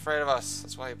 Doctor's afraid of us.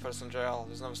 That's why he put us in jail.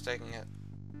 There's no mistaking it.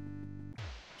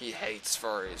 He hates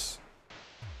furries.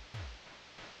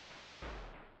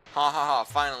 Ha ha ha.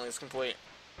 Finally, it's complete.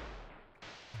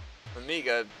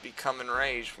 Amiga become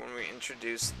enraged when we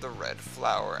introduce the red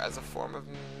flower as a form of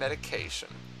medication.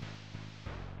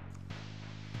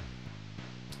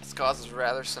 Its cause is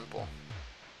rather simple.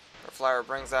 The flower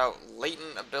brings out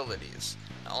latent abilities.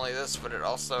 Not only this, but it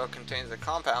also contains a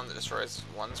compound that destroys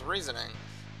one's reasoning.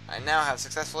 I now have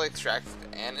successfully extracted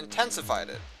and intensified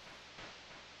it.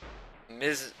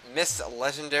 Miss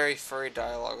legendary furry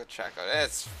dialogue with Chaco.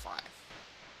 It's fine.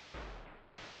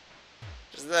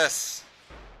 What's this?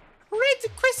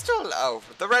 Red crystal! Oh,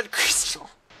 the red crystal!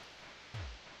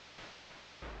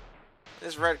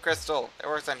 This red crystal. It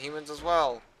works on humans as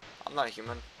well. I'm not a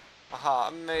human. Aha,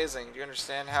 amazing. Do you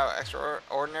understand how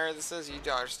extraordinary this is? You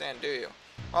don't understand, do you?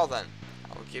 Well then,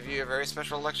 I will give you a very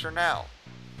special lecture now.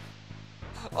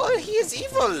 Oh, he is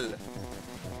evil!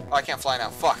 Oh, I can't fly now.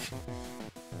 Fuck.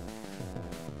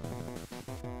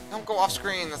 Don't go off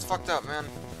screen. That's fucked up, man.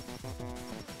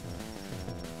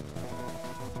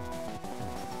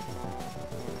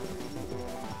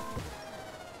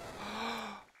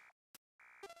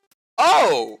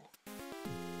 Oh!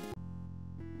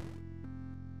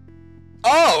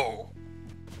 Oh!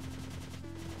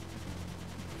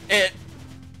 It...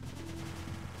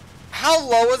 How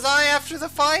low was I after the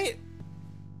fight?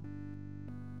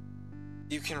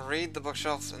 You can read the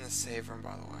bookshelves in the save room,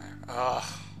 by the way. Ugh.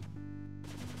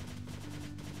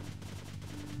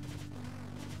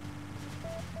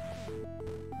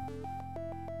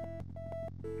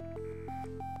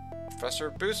 Professor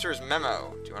Booster's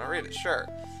memo. Do you want to read it? Sure.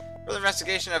 Further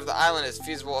investigation of the island is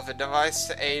feasible if a device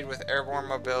to aid with airborne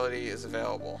mobility is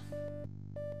available.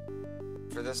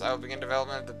 For this, I will begin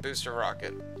development of the booster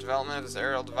rocket. Development of this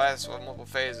aerial device will have multiple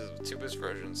phases with 2 boost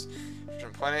versions, version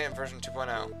 0.8 and version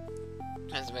 2.0.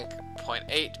 Plans to make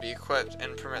 0.8 to be equipped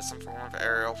and permit some form of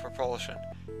aerial propulsion.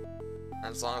 And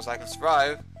as long as I can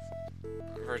survive,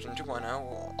 version 2.0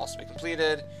 will also be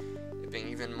completed, it being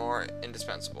even more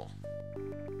indispensable.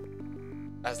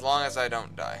 As long as I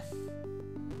don't die.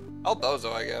 El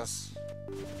Bozo, I guess.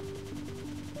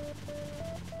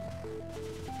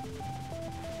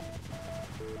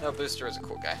 No, Booster is a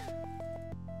cool guy.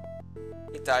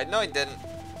 He died. No, he didn't.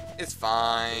 It's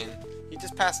fine. He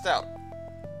just passed out.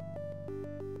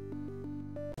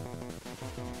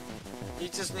 He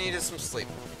just needed some sleep.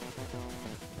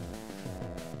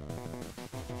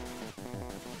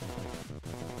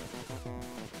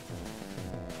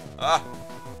 Ah.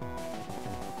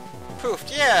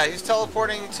 Poofed. Yeah, he was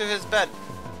teleporting to his bed.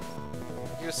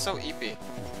 He was so eepy.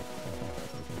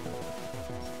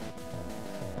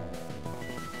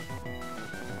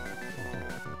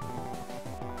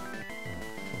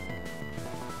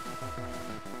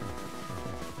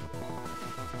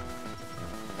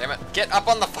 Damn it. Get up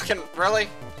on the fucking... Really?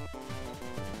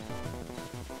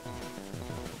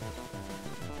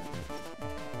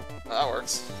 Well, that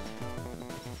works.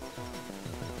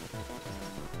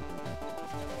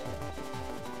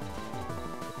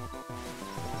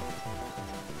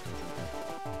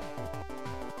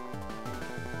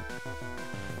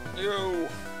 Yo!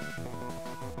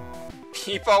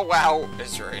 Peepo wow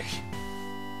misery.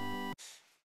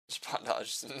 Spot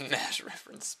dodge, smash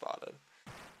reference spotted.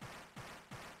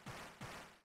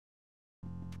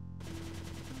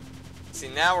 See,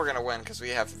 now we're gonna win because we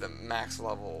have the max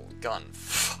level gun.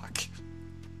 Fuck.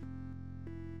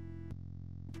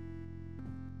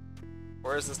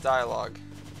 Where is this dialogue?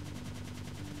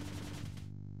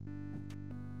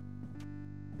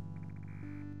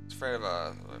 It's afraid of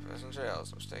a person in jail,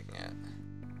 so I'm taking it.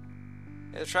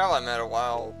 Yeah, the travel I met a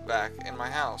while back in my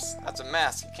house. That's a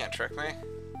mask, you can't trick me.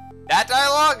 That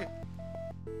dialogue?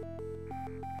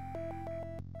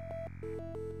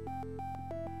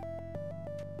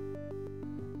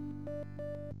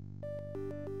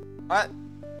 What?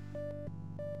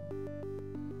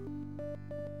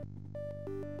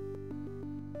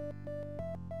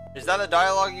 Is that the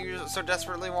dialogue you so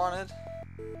desperately wanted?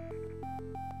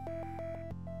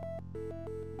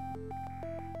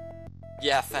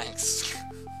 Yeah, thanks.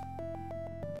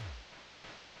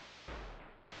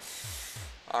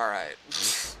 Alright.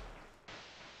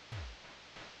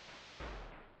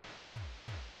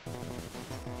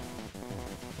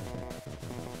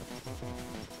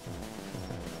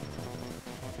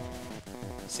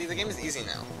 See, the game is easy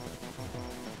now.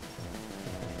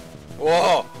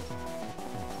 Whoa!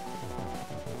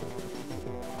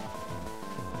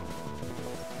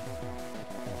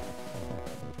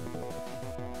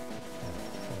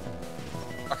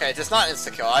 Okay, it's just not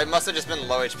insta-kill. I must have just been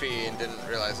low HP and didn't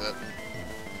realize it.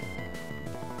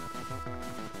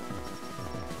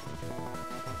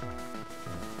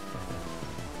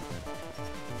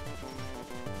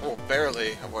 Oh,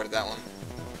 barely avoided that one.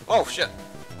 Oh, shit.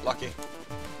 Lucky.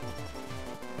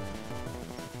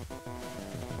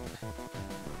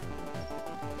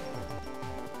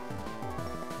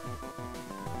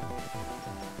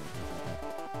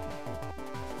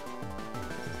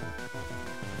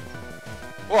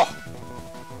 Whoa!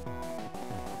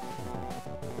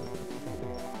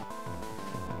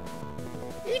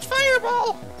 Each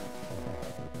fireball!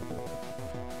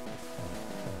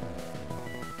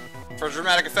 For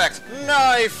dramatic effect.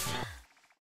 Knife!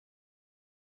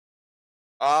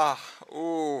 Ah,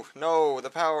 ooh, no, the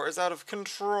power is out of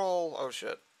control. Oh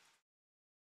shit.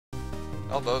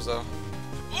 El Bozo.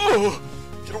 Oh!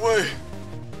 Get away!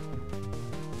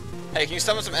 Hey, can you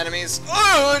summon some enemies?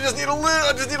 Oh, I just need a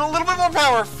little bit more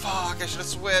power. Fuck, I should have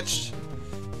switched.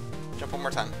 Jump one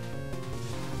more time.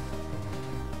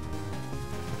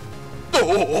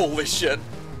 Oh, holy shit.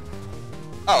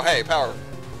 Oh, hey, power.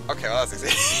 Okay, well that's easy.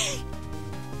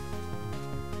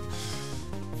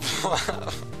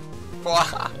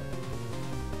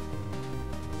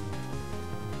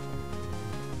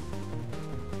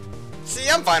 See,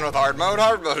 I'm fine with hard mode.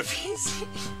 Hard mode is easy.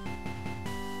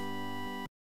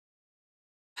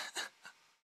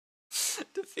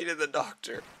 Defeated the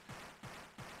doctor.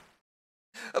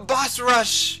 A boss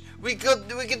rush! We get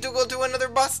to go to another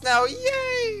boss now!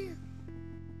 Yay!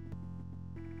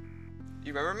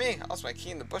 You remember me? I lost my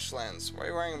key in the bushlands. Why are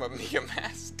you wearing a Mika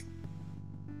mask?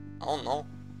 I don't know.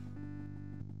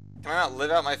 Can I not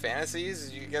live out my fantasies?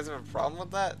 Do you guys have a problem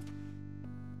with that?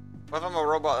 What if I'm a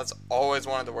robot that's always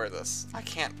wanted to wear this? I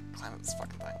can't climb this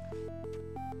fucking thing.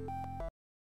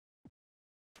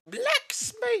 Black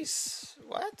space!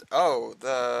 What? Oh,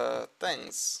 the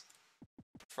things.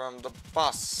 From the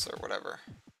bus or whatever.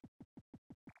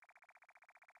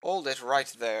 Hold it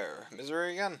right there.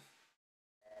 Misery again?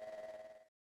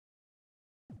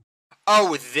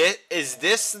 Oh, is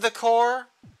this the core?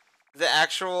 The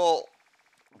actual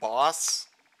boss?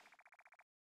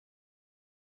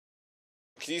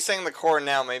 You saying the core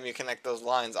now made me connect those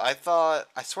lines. I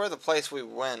swear the place we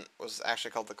went was actually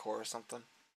called the core or something.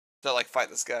 To like fight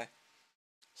this guy.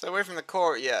 Stay away from the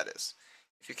core? Yeah, it is.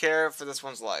 If you care for this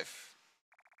one's life.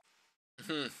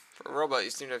 For a robot,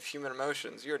 you seem to have human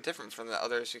emotions. You are different from the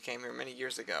others who came here many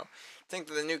years ago. Think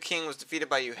that the new king was defeated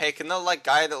by you. Hey, can the like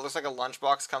guy that looks like a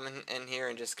lunchbox come in here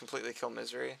and just completely kill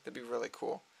Misery? That'd be really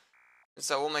cool. And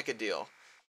so we'll make a deal.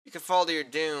 You can fall to your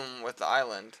doom with the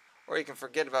island, or you can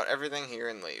forget about everything here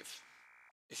and leave.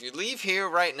 If you leave here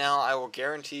right now, I will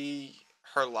guarantee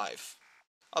her life.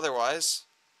 Otherwise,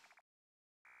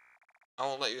 I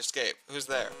won't let you escape. Who's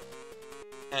there?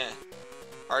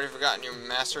 Already forgotten your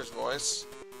master's voice?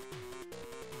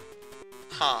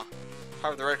 Huh.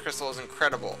 However, the red crystal is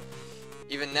incredible.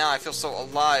 Even now, I feel so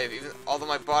alive. Even although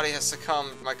my body has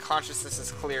succumbed, my consciousness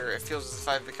is clear. It feels as if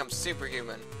I've become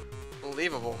superhuman.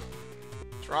 Believable.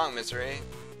 What's wrong, Misery?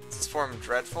 Is this form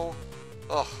dreadful?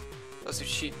 Ugh. Those who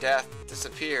cheat death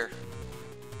disappear.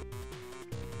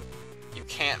 You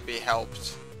can't be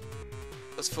helped.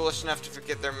 Those foolish enough to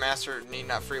forget their master need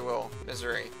not free will.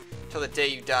 Misery. Till the day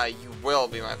you die, you will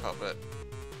be my puppet.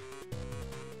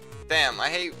 Damn, I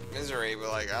hate Misery, but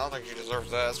like, I don't think she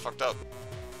deserves that. That's fucked up.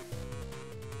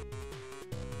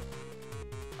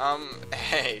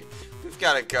 Hey, we've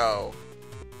gotta go.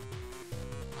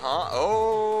 Huh?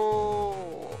 Oh.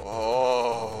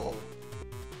 Oh.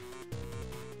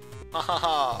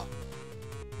 Haha.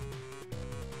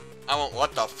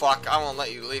 What the fuck? I won't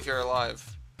let you leave here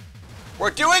alive. We're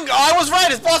doing. Oh, I was right.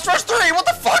 It's Boss Rush 3. What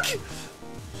the fuck?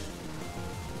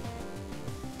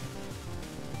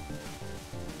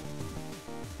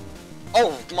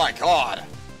 Oh my god.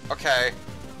 Okay.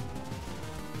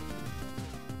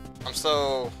 I'm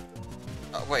so.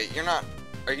 Wait, you're not.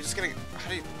 Are you just gonna. How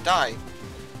do you die?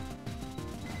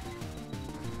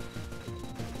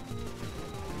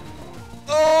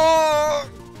 Oh!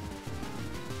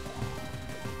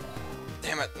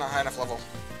 Damn it, not high enough level.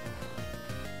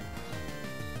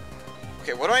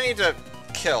 Okay, what do I need to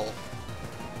kill?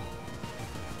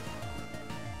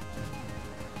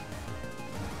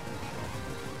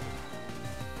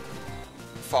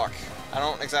 Fuck. I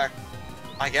don't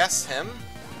I guess him?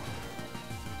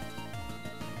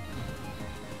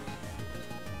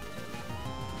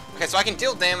 Okay, so I can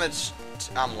deal damage.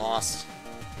 I'm lost.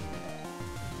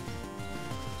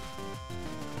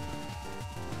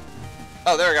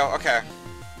 Oh, there we go. Okay.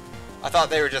 I thought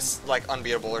they were just, like,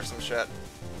 unbeatable or some shit.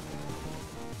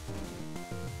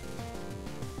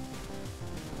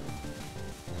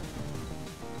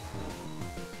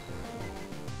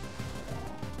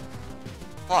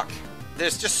 Fuck.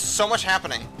 There's just so much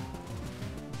happening.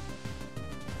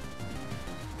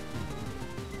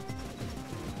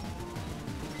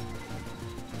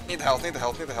 Need the health, need the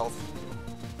health, need the health.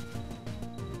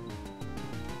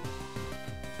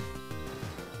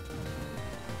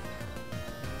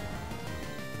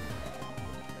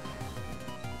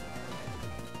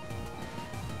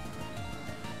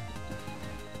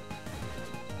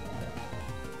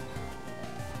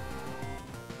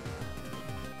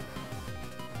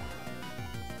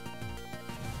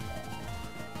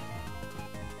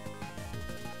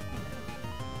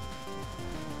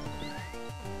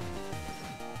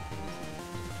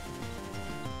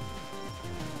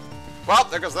 Well,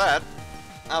 there goes that.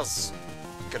 That was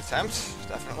a good attempt,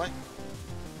 definitely.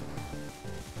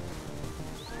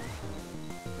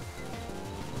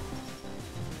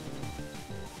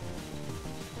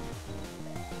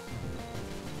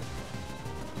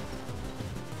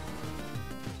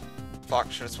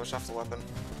 Fuck, should have switched off the weapon.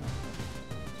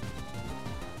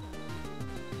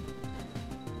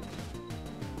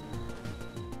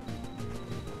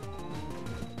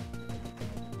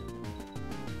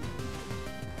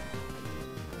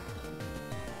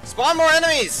 Spawn more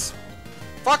enemies!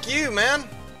 Fuck you, man!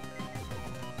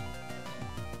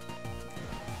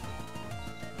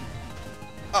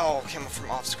 Oh, came from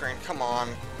off screen, come on.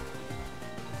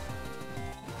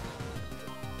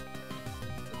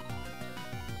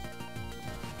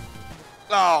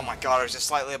 Oh my god, it was just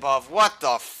slightly above. What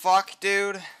the fuck,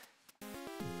 dude?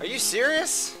 Are you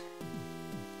serious?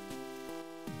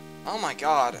 Oh my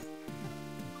god.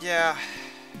 Yeah.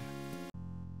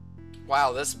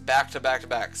 Wow, this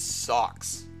back-to-back-to-back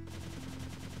sucks.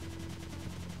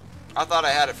 I thought I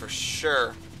had it for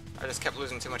sure. I just kept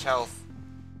losing too much health.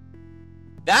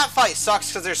 That fight sucks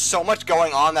because there's so much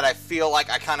going on that I feel like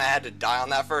I kind of had to die on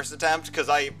that first attempt because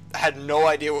I had no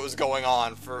idea what was going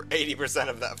on for 80%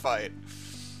 of that fight.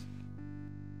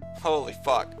 Holy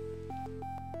fuck.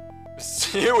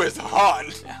 Sue is hot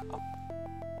now.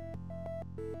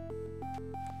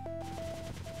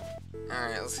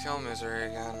 Alright, let's kill Misery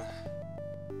again.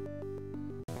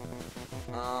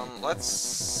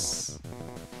 Let's...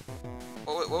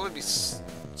 What would be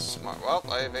smart? Well,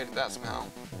 I evaded that somehow.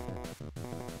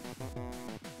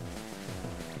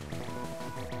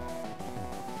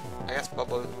 I guess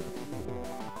Bubba...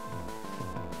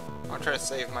 I'll try to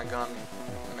save my gun.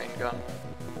 The main gun.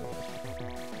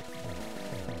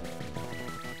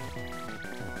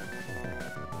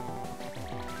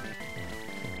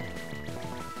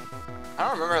 I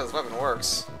don't remember how this weapon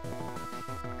works.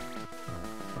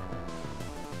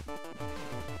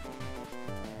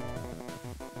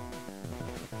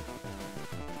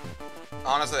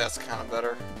 Honestly, that's kind of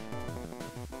better.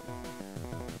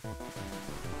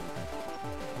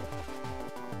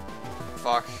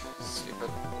 Fuck. Stupid.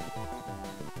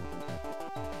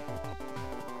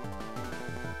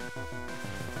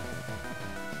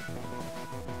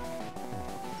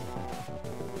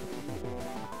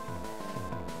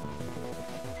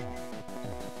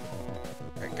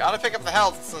 I gotta pick up the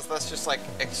health since that's just like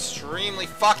extremely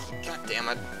fucking, god damn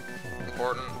it,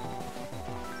 important.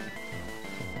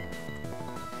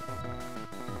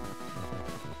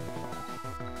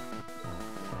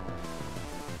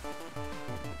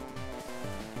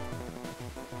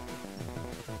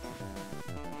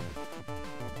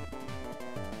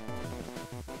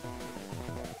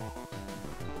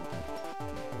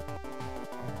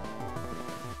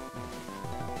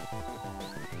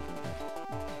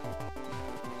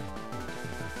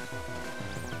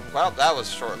 Well, that was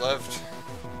short-lived.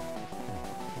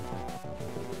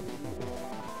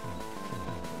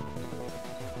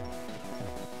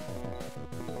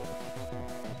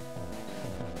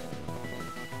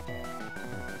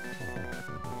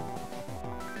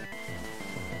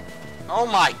 Oh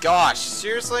my gosh,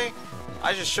 seriously?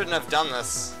 I just shouldn't have done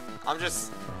this. I'm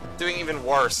just doing even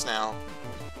worse now.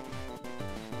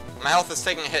 My health is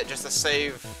taking a hit just to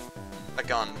save a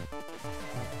gun.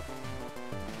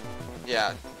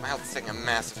 Yeah, my health is taking a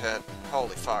massive hit.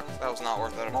 Holy fuck, that was not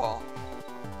worth it at all.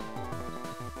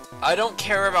 I don't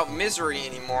care about Misery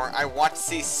anymore. I want to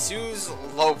see Sue's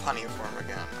Lopunny form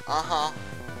again. Uh-huh.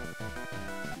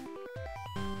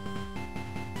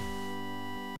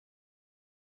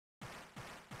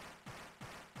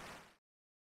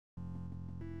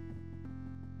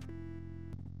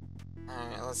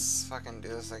 Alright, let's fucking do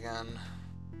this again.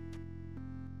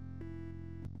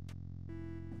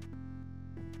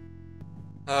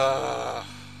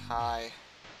 Hi.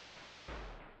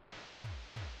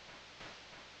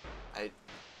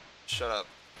 Shut up.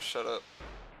 Shut up.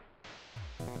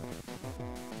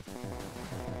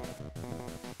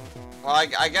 Well,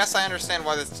 I guess I understand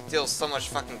why this deals so much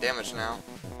fucking damage now.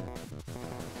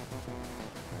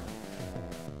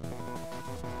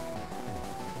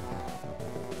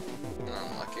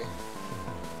 Unlucky.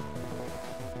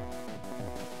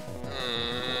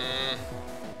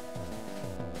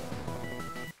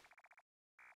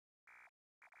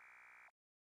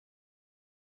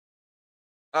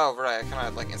 Oh, right, I kind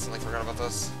of, like, instantly forgot about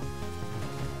this.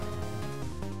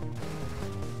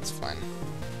 It's fine.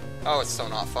 Oh, it's so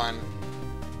not fine.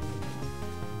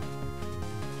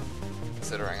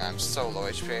 Considering I'm so low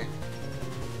HP.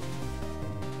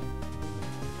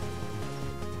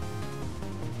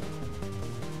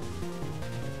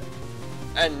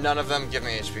 And none of them give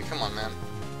me HP. Come on, man.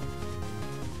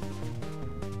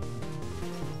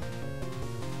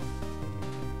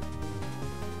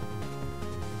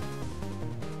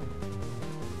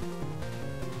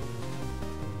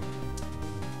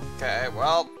 Okay,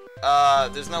 well,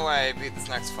 there's no way I beat this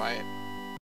next fight.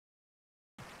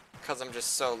 Because I'm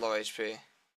just so low HP.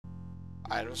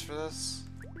 Items for this?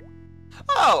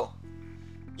 Oh!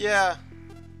 Yeah.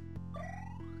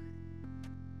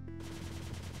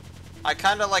 I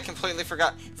kinda, like, completely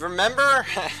forgot. Remember?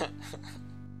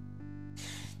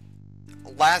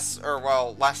 last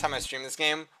time I streamed this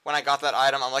game, when I got that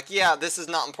item, I'm like, yeah, this is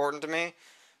not important to me.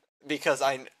 Because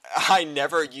I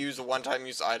never use one-time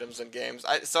use items in games.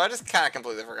 So I just kind of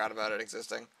completely forgot about it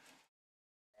existing.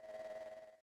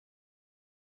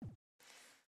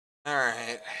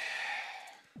 Alright.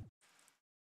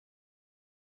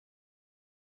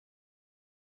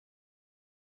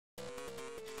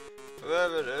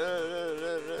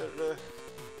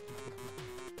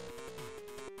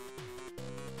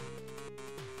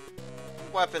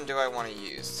 what weapon do I want to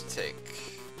use to take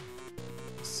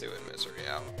Sue and Misery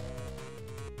out?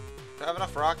 Do I have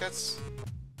enough rockets?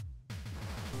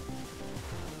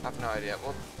 I have no idea.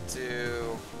 We'll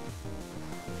do...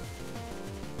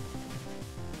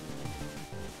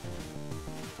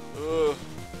 Ugh.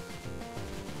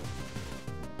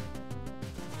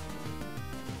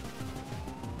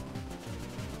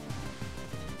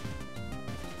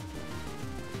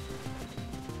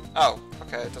 Oh,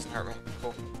 okay, it doesn't hurt me.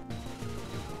 Cool.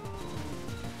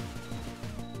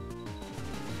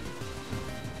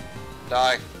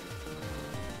 Die.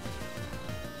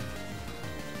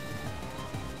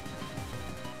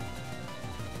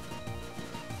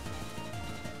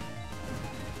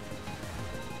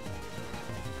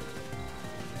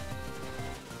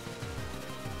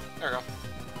 There we go.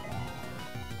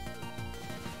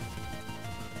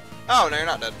 Oh, no, you're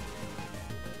not dead.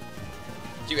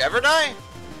 Do you ever die?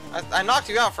 I knocked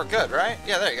you out for good, right?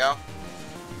 Yeah, there you go.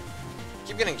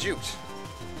 Keep getting juked.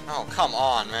 Oh, come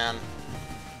on, man.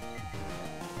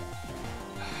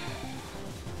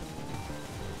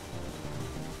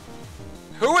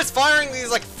 Who is firing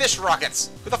these, like, fish rockets?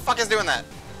 Who the fuck is doing that?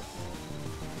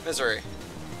 Misery.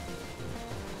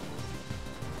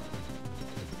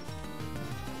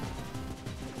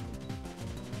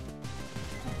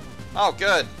 Oh,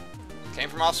 good. Came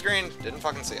from off screen. Didn't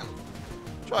fucking see him.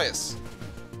 Joyous.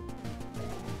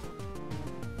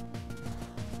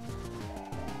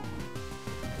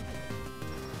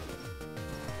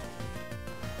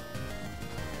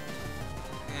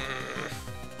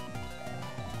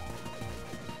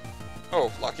 Oh,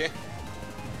 lucky.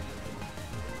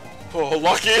 Oh,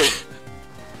 lucky!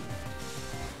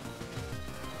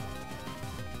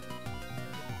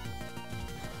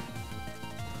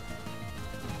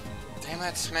 Damn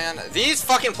it, man. These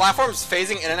fucking platforms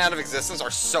phasing in and out of existence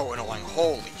are so annoying.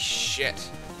 Holy shit.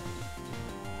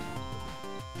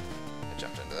 I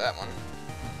jumped into that one.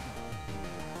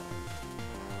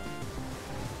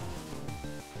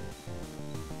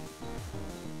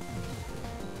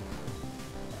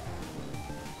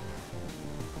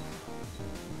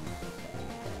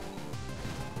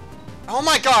 Oh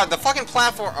my god, the fucking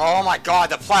platform. Oh my god,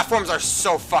 the platforms are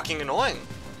so fucking annoying.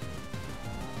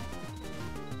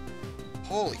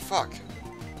 Holy fuck.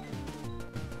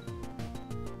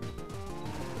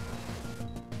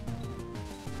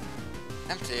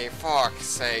 Empty, fuck's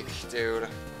sake, dude.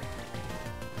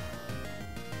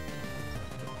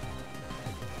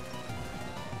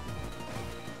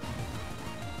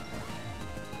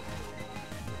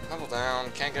 Level down,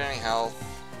 can't get any health.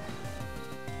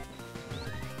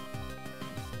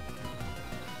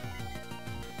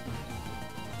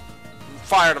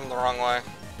 Fired him the wrong way.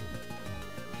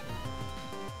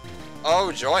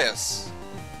 Oh, joyous.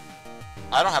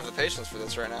 I don't have the patience for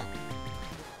this right now.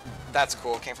 That's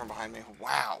cool. It came from behind me.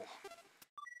 Wow.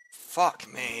 Fuck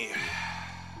me.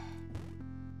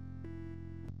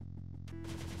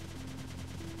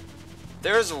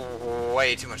 There's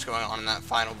way too much going on in that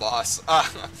final boss.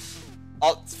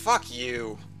 Fuck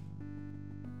you.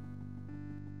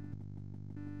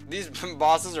 These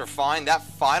bosses are fine. That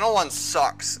final one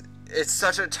sucks. It's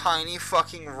such a tiny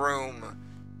fucking room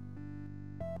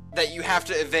that you have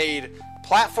to evade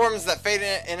platforms that fade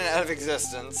in and out of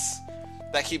existence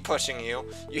that keep pushing you.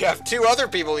 You have two other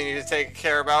people you need to take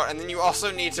care about, and then you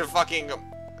also need to fucking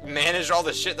manage all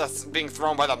the shit that's being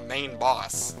thrown by the main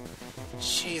boss.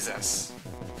 Jesus.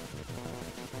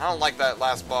 I don't like that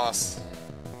last boss.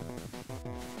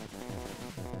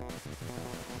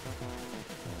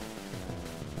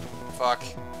 Fuck.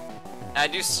 I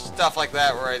do stuff like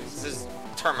that where I just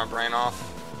turn my brain off.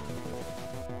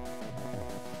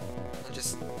 And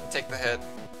just take the hit.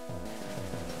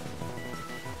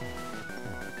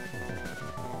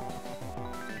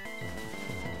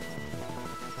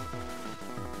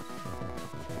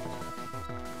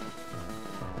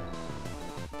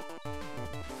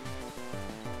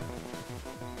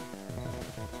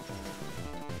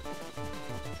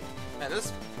 Man,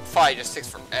 this fight just takes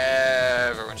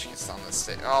forever when she gets on this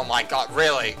stage. Oh my god,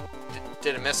 really?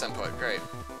 Did a misinput, great.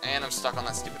 And I'm stuck on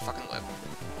that stupid fucking lip.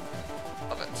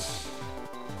 Love it.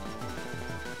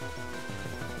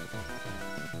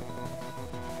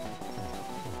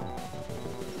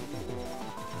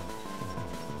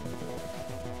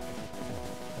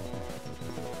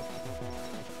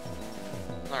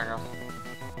 There we go.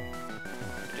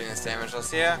 Doing this damage, let's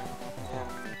see ya. Yeah.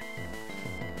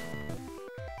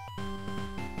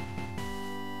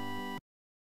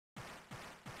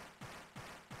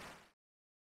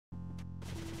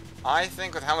 I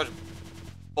think with how much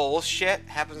bullshit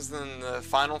happens in the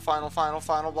final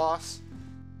boss,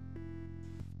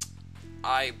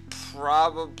 I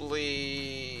probably...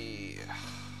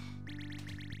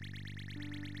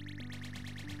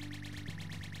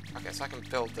 Okay, so I can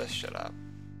build this shit up.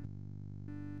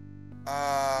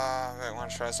 I want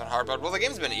to try this on hard mode. Well, the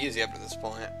game's been easy up to this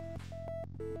point.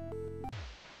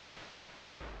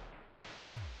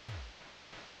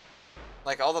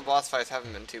 Like, all the boss fights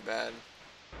haven't been too bad.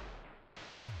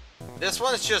 This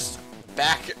one's just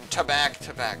back to back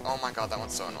to back. Oh my god, that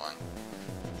one's so annoying.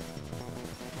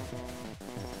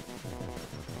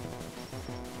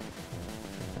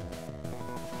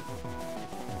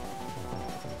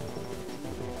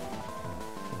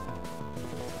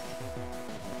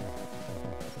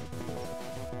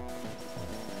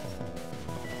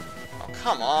 Oh,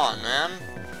 come on, man.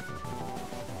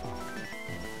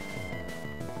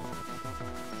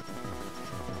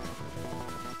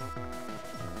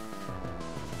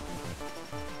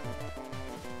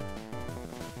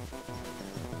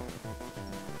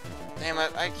 Damn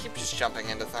it, I keep just jumping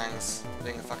into things,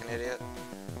 being a fucking idiot.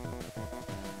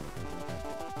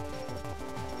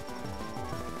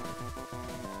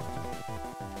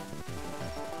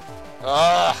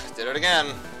 Ugh, did it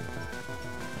again.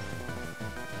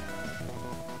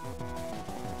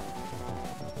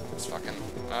 This fucking...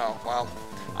 Oh, well.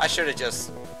 I should have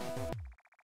just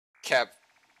kept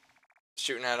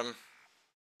shooting at him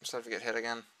instead of get hit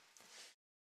again.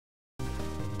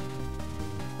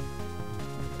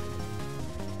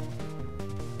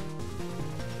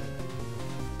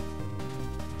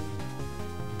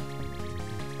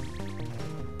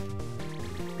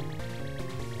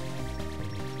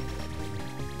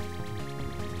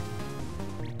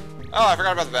 Oh, I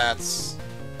forgot about the bats.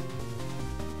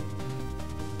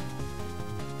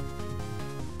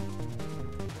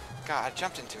 God, I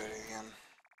jumped into it again.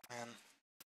 Man.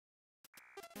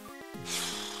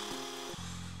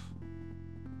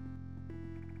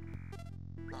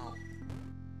 Oh.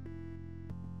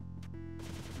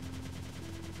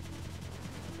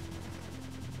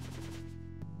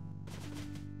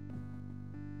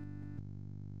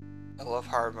 I love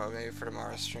hard mode, maybe for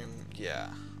tomorrow's stream. Yeah.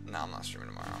 No, I'm not streaming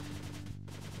tomorrow.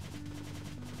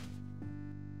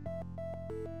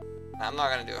 I'm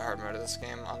not gonna do a hard mode of this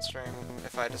game on stream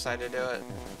if I decide to do it.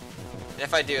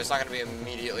 If I do, it's not gonna be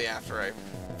immediately after I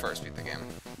first beat the game.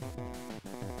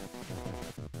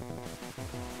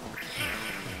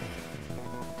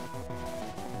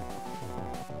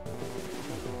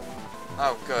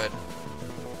 Oh, good.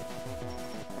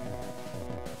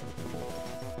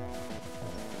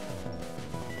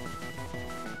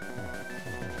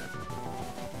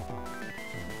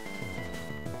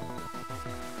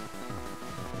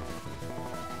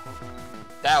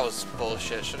 That was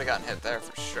bullshit. Should have gotten hit there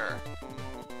for sure.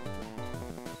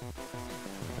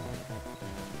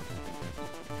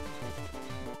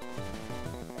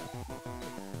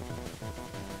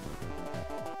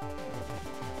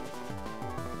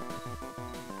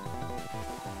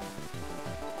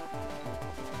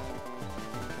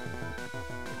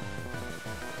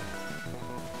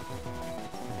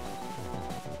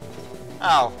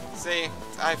 Oh, see,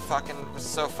 I fucking was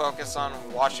so focused on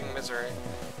watching Misery.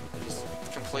 I just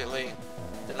completely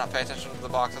did not pay attention to the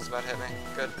box that's about to hit me.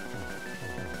 Good.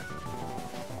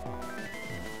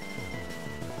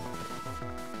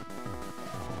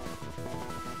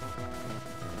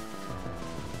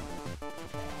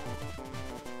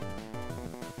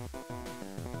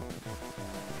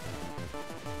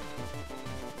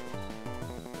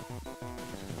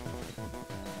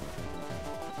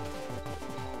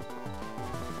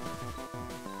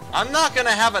 I'm not gonna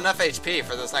have enough HP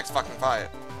for this next fucking fight.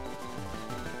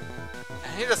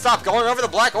 I need to stop going over the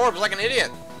black orbs like an idiot.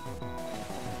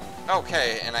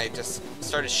 Okay, and I just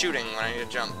started shooting when I need to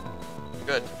jump.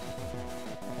 Good.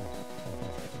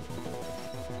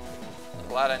 I'm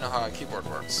glad I know how a keyboard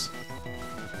works.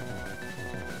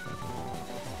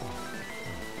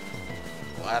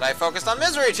 Glad I focused on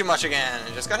Misery too much again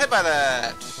and just got hit by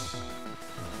that.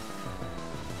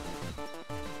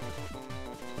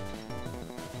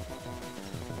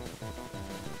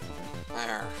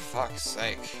 There, fuck's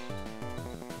sake.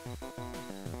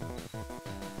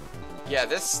 Yeah,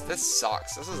 this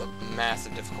sucks. This is a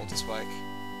massive difficulty spike.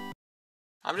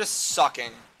 I'm just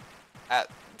sucking at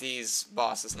these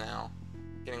bosses now.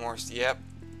 Getting worse. Yep.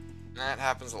 That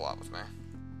happens a lot with me.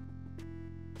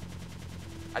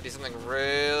 I do something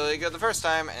really good the first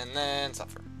time and then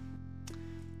suffer.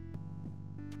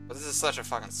 But this is such a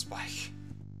fucking spike.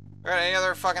 Alright, any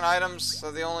other fucking items?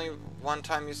 So the only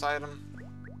one-time use item?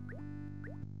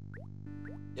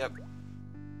 Yep.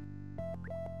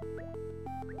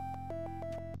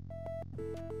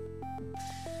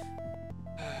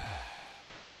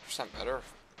 Percent better?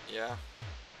 Yeah.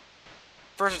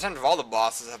 First attempt of all the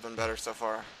bosses have been better so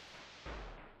far.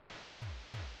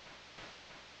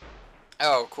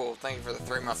 Oh, cool. Thank you for the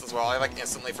 3 months as well. I like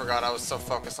instantly forgot I was so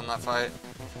focused on that fight.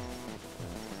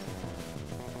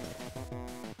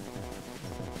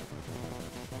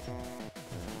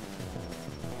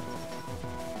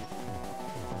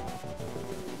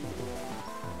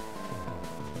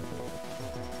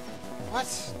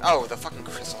 What? Oh, the fucking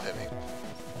crystal hit me.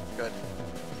 Good.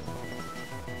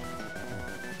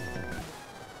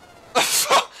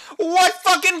 What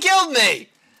fucking killed me?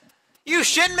 You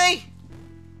shitting me?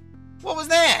 What was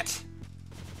that?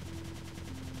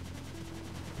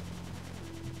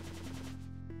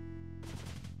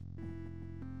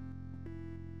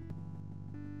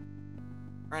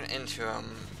 Ran into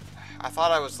him. I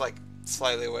thought I was like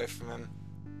slightly away from him.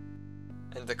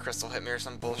 And the crystal hit me or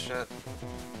some bullshit.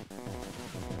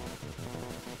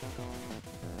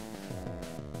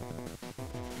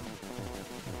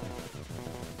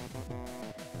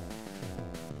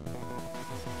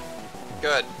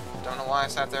 Good. Don't know why I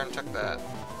sat there and took that.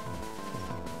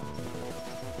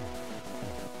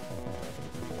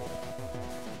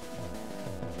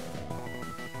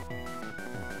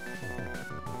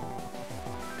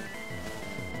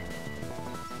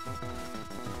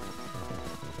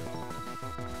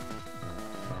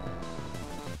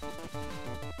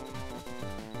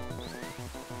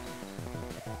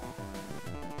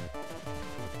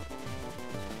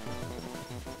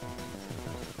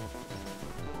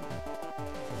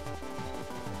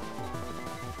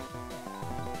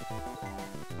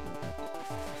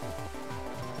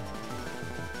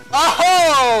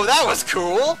 Oh, that was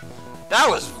cool. That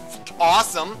was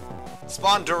awesome.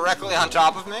 Spawned directly on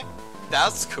top of me.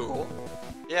 That's cool.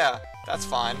 Yeah, that's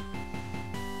fine.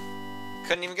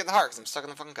 Couldn't even get the heart because I'm stuck in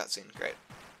the fucking cutscene. Great.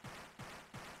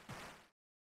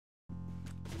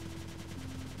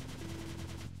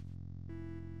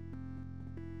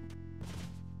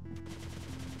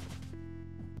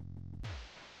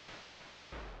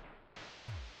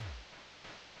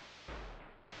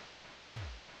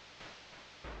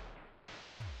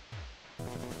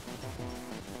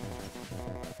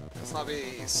 Let's not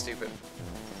be stupid.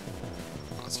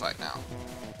 Let's fight now.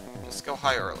 Just go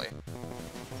high early.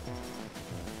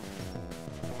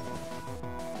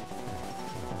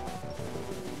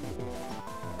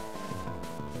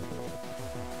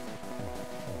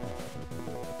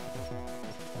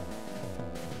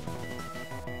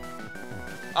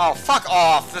 Oh, fuck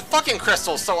off! The fucking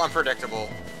crystal's so unpredictable.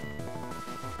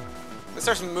 It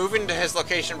starts moving to his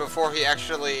location before he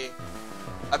actually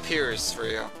appears for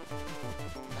you.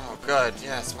 Oh, good.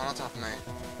 Yes, one on top of me.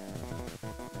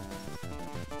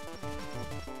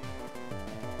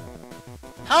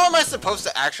 How am I supposed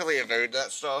to actually evade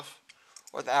that stuff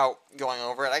without going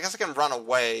over it? I guess I can run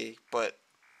away, but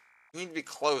you need to be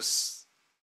close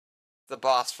to the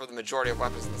boss for the majority of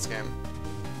weapons in this game.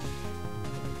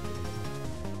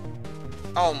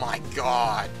 Oh my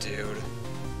god, dude.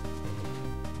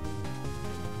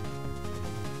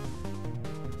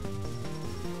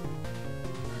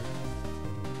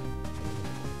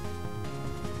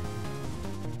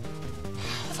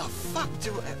 How the fuck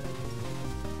do I...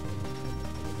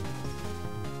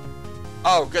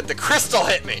 Oh, good. The crystal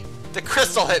hit me. The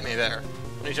crystal hit me there.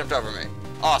 And he jumped over me.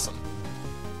 Awesome.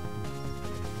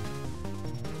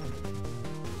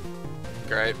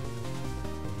 Great.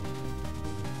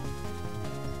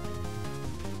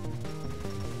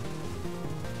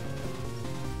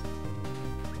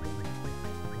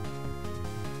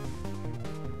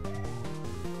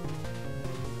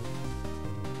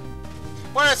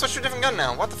 Why did I switch to a different gun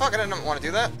now? What the fuck? I didn't want to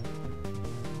do that.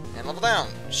 And level down.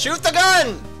 Shoot the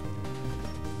gun!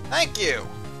 Thank you!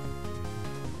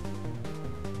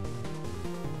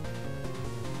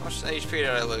 How much HP did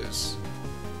I lose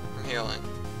from healing?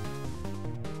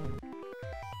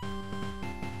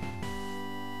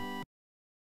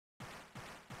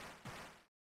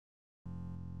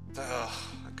 Ugh,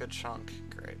 a good chunk.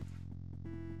 Great.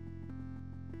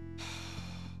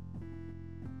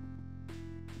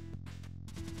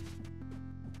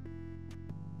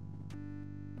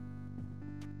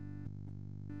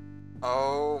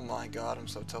 Oh my god, I'm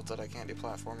so tilted I can't do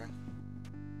platforming.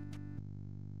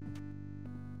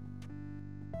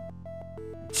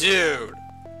 Dude!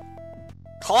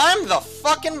 Climb the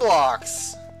fucking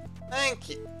blocks! Thank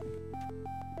you.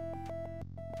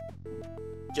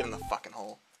 Get in the fucking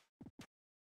hole.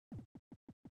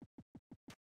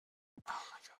 Oh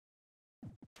my god.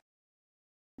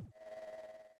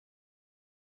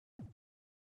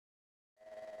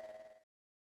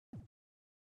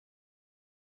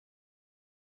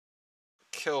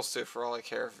 Kill Stu for all I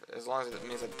care, as long as it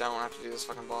means I don't have to do this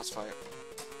fucking boss fight.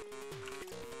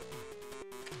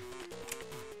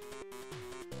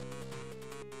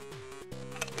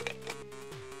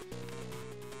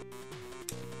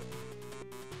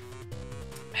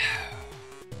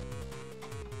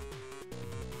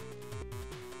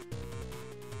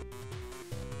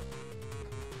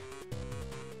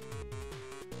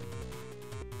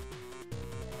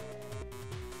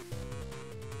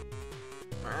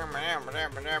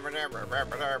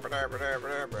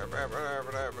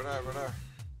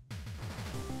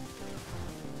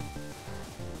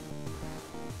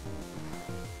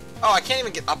 Oh, I can't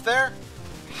even get up there?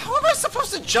 How am I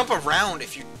supposed to jump around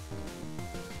if you...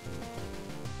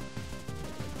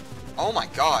 Oh my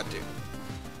god, dude.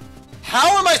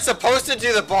 How am I supposed to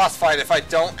do the boss fight if I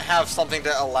don't have something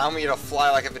to allow me to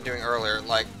fly like I've been doing earlier?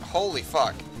 Like, holy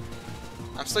fuck.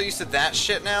 I'm so used to that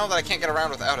shit now that I can't get around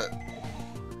without it.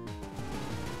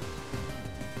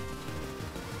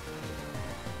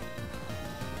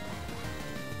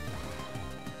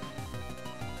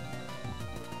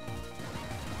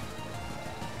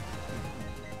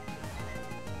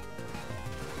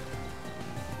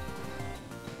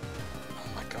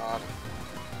 Oh my god.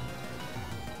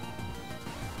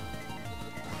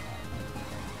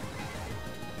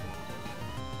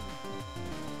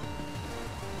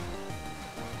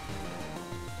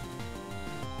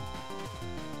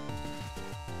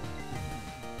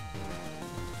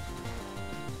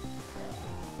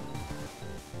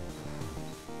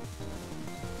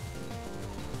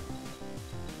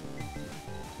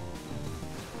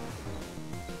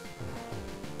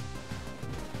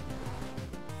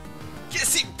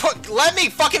 See, let me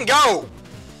fucking go!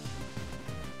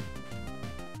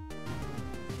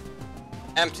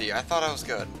 Empty. I thought I was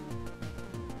good.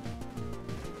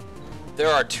 There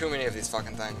are too many of these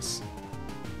fucking things.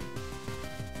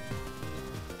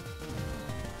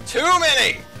 Too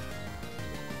many!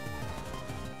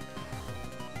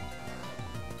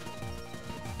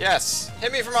 Yes.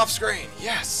 Hit me from off screen.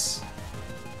 Yes.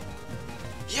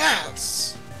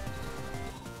 Yes!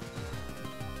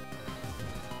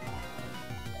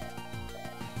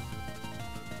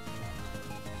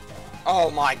 Oh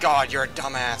my god, you're a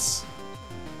dumbass.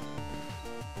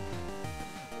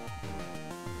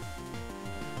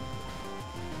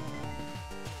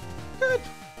 Good.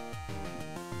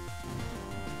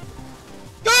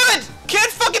 Good!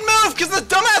 Can't fucking move because of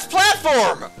the dumbass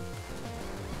platform!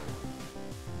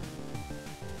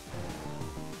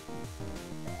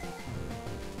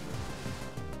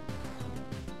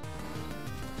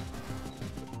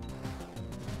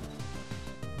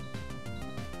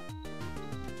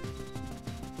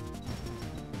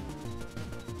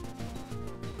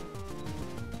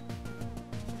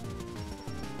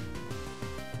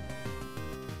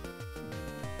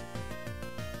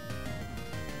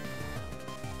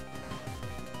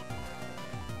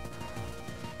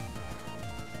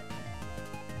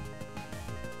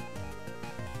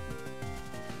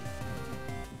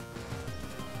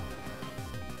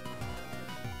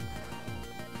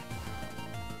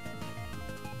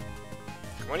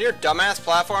 One of your dumbass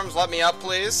platforms, let me up,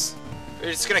 please. Or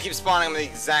you're just gonna keep spawning on the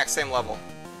exact same level.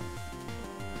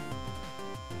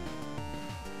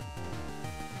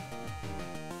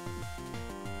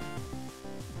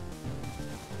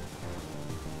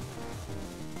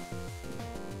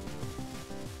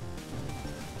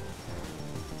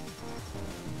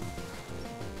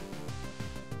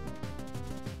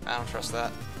 I don't trust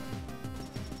that.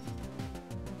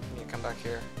 You need to come back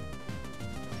here.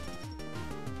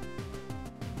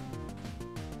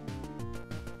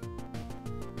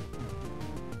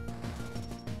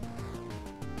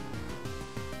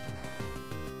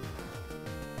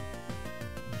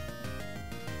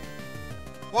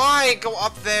 Why go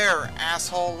up there,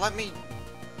 asshole? Let me...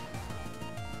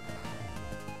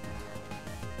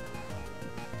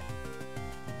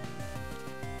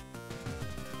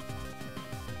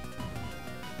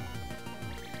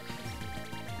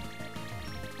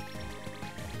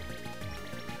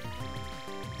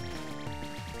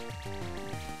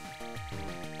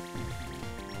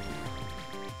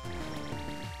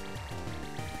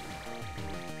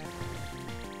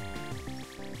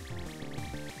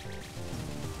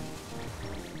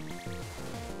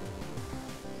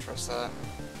 Trust that.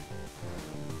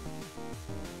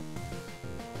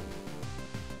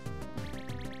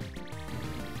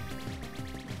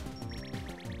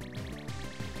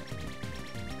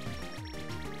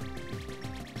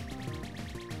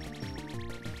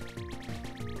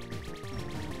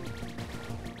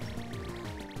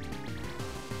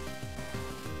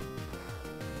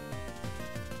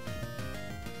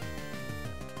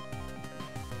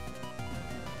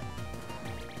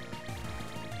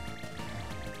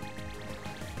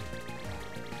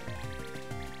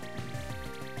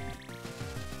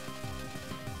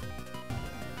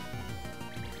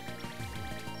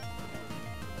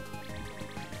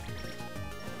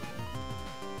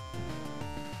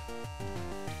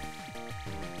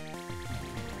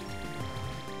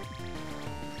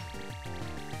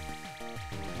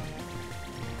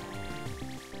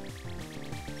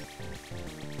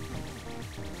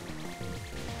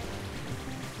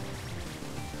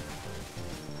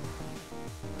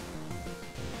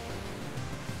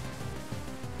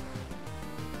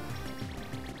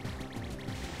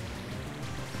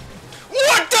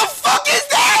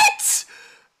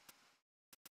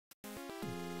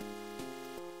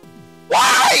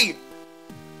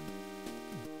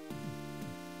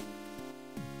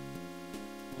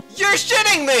 You're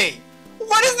shitting me!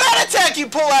 What is that attack you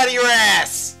pull out of your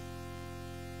ass?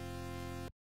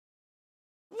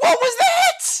 What was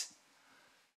that?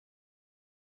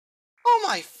 Oh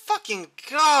my fucking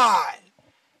god!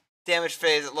 Damage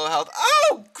phase at low health.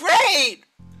 Oh, great!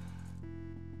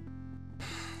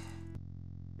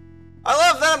 I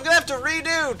love that I'm gonna have to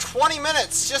redo 20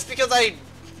 minutes just because I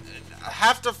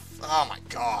have to. Oh my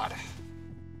god.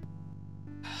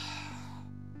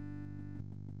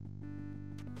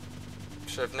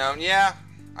 Should have known. Yeah,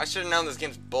 I should have known this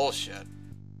game's bullshit.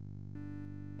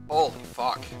 Holy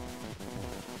fuck.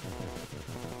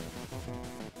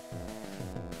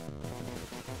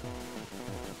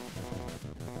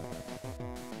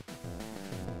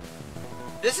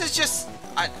 This is just...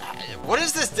 what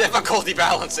is this difficulty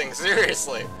balancing?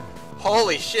 Seriously.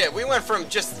 Holy shit, we went from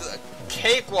just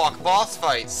cakewalk boss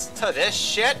fights to this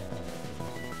shit?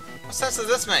 What sense does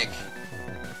this make?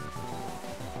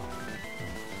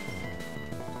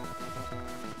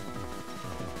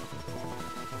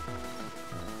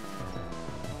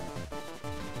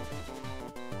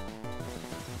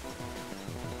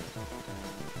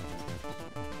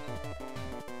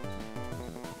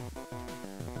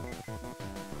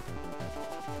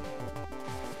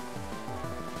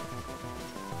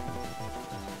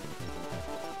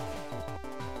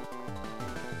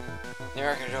 Maybe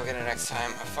I can go get it next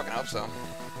time. I fucking hope so.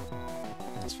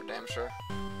 That's for damn sure.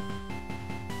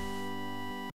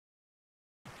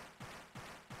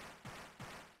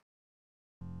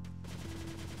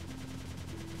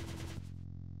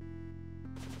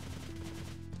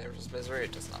 Dangerous misery,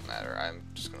 it does not matter. I'm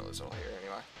just gonna lose it all here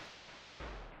anyway.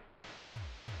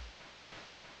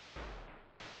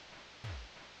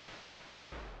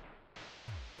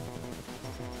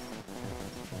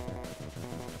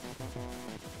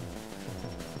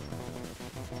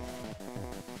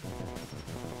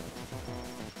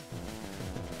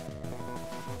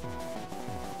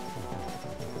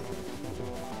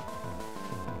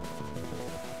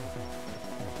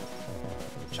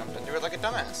 Jumped into it like a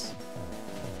dumbass.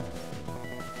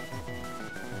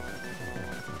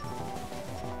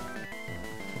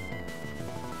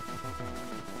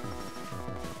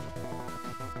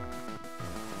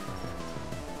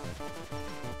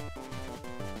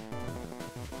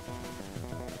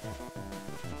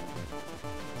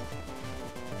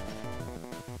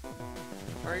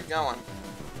 Where are you going?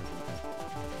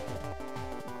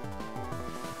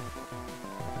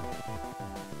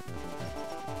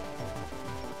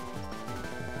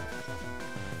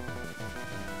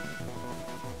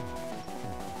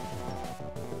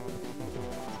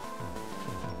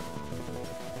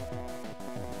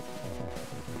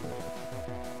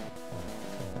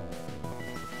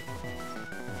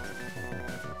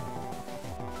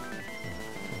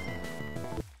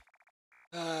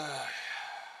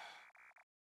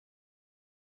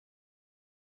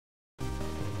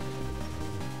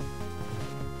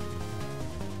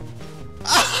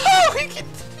 Oh, he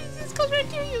just goes right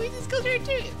to you. He just goes right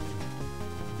to you.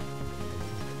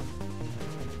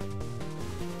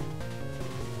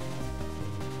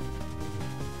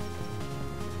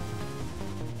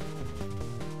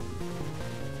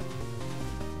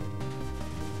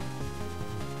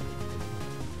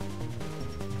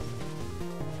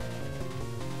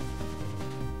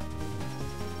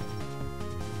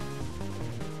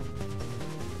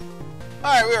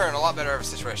 Alright, we are in a lot better of a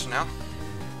situation now.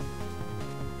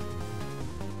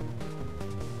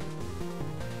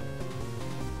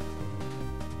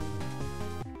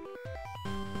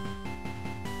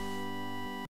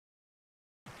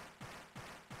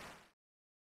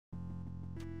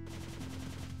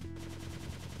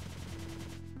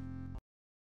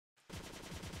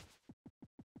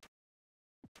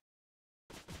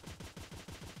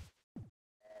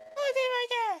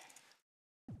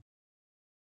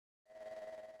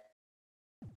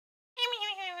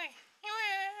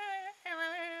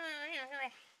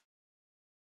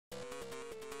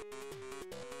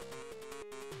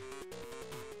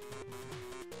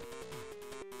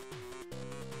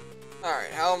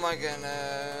 Alright, how am I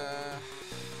gonna...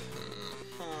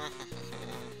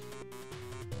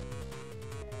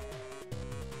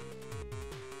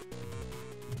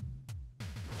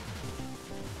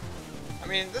 I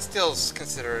mean, this deals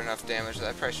considered enough damage that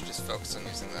I probably should just focus on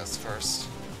using this first.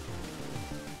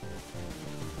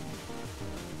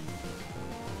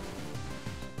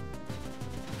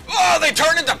 Oh, they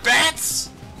turn into bats?!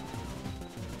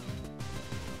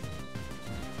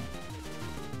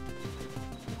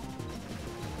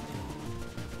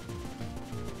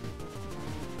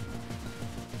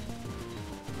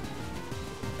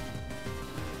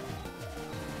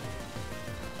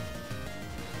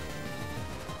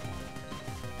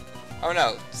 Oh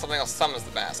no, something else summons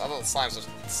the bats. I thought the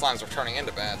slimes were turning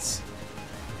into bats.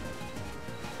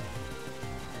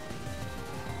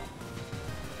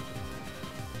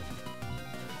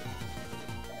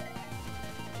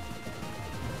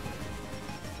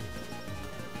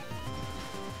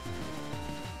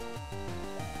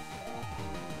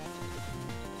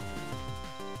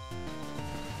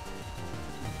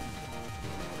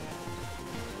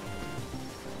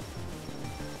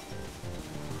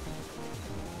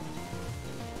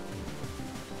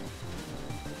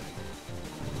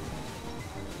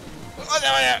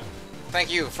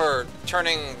 Thank you for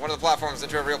turning one of the platforms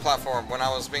into a real platform when I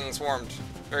was being swarmed.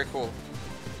 Very cool.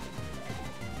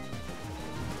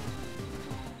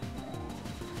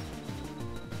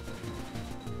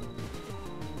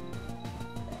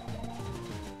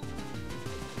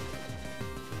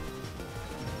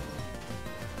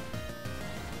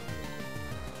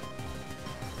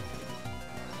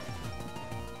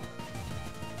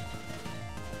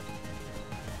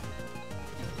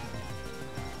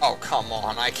 Oh, come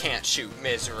on, I can't shoot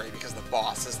Misery because the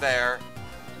boss is there.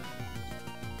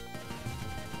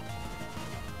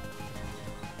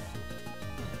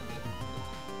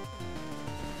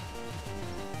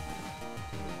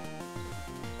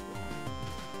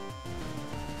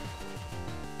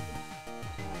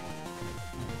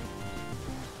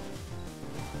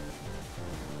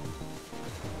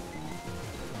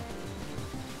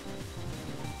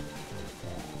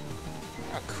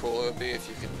 How cool it would be if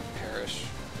you could perish.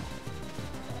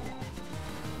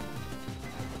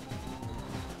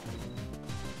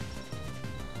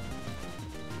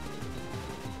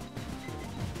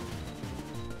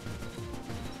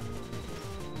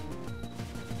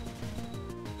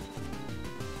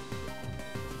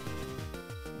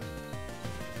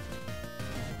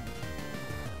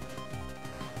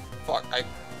 Fuck,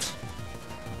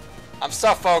 I'm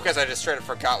so focused, I just straight up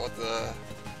forgot what the...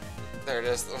 There it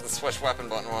is, what the switch weapon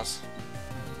button was.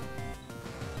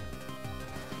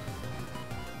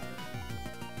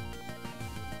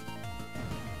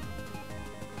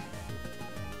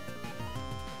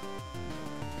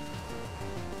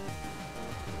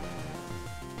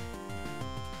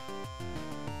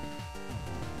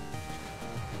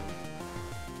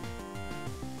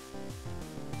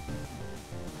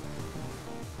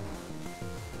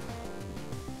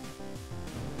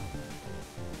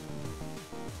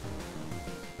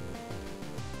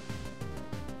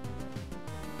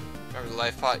 Remember the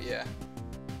life pot? Yeah.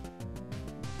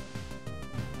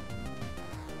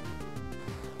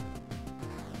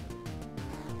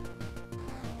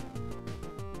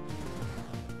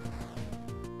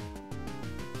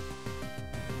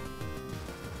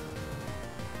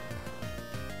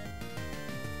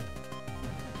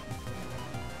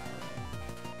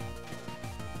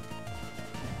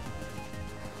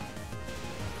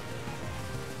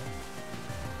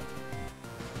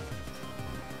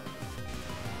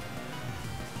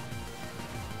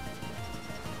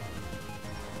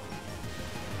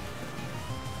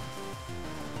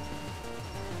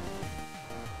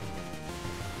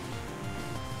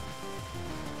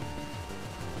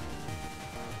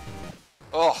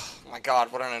 Oh my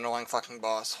god, what an annoying fucking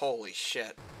boss. Holy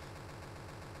shit.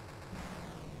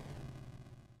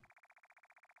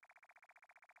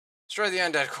 Destroy the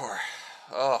undead core.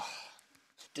 Oh.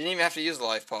 Didn't even have to use the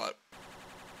life pot.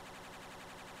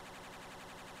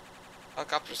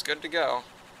 Helicopter's good to go.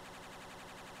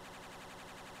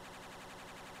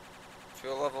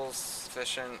 Fuel levels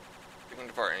sufficient. We can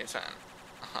depart anytime.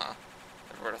 Uh-huh.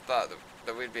 Never would have thought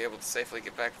that we'd be able to safely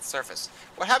get back to the surface.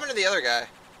 What happened to the other guy?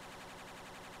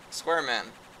 Square Man.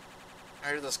 I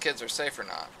heard those kids are safe or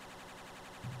not.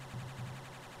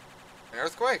 An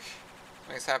earthquake?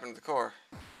 Something's happened to the core.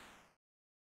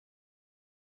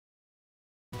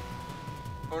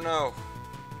 Oh no.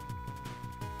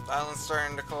 The island's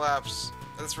starting to collapse.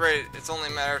 At this rate, it's only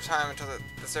a matter of time until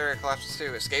this area collapses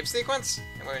too. Escape sequence?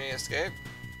 Anybody need to escape?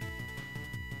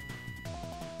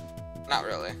 Not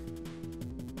really.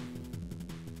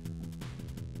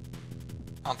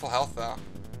 I'm full health though.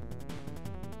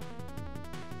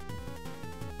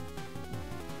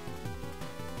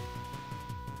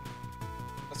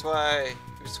 That's why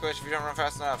you squish if you don't run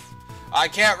fast enough. I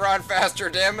can't run faster,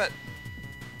 damn it!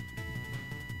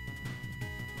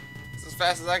 It's as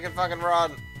fast as I can fucking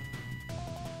run.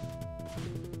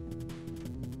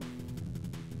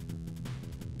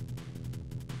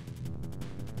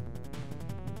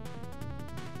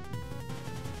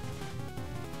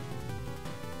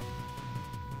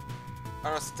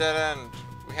 Oh, it's a dead end.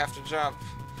 We have to jump.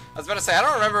 I was about to say, I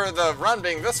don't remember the run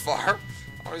being this far.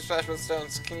 All these flashback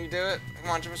stones. Can you do it? Come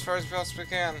on, jump as far as you possibly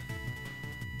can.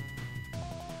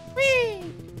 Whee!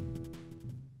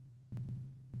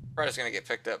 Probably just gonna get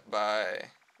picked up by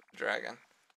the dragon.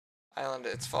 Island,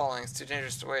 it's falling. It's too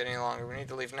dangerous to wait any longer. We need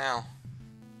to leave now.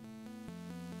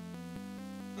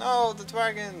 No, the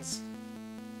dragons!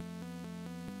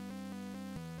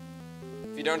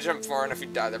 If you don't jump far enough, you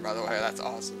die there, by the way. That's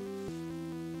awesome.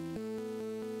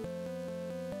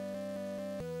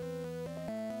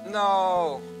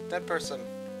 No! Dead person.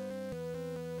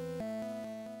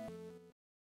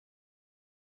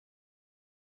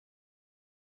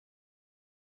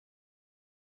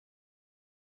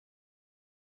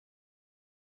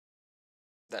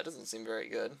 That doesn't seem very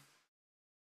good.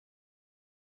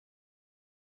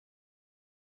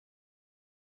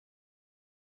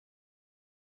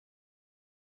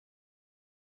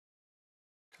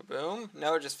 Kaboom?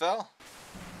 No, it just fell.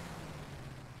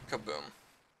 Kaboom.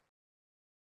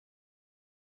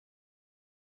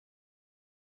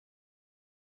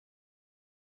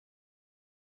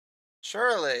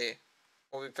 Surely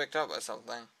we'll be picked up by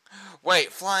something. Wait,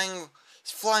 flying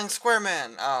square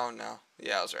man. Oh no.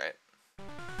 Yeah, I was right.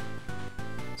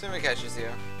 Assuming it catches you.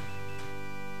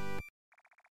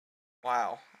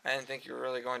 Wow. I didn't think you were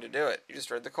really going to do it. You just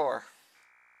read the core.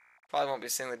 Probably won't be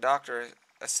seeing the doctor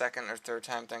a second or third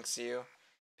time thanks to you.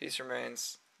 Peace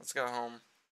remains. Let's go home.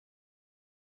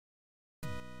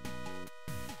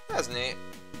 That was neat.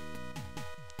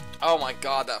 Oh my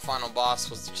god, that final boss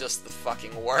was just the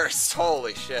fucking worst.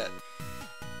 Holy shit.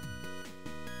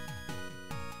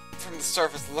 From the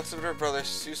surface, the looks of her brother,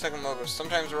 Sue Sakamoto,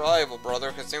 sometimes reliable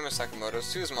brother, Kazuma Sakamoto,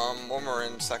 Sue's mom,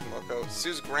 Momorin Sakamoto,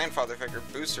 Sue's grandfather figure,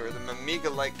 Booster, the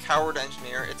Mamiga-like coward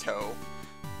engineer, Ito,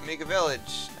 Amiga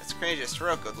Village, that's Courageous,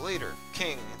 Hiroko, the leader,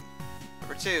 King,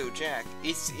 number 2, Jack,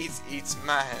 Eats,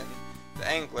 Mahen, the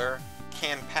angler,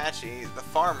 Kanpachi, the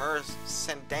farmer,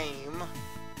 Sendame.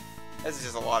 This is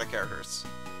just a lot of characters.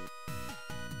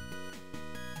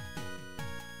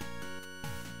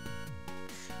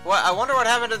 What? I wonder what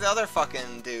happened to the other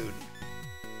fucking dude.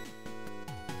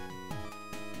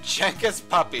 Jenka's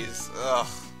puppies. Ugh.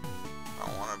 I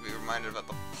don't want to be reminded about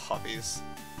the puppies.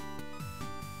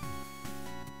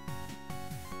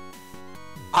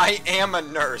 I am a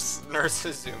nurse. Nurse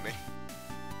Izumi.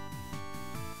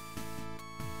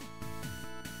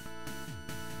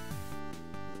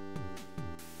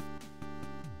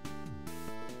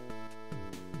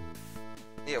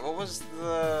 Yeah, what was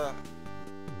the...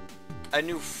 A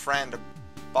new friend,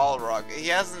 Balrog. He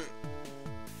hasn't...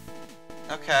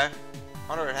 Okay. I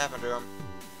wonder what happened to him.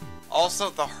 Also,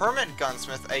 the Hermit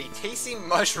Gunsmith, a tasty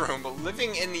mushroom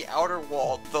living in the outer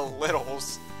wall, the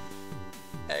Littles,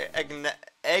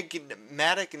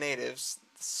 Enigmatic Natives,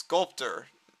 Sculptor,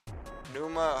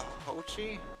 Numa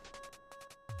Hochi?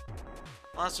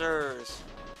 Monsters!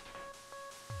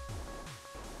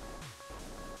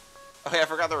 Oh yeah, I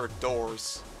forgot there were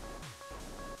doors.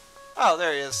 Oh,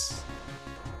 there he is.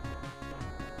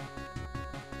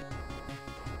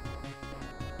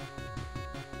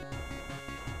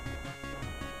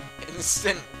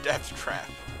 Instant death trap.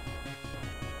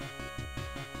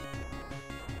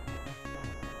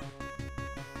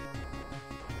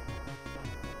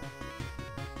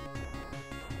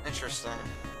 Interesting.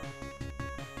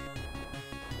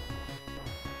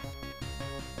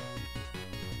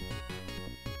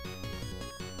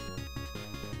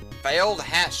 Failed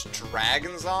hatch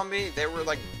dragon zombie? They were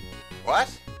like, what?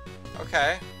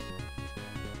 Okay.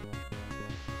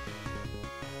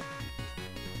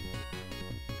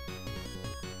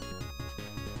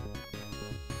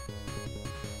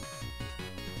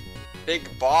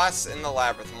 Big boss in the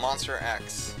labyrinth, Monster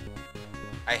X.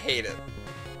 I hate it.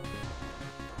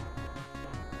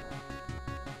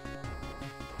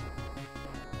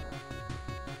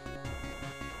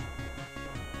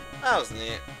 That was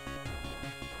neat.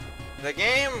 The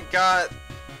game got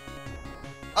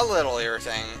a little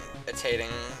irritating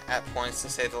at points, to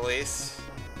say the least.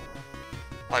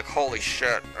 Like, holy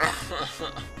shit.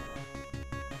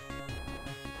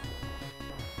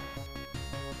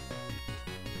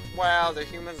 Wow, they're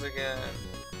humans again.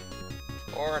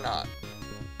 Or not.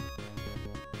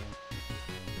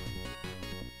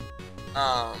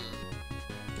 But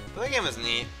the game is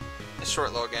neat. It's a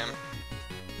short little game.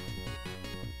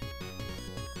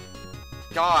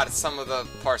 God, some of the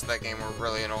parts of that game were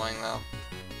really annoying, though.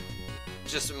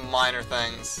 Just minor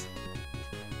things.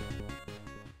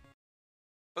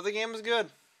 But the game was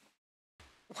good.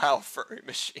 Wow, furry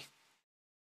machine.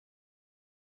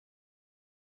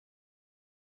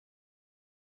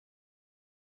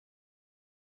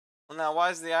 Well, now,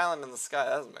 why is the island in the sky?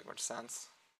 That doesn't make much sense.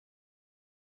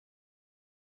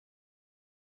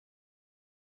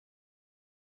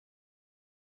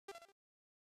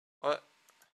 What?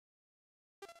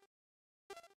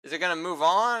 Is it gonna move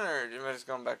on, or am I just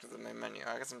going back to the main menu?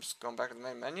 I guess I'm just going back to the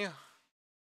main menu.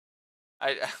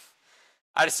 I'd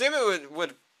assume it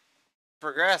would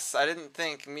progress. I didn't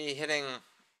think me hitting...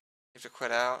 You have to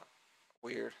quit out.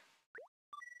 Weird.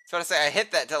 So I say I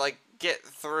hit that to like get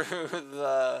through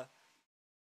the...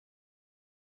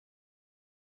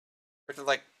 Or to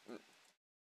like...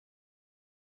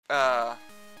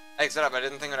 exit up. I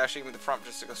didn't think it would actually give me the prompt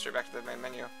just to go straight back to the main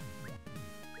menu.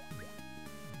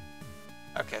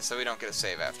 Okay, so we don't get a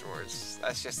save afterwards.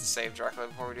 That's just a save directly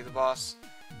before we do the boss.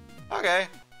 Okay.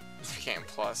 Game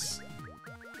Plus.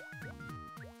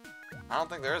 I don't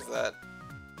think there is that.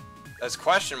 There's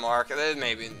question mark. There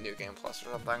may be New Game Plus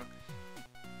or something.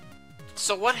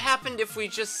 So what happened if we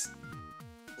just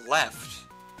left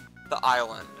the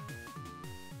island?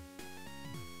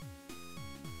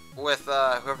 With,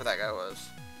 whoever that guy was.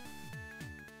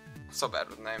 I'm so bad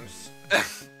with names.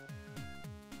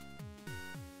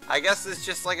 I guess it's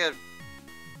just like a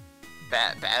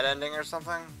bad ending or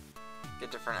something? A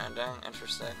different ending?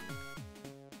 Interesting.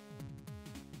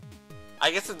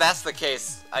 I guess if that's the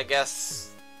case, I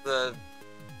guess the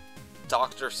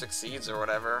doctor succeeds or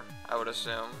whatever, I would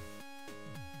assume.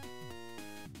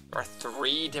 There are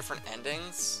 3 different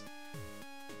endings?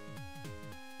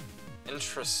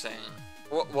 Interesting.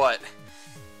 What?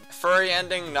 Furry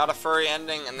ending, not a furry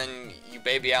ending, and then you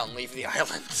baby out and leave the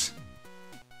island.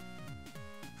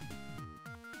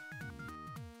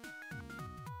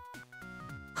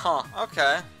 Huh,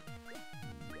 okay.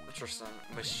 Interesting.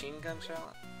 Machine gun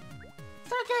challenge?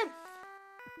 It's not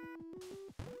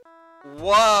good.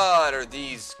 What are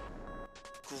these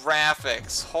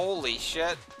graphics? Holy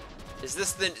shit. Is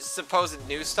this the supposed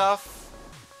new stuff?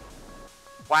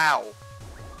 Wow.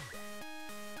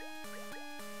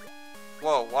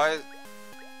 Whoa, why?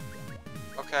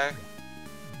 Okay.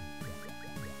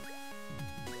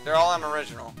 They're all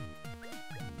unoriginal.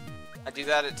 I do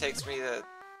that, it takes me to...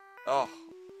 Oh.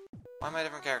 Why am I a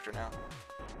different character now?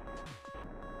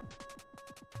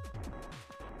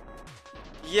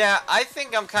 Yeah, I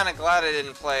think I'm kind of glad I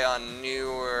didn't play on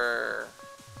newer...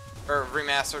 or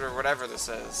remastered or whatever this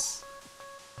is.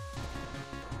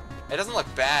 It doesn't look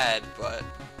bad, but...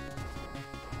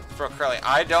 For Curly,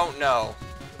 I don't know.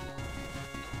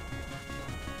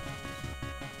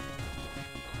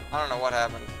 I don't know what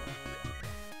happened.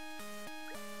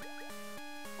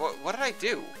 What did I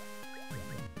do?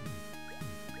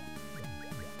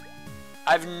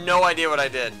 I have no idea what I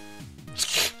did.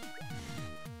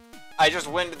 I just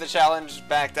went to the challenge,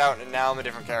 backed out, and now I'm a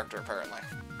different character, apparently.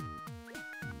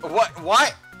 What?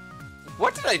 Why?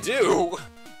 What did I do?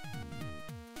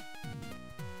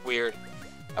 Weird.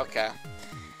 Okay.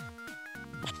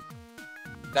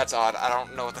 That's odd. I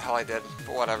don't know what the hell I did,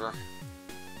 but whatever.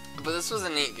 But this was a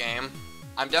neat game.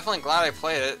 I'm definitely glad I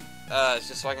played it. It's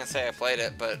just so I can say I played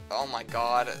it, but oh my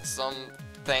god, some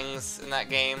things in that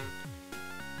game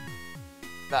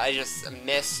that I just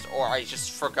missed, or I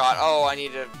just forgot. Oh, I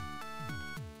need to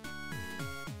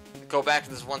go back to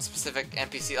this one specific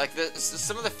NPC. Like,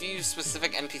 some of the few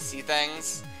specific NPC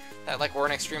things that like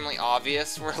weren't extremely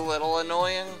obvious were a little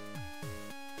annoying.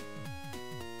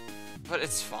 But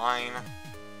it's fine.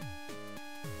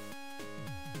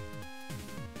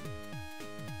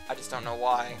 I just don't know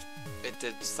why it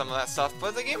did some of that stuff,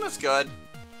 but the game was good.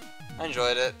 I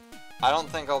enjoyed it. I don't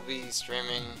think I'll be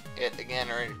streaming it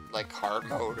again, or like hard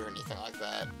mode or anything like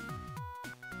that.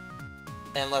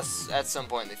 Unless at some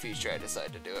point in the future I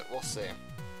decide to do it. We'll see.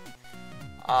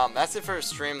 That's it for a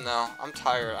stream though. I'm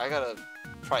tired. I gotta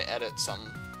try edit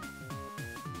some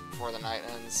before the night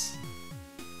ends.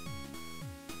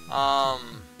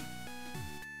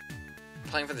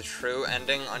 Playing for the true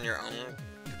ending on your own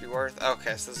could be worth.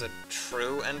 Okay, so there's a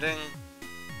true ending?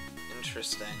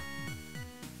 Interesting.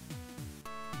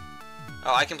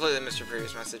 Oh, I completely missed your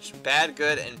previous message. Bad,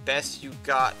 good, and best you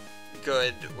got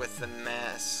good with the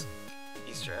mask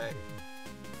Easter egg.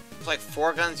 It's like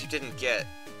 4 guns you didn't get.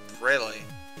 Really?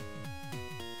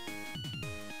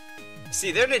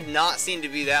 See, there did not seem to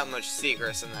be that much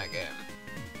secrets in that game.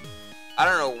 I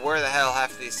don't know where the hell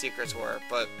half of these secrets were,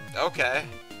 but okay.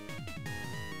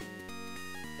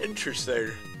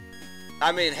 Interesting.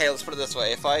 I mean, hey, let's put it this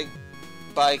way. If I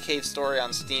buy Cave Story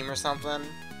on Steam or something,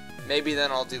 maybe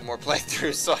then I'll do more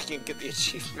playthroughs so I can get the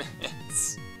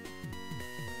achievements.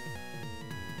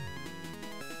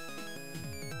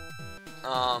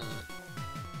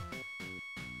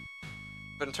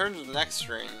 But in terms of next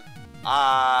stream,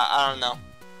 I don't know.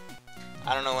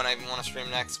 I don't know when I want to stream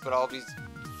next, but I'll be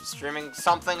streaming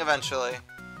something eventually.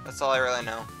 That's all I really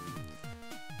know.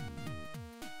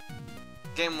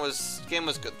 Game was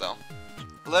good though.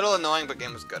 A little annoying, but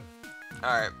game was good.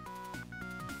 Alright.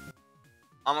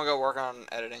 I'm gonna go work on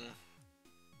editing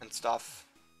and stuff.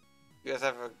 You guys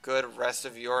have a good rest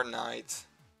of your night.